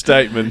bold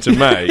statement to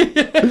make.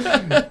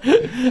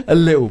 A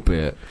little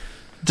bit.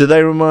 Do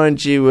they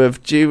remind you of...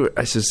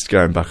 It's just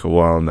going back a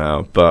while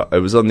now, but it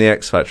was on the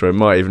X Factor. It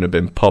might even have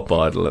been Pop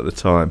Idol at the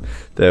time.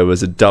 There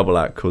was a double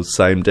act called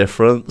Same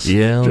Difference.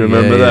 Yeah. Do you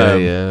remember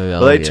them? Yeah.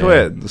 Were they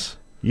twins?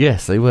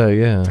 Yes, they were.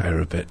 Yeah. They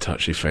were a bit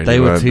touchy-feely, They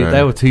were too. weren't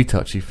They were too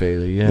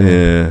touchy-feely. Yeah.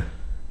 Yeah.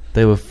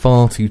 They were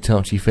far too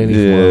touchy-feely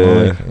Yeah. for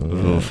my liking.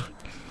 Yeah. Oof.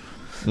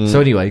 Mm.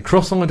 So anyway,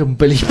 cross-eyed on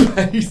Billy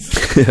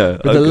Bass Yeah,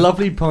 with a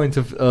lovely pint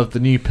of the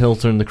new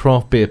Pilsner in the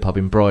craft beer pub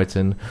in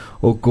Brighton,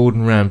 or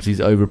Gordon Ramsay's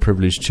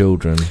overprivileged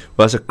children.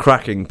 Well, it's a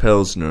cracking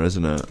Pilsner,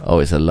 isn't it? Oh,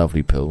 it's a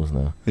lovely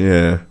Pilsner.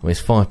 Yeah. I mean,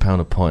 it's £5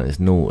 a pint. It's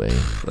naughty,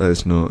 That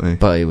is naughty.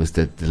 but it was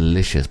the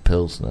delicious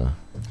Pilsner.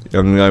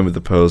 I'm going with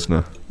the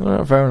Pilsner. All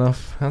right, fair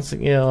enough.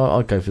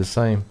 I'll go for the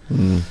same.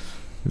 Mm.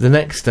 The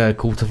next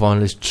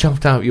quarter-final is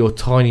chuffed out your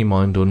tiny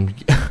mind on...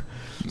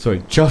 Sorry,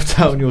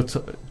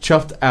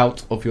 chuffed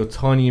out of your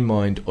tiny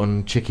mind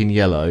on Chicken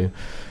Yellow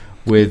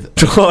with...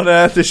 What on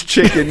earth is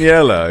Chicken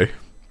Yellow?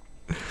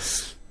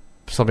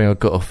 something I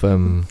got off...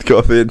 Got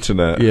off the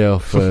internet? yeah,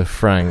 off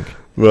Frank.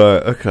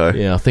 Right, okay.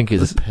 Yeah, I think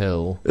it's a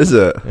pill. Is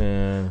it?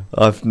 Yeah.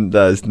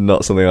 That is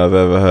not something I've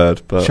ever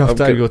heard. But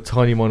Chuffed out your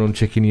tiny mind on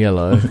Chicken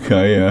Yellow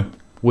Okay, yeah.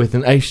 with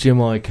an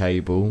HDMI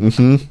cable,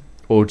 Mm-hmm.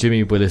 or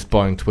Jimmy Willis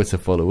buying Twitter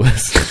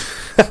followers.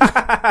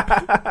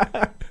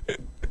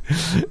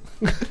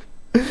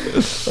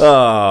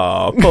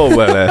 Oh, Paul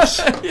Willis.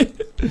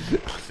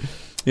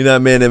 You know,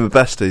 me and him are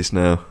besties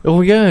now.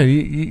 Oh yeah,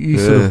 you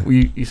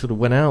sort of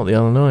went out the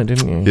other night,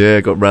 didn't you? Yeah,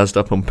 got razzed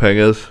up on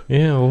pingers.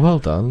 Yeah, well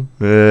done.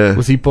 Yeah.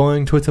 Was he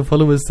buying Twitter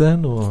followers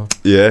then, or?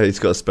 Yeah, he's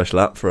got a special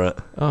app for it.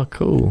 Oh,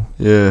 cool.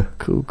 Yeah.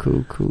 Cool.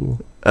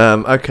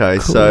 Okay,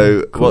 Cool,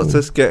 so cool. what's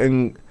this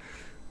getting...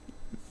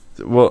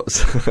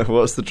 What's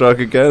the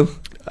drug again?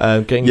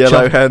 Getting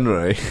Yellow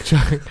Henry.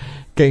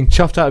 getting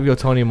chuffed out of your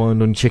tiny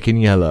mind on Chicken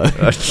Yellow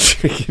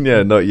Chicken,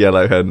 yeah, not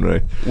Yellow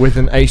Henry. with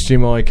an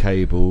HDMI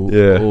cable,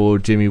 Yeah. or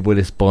Jimmy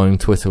Willis buying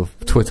Twitter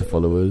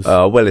followers.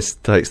 Willis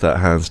takes that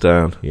hands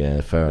down.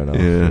 Yeah, fair enough.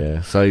 Yeah.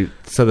 Yeah. So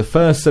the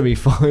first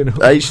semi-final.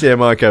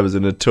 HDMI cables are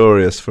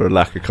notorious for a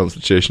lack of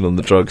constitution on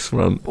the drugs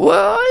front.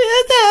 Well,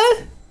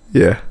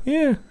 Yeah.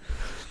 yeah.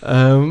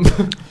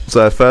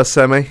 So first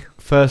semi?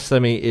 First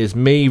semi is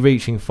me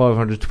reaching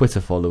 500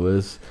 Twitter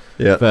followers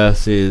Yeah.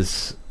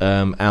 versus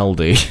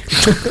Aldi.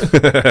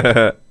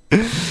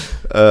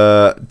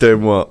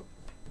 Doing what?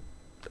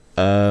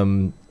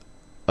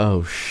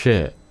 Oh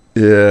shit.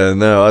 Yeah,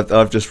 no,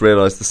 I've just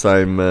realised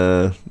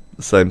the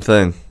same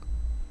thing.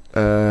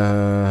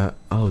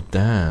 Oh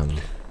damn.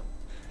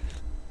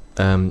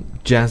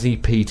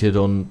 Jazzy petered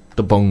on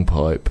the bong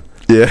pipe.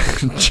 Yeah,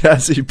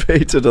 Jazzy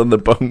petered on the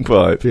bong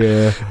pipe.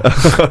 Yeah.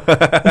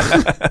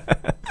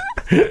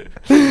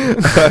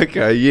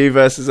 Okay, you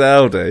versus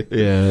Aldi.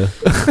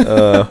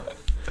 Yeah.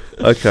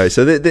 Okay,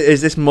 so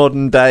is this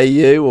modern day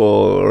you,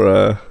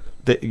 or...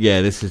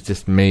 Yeah, this is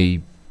just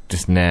me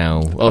just now.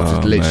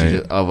 I've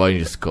only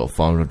just got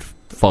 500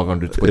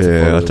 Twitter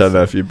Yeah, followers. I don't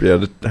know if you'd be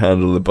able to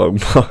handle the bong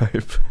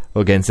pipe.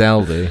 Against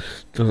Aldi.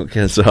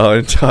 Against our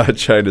entire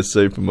chain of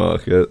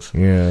supermarkets.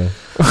 Yeah.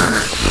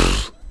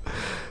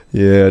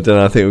 Yeah, I don't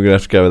know, I think we're going to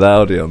have to go with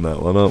Aldi on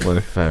that one, aren't we?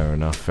 Fair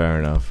enough.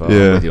 I'm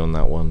Yeah. with you on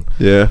that one.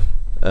 Yeah.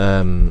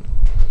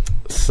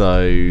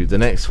 So the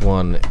next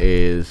one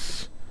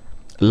is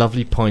a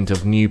lovely pint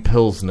of New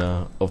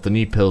Pilsner,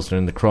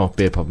 in the craft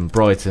beer pub in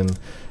Brighton,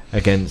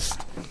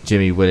 against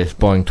Jimmy Willis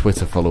buying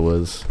Twitter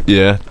followers.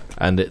 Yeah.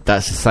 And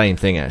that's the same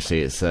thing,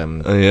 actually. It's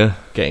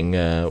getting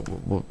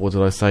what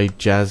did I say?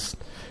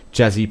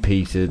 Jazzy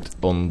petered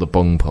on the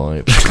bong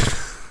pipe.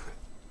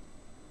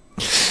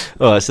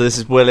 All right, so this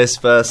is Willis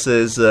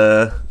versus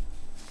a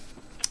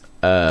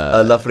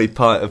lovely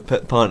pint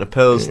of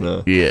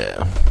Pilsner.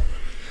 Yeah.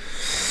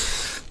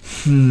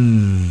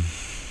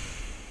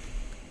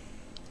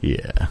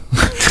 Yeah.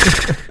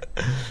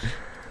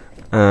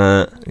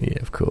 Yeah,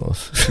 of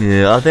course.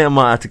 Yeah, I think I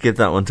might have to give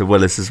that one to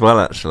Willis as well,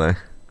 actually.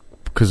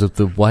 Because of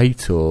the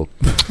weight, or?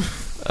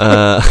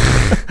 Well,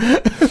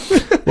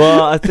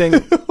 I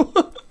think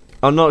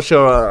I'm not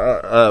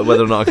sure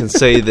whether or not I can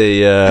see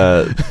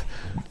the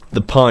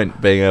pint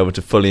being able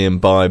to fully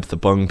imbibe the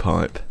bung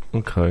pipe.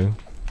 Okay.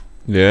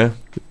 Yeah.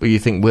 But you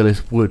think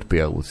Willis would be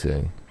able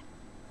to?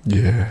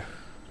 Yeah.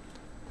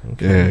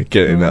 Okay. Yeah,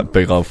 getting that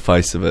big old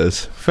face of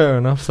his. Fair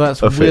enough. So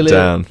that's Off Willis it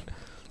down.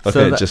 I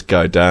think it just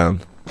go down.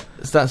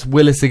 So that's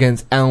Willis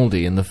against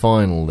Aldi in the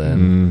final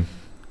then.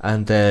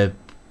 And they're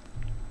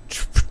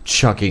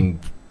chugging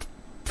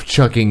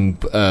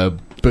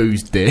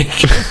booze dick.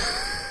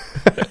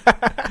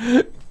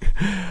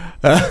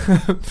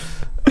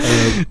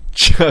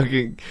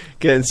 Chugging,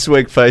 getting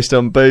swig-faced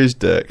on booze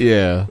dick.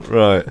 Yeah.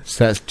 Right.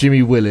 So that's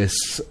Jimmy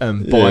Willis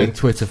buying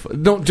Twitter...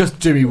 not just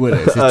Jimmy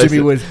Willis. It's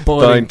Jimmy Willis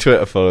buying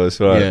Twitter followers,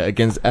 right. Yeah,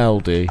 against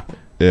Aldi.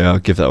 Yeah, I'll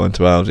give that one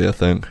to Aldi, I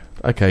think.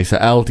 Okay, so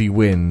Aldi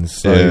wins.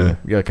 So,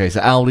 yeah. Okay,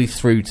 so Aldi's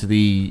through to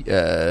the...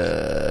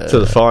 to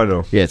the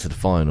final. Yeah, to the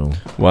final.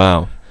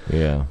 Wow.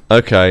 Yeah.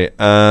 Okay,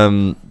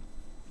 hold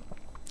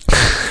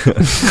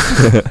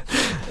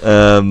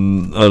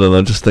on,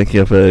 I'm just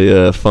thinking of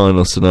a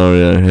final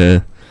scenario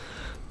here.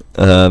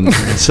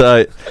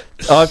 So,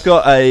 I've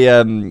got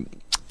a...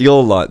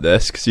 you'll like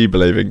this, because you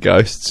believe in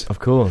ghosts. Of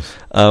course.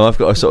 I've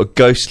got a sort of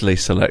ghostly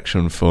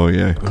selection for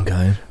you.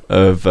 Okay.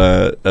 Of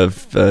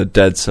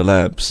dead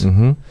celebs.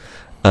 Mm-hmm.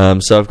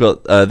 So I've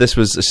got... this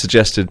was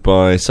suggested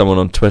by someone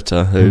on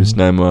Twitter, whose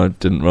name I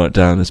didn't write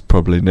down, is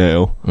probably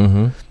Neil.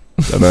 Mm-hmm.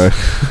 Don't know.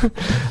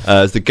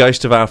 It's the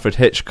ghost of Alfred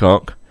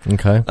Hitchcock.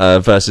 Okay.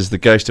 Versus the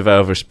ghost of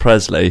Elvis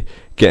Presley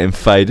getting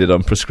faded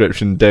on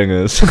prescription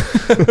dingers.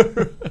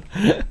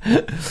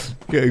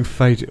 Getting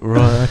faded,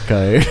 right?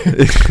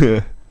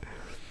 Okay.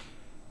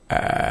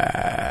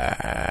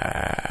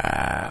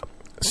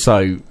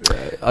 So,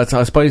 I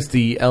suppose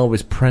the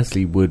Elvis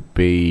Presley would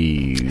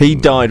be. He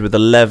died with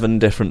 11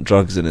 different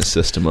drugs in his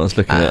system. I was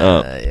looking it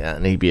up. Yeah,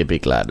 and he'd be a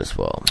big lad as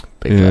well.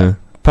 Big lad.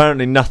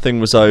 Apparently, nothing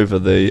was over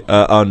the.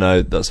 Oh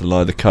no, that's a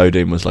lie. The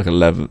codeine was like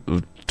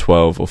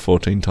 12 or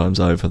 14 times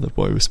over the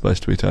boy was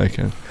supposed to be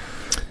taking.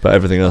 But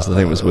everything else, I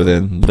think, was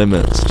within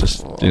limits.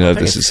 Just,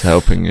 this is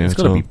helping you. It's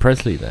got to be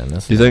Presley then.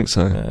 You think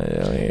so?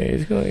 Yeah,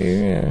 he's got.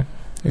 Yeah.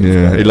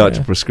 Yeah, he liked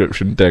a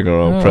prescription dinger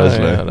on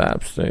Presley. Yeah,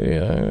 absolutely.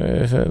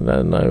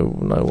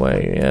 No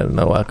way. Yeah,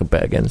 no way I could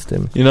bet against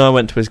him. I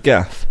went to his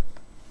gaff.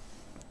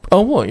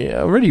 Oh, what?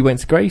 Yeah, I really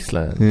went to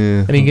Graceland.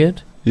 Yeah. Any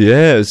good?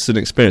 Yeah, it's an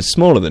experience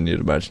smaller than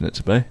you'd imagine it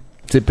to be.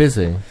 Is it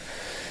busy?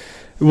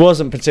 It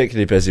wasn't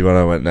particularly busy when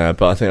I went there,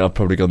 but I think I've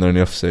probably gone there in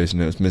the off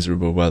season. It was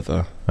miserable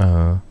weather.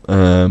 There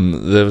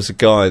was a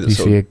guy that. Did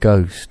you see a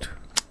ghost?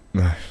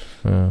 No.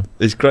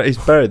 He's great. He's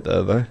buried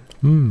there though.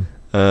 Hmm.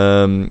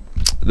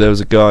 There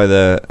was a guy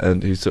there,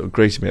 and he sort of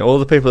greeted me. All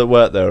the people that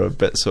work there are a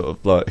bit sort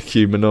of like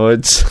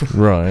humanoids,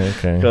 right?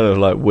 Okay, kind of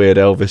like weird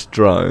Elvis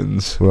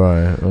drones,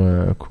 right?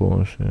 Of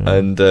course. Yeah.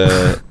 And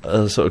I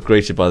was sort of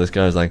greeted by this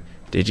guy. I was like,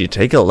 "Did you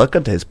take a look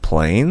at his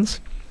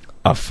planes?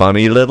 A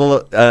funny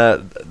little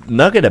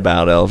nugget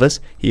about Elvis.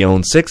 He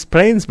owned 6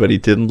 planes, but he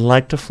didn't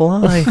like to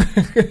fly."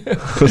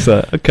 I was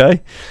like,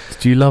 okay.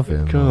 Did you love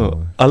him?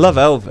 Cool. I love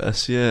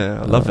Elvis, yeah.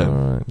 I love him.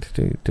 Right.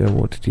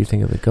 What did you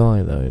think of the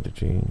guy, though?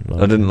 Did you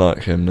like I didn't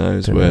like him, no. It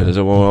was weird.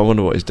 I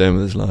wonder what he's doing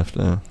with his life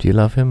now. Do you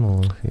love him?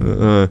 Or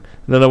and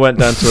then I went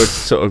down to a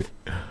sort of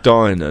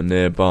diner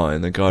nearby,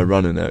 and the guy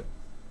running it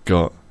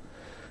got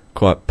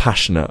quite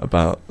passionate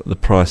about the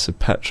price of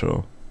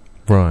petrol.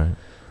 Right.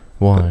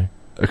 Why?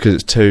 Because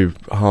it's too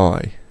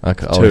high.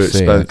 Okay. Too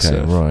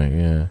expensive. Okay, right,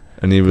 yeah.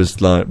 And he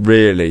was like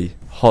really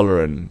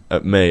hollering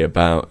at me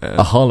about it.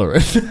 A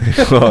hollering?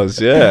 He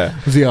was, yeah.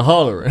 Was he a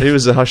hollering? He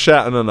was a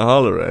shouting and a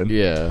hollering.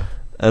 Yeah.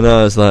 And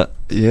I was like,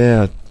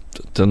 yeah, I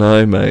don't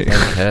know, mate. I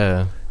don't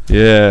care.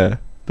 Yeah.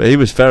 But he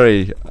was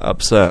very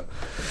upset.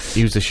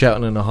 He was a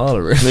shouting and a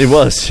hollering. He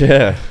was,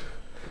 yeah.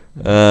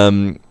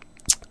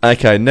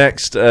 Okay,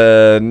 next,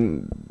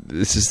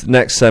 this is the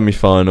next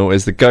semi-final,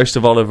 is the ghost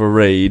of Oliver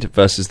Reed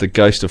versus the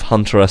ghost of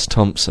Hunter S.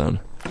 Thompson.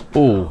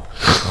 Oh.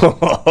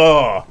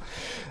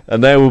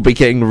 And they will be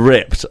getting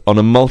ripped on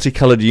a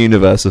multicoloured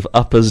universe of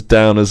uppers,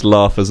 downers,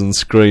 laughers and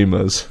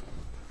screamers.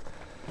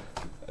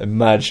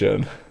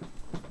 Imagine.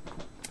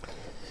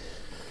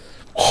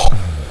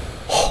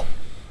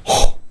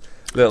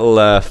 Little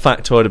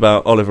factoid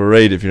about Oliver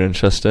Reed if you're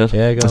interested.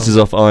 Yeah, go This on. is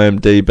off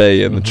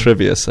IMDb in the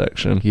trivia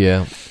section.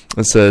 Yeah.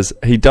 It says,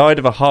 he died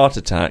of a heart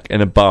attack in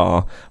a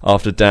bar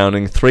after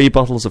downing 3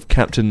 bottles of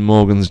Captain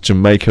Morgan's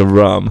Jamaica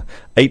rum,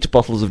 8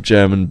 bottles of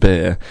German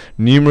beer,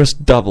 numerous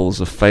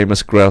doubles of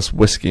famous grouse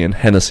whiskey and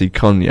Hennessy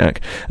cognac,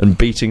 and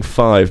beating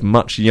 5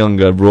 much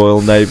younger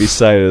Royal Navy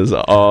sailors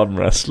at arm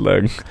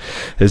wrestling.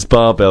 His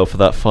bar bill for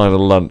that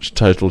final lunch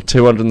totaled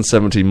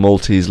 270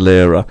 Maltese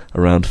lira,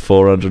 around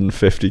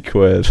 450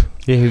 quid.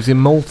 Yeah, he was in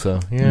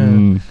Malta.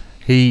 Yeah,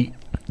 he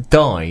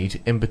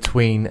died in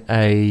between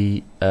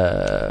a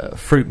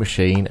fruit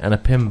machine and a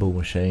pinball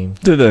machine.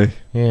 Did he?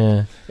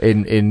 Yeah,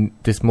 in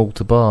this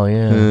Malta bar.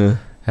 Yeah,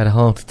 had a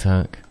heart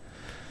attack.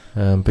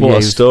 But what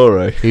a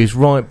story! He was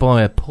right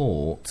by a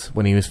port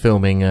when he was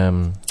filming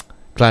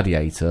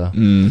Gladiator,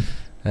 and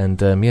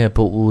bought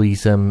all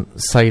these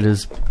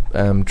sailors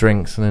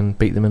drinks and then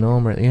beat them in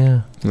armour.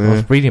 Yeah, I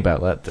was reading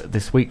about that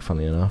this week,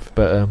 funny enough.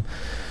 But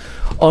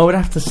I would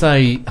have to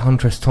say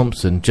Hunter S.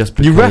 Thompson, just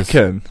because. You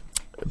reckon?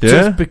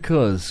 Just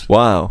because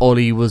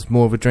Ollie was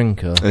more of a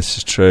drinker. This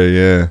is true,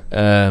 yeah.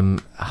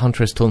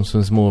 Hunter S.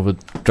 Thompson's more of a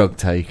drug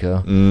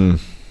taker.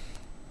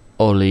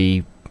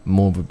 Ollie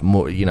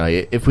more, you know,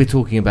 if we're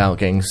talking about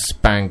getting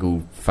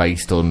spangled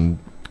faced on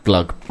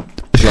glug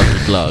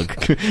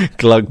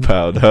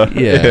powder.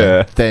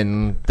 Yeah.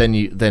 Then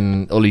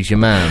Ollie's your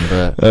man,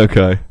 but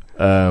okay.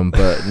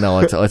 But no,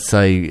 I'd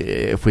say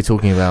if we're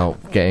talking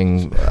about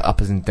getting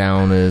uppers and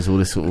downers, all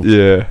this sort of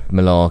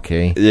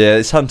malarkey. Yeah,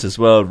 it's Hunter's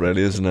world,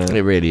 really, isn't it?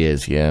 It really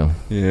is, yeah.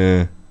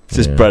 Yeah. It's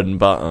his bread and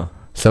butter.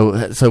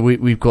 So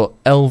we've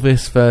got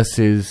Elvis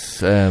versus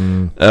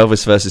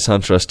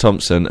Hunter S.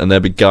 Thompson, and they'll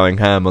be going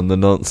ham on the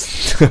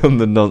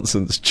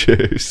nonsense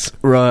juice.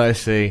 Right, I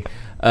see.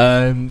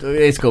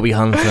 It's got to be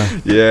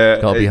Hunter.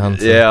 Yeah, got to be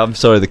Hunter. Yeah, I'm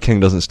sorry, the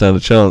king doesn't stand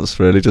a chance,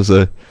 really, does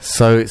he?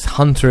 So it's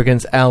Hunter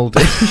against Aldi.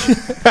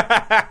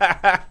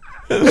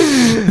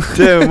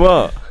 Doing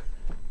what?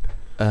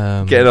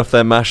 Getting off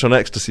their mash on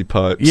ecstasy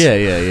pipes.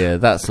 Yeah,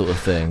 that sort of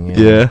thing.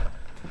 Yeah.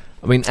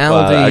 I mean, Aldi.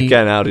 Well,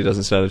 again, Aldi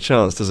doesn't stand a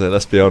chance, does it?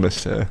 Let's be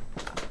honest here.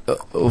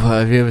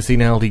 Have you ever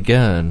seen Aldi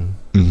Gurn?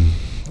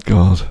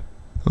 God,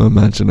 I'm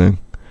imagining.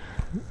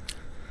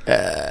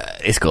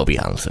 It's got to be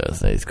Hunter.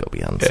 It's got to be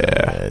Hunter.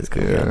 Yeah. It's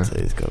got to be Hunter.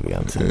 It's got to be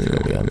Hunter. It's got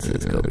to be Hunter.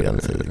 It's got to be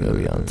Hunter. It's got to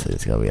be Hunter.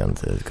 It's got to be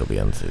Hunter. It's got to be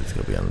Hunter. It's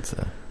got to be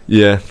Hunter.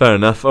 Yeah, fair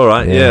enough. All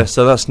right. Yeah,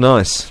 so that's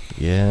nice.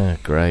 Yeah,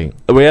 great.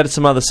 We had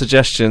some other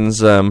suggestions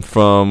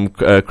from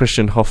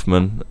Christian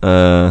Hoffman.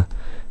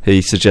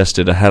 He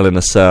suggested a Hell in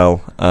a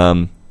Cell.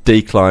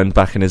 Decline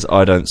back in his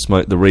I don't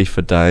smoke the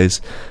reefer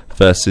days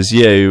versus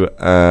you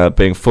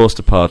being forced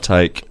to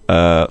partake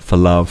for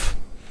love.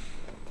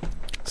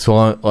 So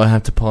I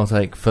have to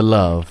partake for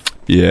love.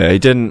 Yeah, he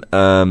didn't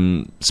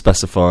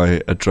specify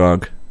a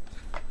drug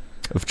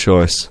of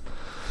choice.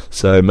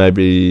 So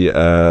maybe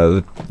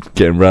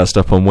getting roused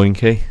up on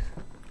Winky.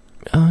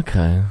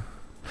 Okay.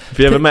 Have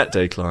you ever met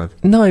Decline?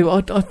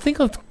 No, I think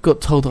I've got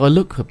told I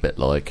look a bit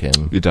like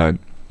him. You don't?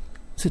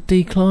 Is it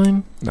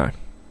Decline? No.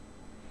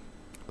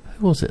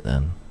 Who was it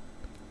then?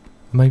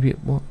 Maybe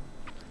what?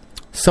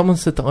 Someone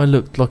said that I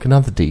looked like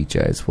another DJ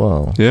as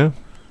well. Yeah?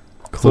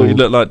 Thought you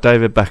looked like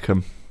David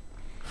Beckham.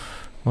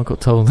 I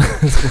got told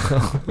that as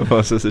well.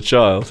 Was as a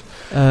child?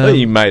 I think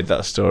you made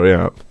that story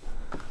up.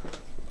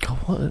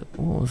 God,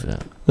 what was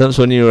it? That was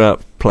when you were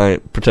out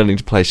pretending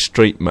to play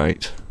Street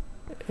Mate.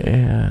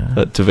 Yeah.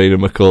 At Davina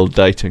McCall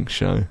dating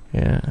show.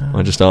 Yeah.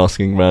 I'm just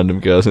asking random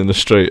girls in the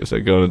street if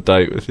they go on a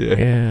date with you.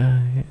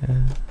 Yeah.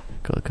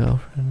 Got a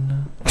girlfriend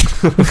now.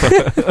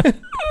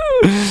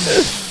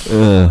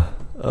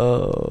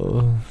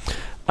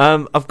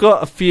 I've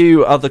got a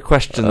few other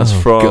questions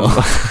from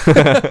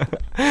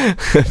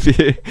a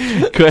few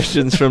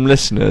questions from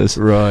listeners,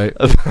 right?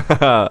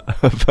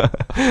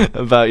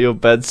 About your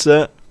bed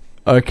set.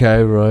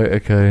 Okay, right.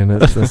 Okay, and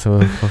that's how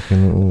I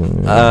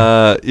fucking.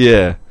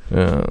 Yeah.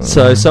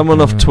 So someone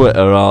off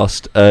Twitter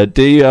asked,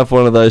 "Do you have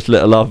one of those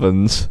little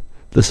ovens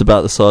that's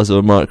about the size of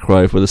a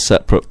microwave with a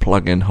separate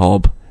plug-in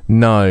hob?"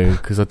 No,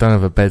 because I don't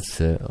have a bed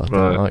set. I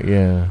don't like.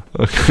 Yeah.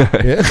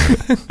 Okay.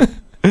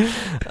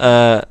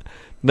 Yeah.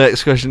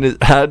 Next question is,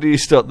 how do you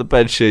stop the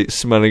bedsheet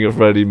smelling of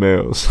ready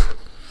meals?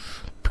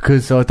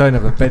 Because I don't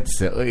have a bed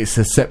set. It's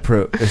a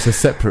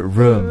separate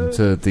room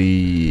to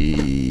the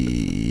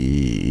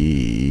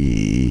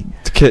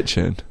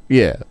kitchen.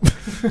 Yeah.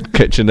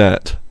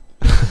 Kitchenette.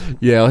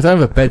 Yeah, I don't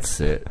have a bed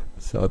set,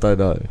 so I don't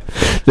know.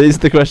 These are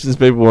the questions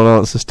people want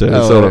answers to.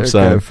 That's all I'm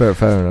saying. Fair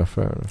enough.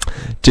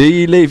 Do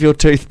you leave your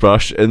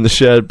toothbrush in the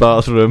shared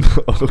bathroom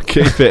or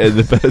keep it in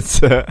the bed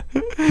set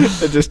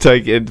and just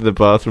take it into the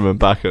bathroom and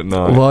back at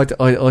night? Well,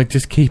 I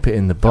just keep it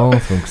in the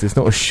bathroom because it's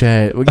not a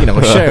share. Well,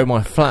 I share with my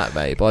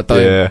flatmate, but I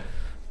don't. Yeah.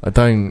 I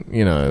don't,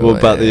 What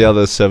about the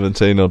other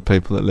 17 odd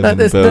people that live in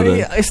the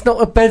building? It's not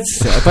a bed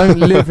set. I don't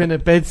live in a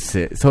bed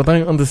set, so I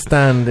don't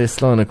understand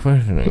this line of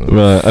questioning.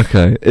 Right,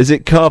 okay. Is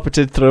it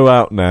carpeted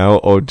throughout now,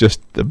 or just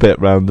a bit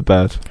round the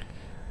bed?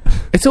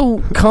 It's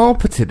all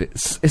carpeted.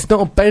 It's not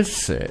a bed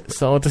set,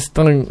 so I just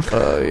don't.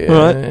 Right,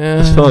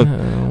 that's fine.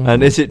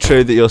 And is it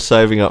true that you're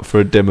saving up for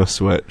a dimmer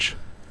switch?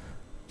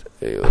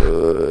 Well,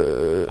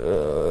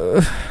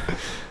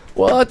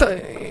 I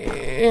don't.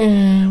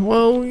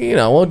 Well, you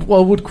know, I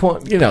would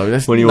quite, you know,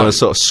 when you want to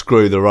sort of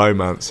screw the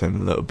romance in a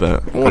little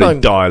bit, Well,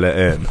 and dial it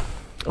in.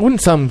 I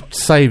wouldn't say I'm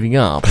saving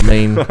up. I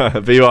mean,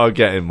 But you are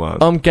getting one.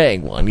 I'm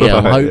getting one.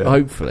 Yeah, Right, yeah.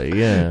 hopefully.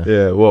 Yeah.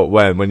 Yeah,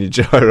 when your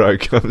gyro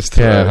comes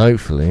through. Yeah,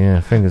 hopefully. Yeah,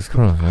 fingers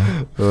crossed.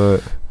 Huh?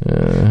 Right.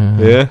 Yeah.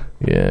 Yeah?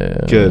 Yeah.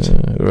 Good.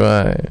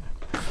 Right.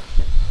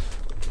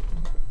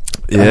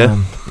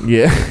 Yeah.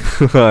 Yeah.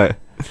 Right.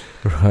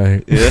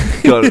 Right. Yeah.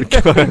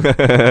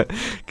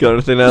 Got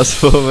anything else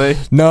for me?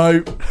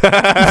 No.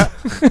 I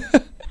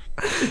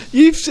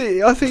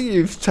think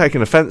you've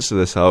taken offence to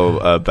this whole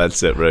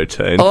bedsit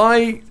routine.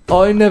 I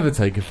never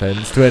take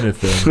offence to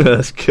anything.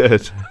 That's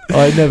good.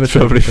 I never take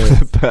Probably for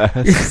offence.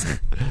 the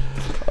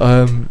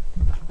best.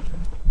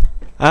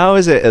 How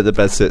is it at the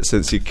bedsit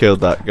since you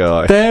killed that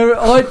guy?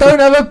 I don't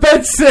have a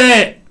bed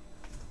sit.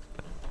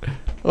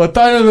 I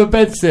don't have a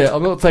bed sit.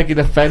 I'm not taking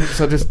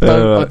offence. I just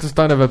don't. I just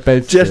don't have a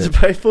bed Do you sit. have to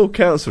pay full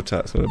council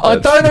tax on a I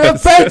bed don't have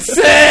a bed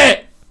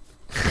sit.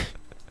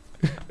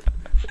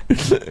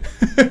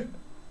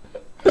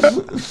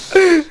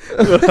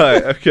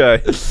 Right,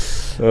 okay.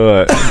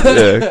 Alright,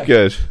 yeah,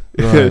 good.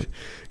 Right. Good.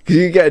 Can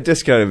you get a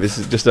discount if this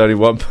is just only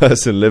one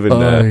person living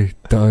there? I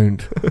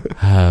don't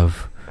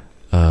have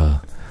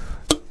a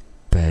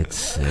bed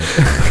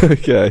sit.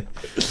 Okay.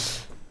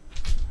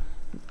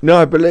 No,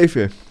 I believe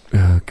you.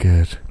 Oh,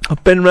 good.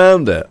 I've been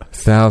round it.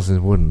 Thousands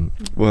wouldn't.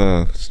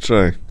 Well, it's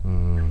true.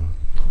 Mm.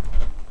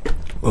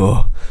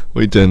 Oh, what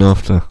are you doing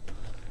after?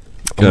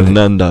 Going to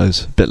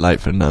Nando's. A bit late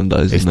for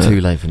Nando's, It's isn't too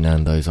it? late for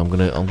Nando's. I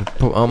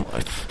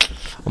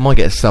might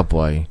get a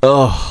Subway.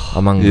 Oh,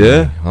 I'm hungry.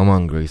 Yeah? I'm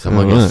hungry, so I Oh,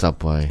 might get a right.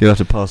 Subway. you'll have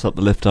to pass up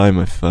the lift home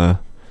if Yeah,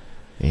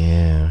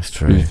 that's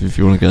true. if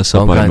you want to get a I'm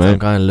Subway, going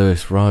mate.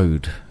 Lewis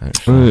Road, Oh,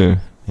 actually. yeah.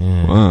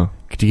 Yeah. Wow.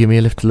 Could you give me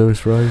a lift to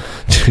Lewis Road?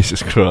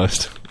 Jesus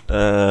Christ.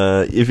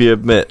 If you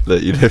admit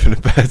that you live in a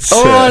bed sit.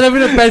 Oh, I live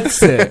in a bed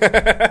sit.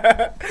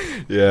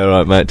 Yeah,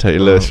 right, mate. Take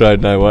your Lewis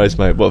Road. No worries,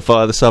 mate. What,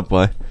 via the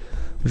Subway?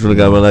 Do you want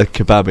to go with like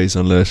kebabbies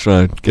on Lewis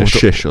Road? Get a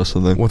shish or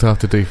something. What do I have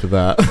to do for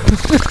that?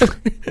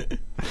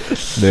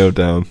 Kneel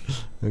down.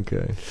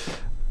 Okay.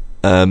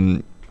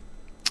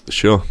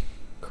 Sure.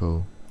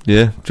 Cool.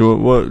 Yeah. Do you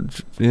want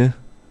what? Yeah.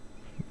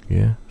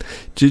 Yeah.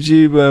 Did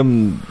you?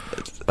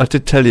 I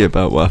did tell you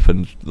about what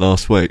happened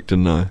last week,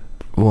 didn't I?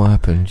 What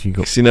happened? You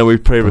got. Because you know we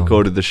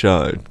pre-recorded the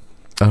show.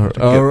 I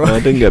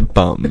didn't get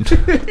bummed.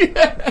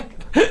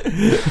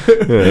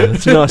 Yeah,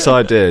 it's a nice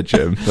idea,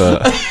 Jim.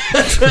 But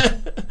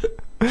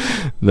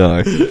no,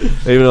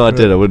 even though I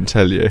did, I wouldn't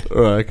tell you.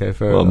 Right. Okay.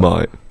 Fair Well, I enough.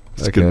 might.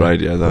 It's good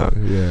radio, that.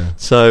 Yeah.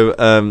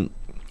 So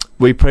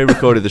we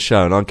pre-recorded the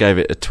show, and I gave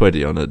it a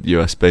Twiddy on a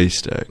USB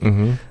stick.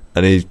 Mhm.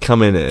 And he'd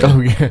come in here.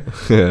 Oh yeah.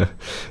 Yeah,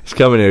 he's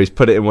come in here. He's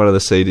put it in one of the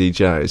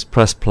CDJs,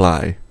 pressed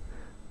play,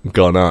 and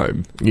gone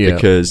home. Yeah.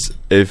 Because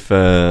if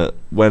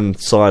when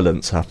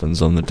silence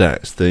happens on the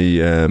decks,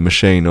 the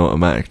machine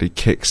automatically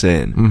kicks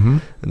in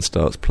Mhm. and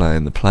starts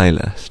playing the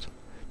playlist,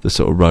 the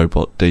sort of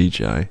robot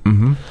DJ.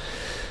 Mhm.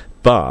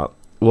 But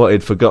what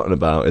he'd forgotten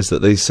about is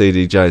that these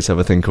CDJs have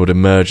a thing called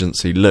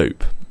emergency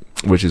loop,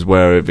 which is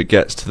where if it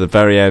gets to the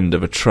very end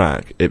of a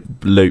track, it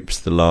loops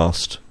the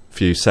last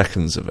few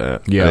seconds of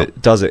it. Yeah. And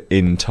it does it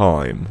in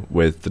time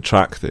with the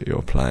track that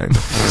you're playing.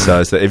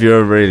 So it's that if you're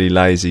a really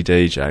lazy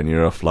DJ and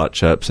you're off like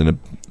chirps in a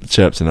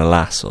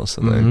lass or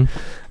something,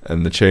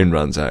 and the tune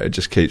runs out, it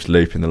just keeps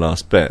looping the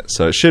last bit.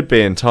 So it should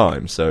be in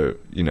time, so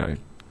you know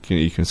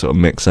you can sort of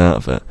mix out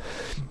of it.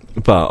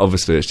 But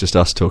obviously it's just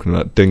us talking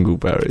about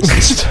dingleberries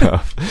and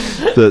stuff.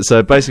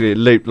 So basically it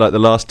looped like the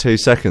last 2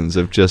 seconds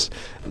of just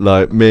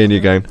like me and you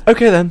going,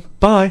 okay then,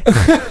 bye.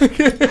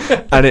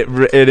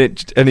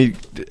 and he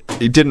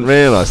didn't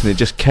realise, and it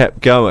just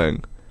kept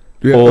going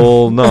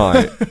all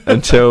night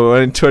until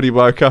when Twiddy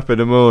woke up in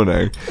the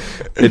morning.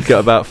 He'd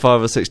got about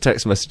 5 or 6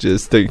 text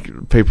messages,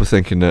 people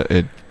thinking that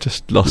he'd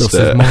just lost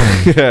it. His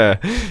mind. Yeah,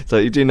 it's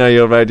like, you do know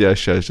your radio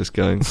show's just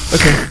going,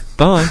 okay,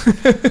 bye.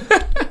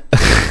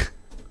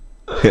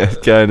 Yeah,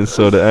 go in and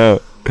sort it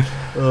out.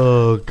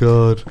 Oh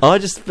God. I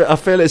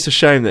feel it's a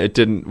shame that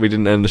we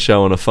didn't end the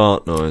show on a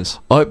fart noise.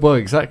 Well,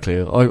 exactly.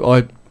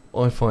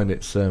 I find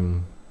it's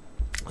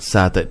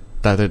sad that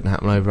didn't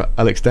happen over at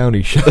Alex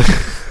Downey's show.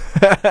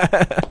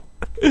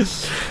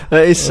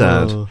 That is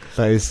sad. Oh,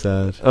 that is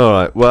sad. All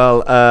right.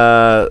 Well,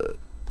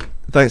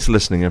 thanks for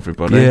listening,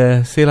 everybody.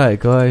 Yeah. See you later,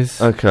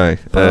 guys. Okay.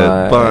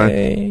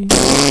 Bye.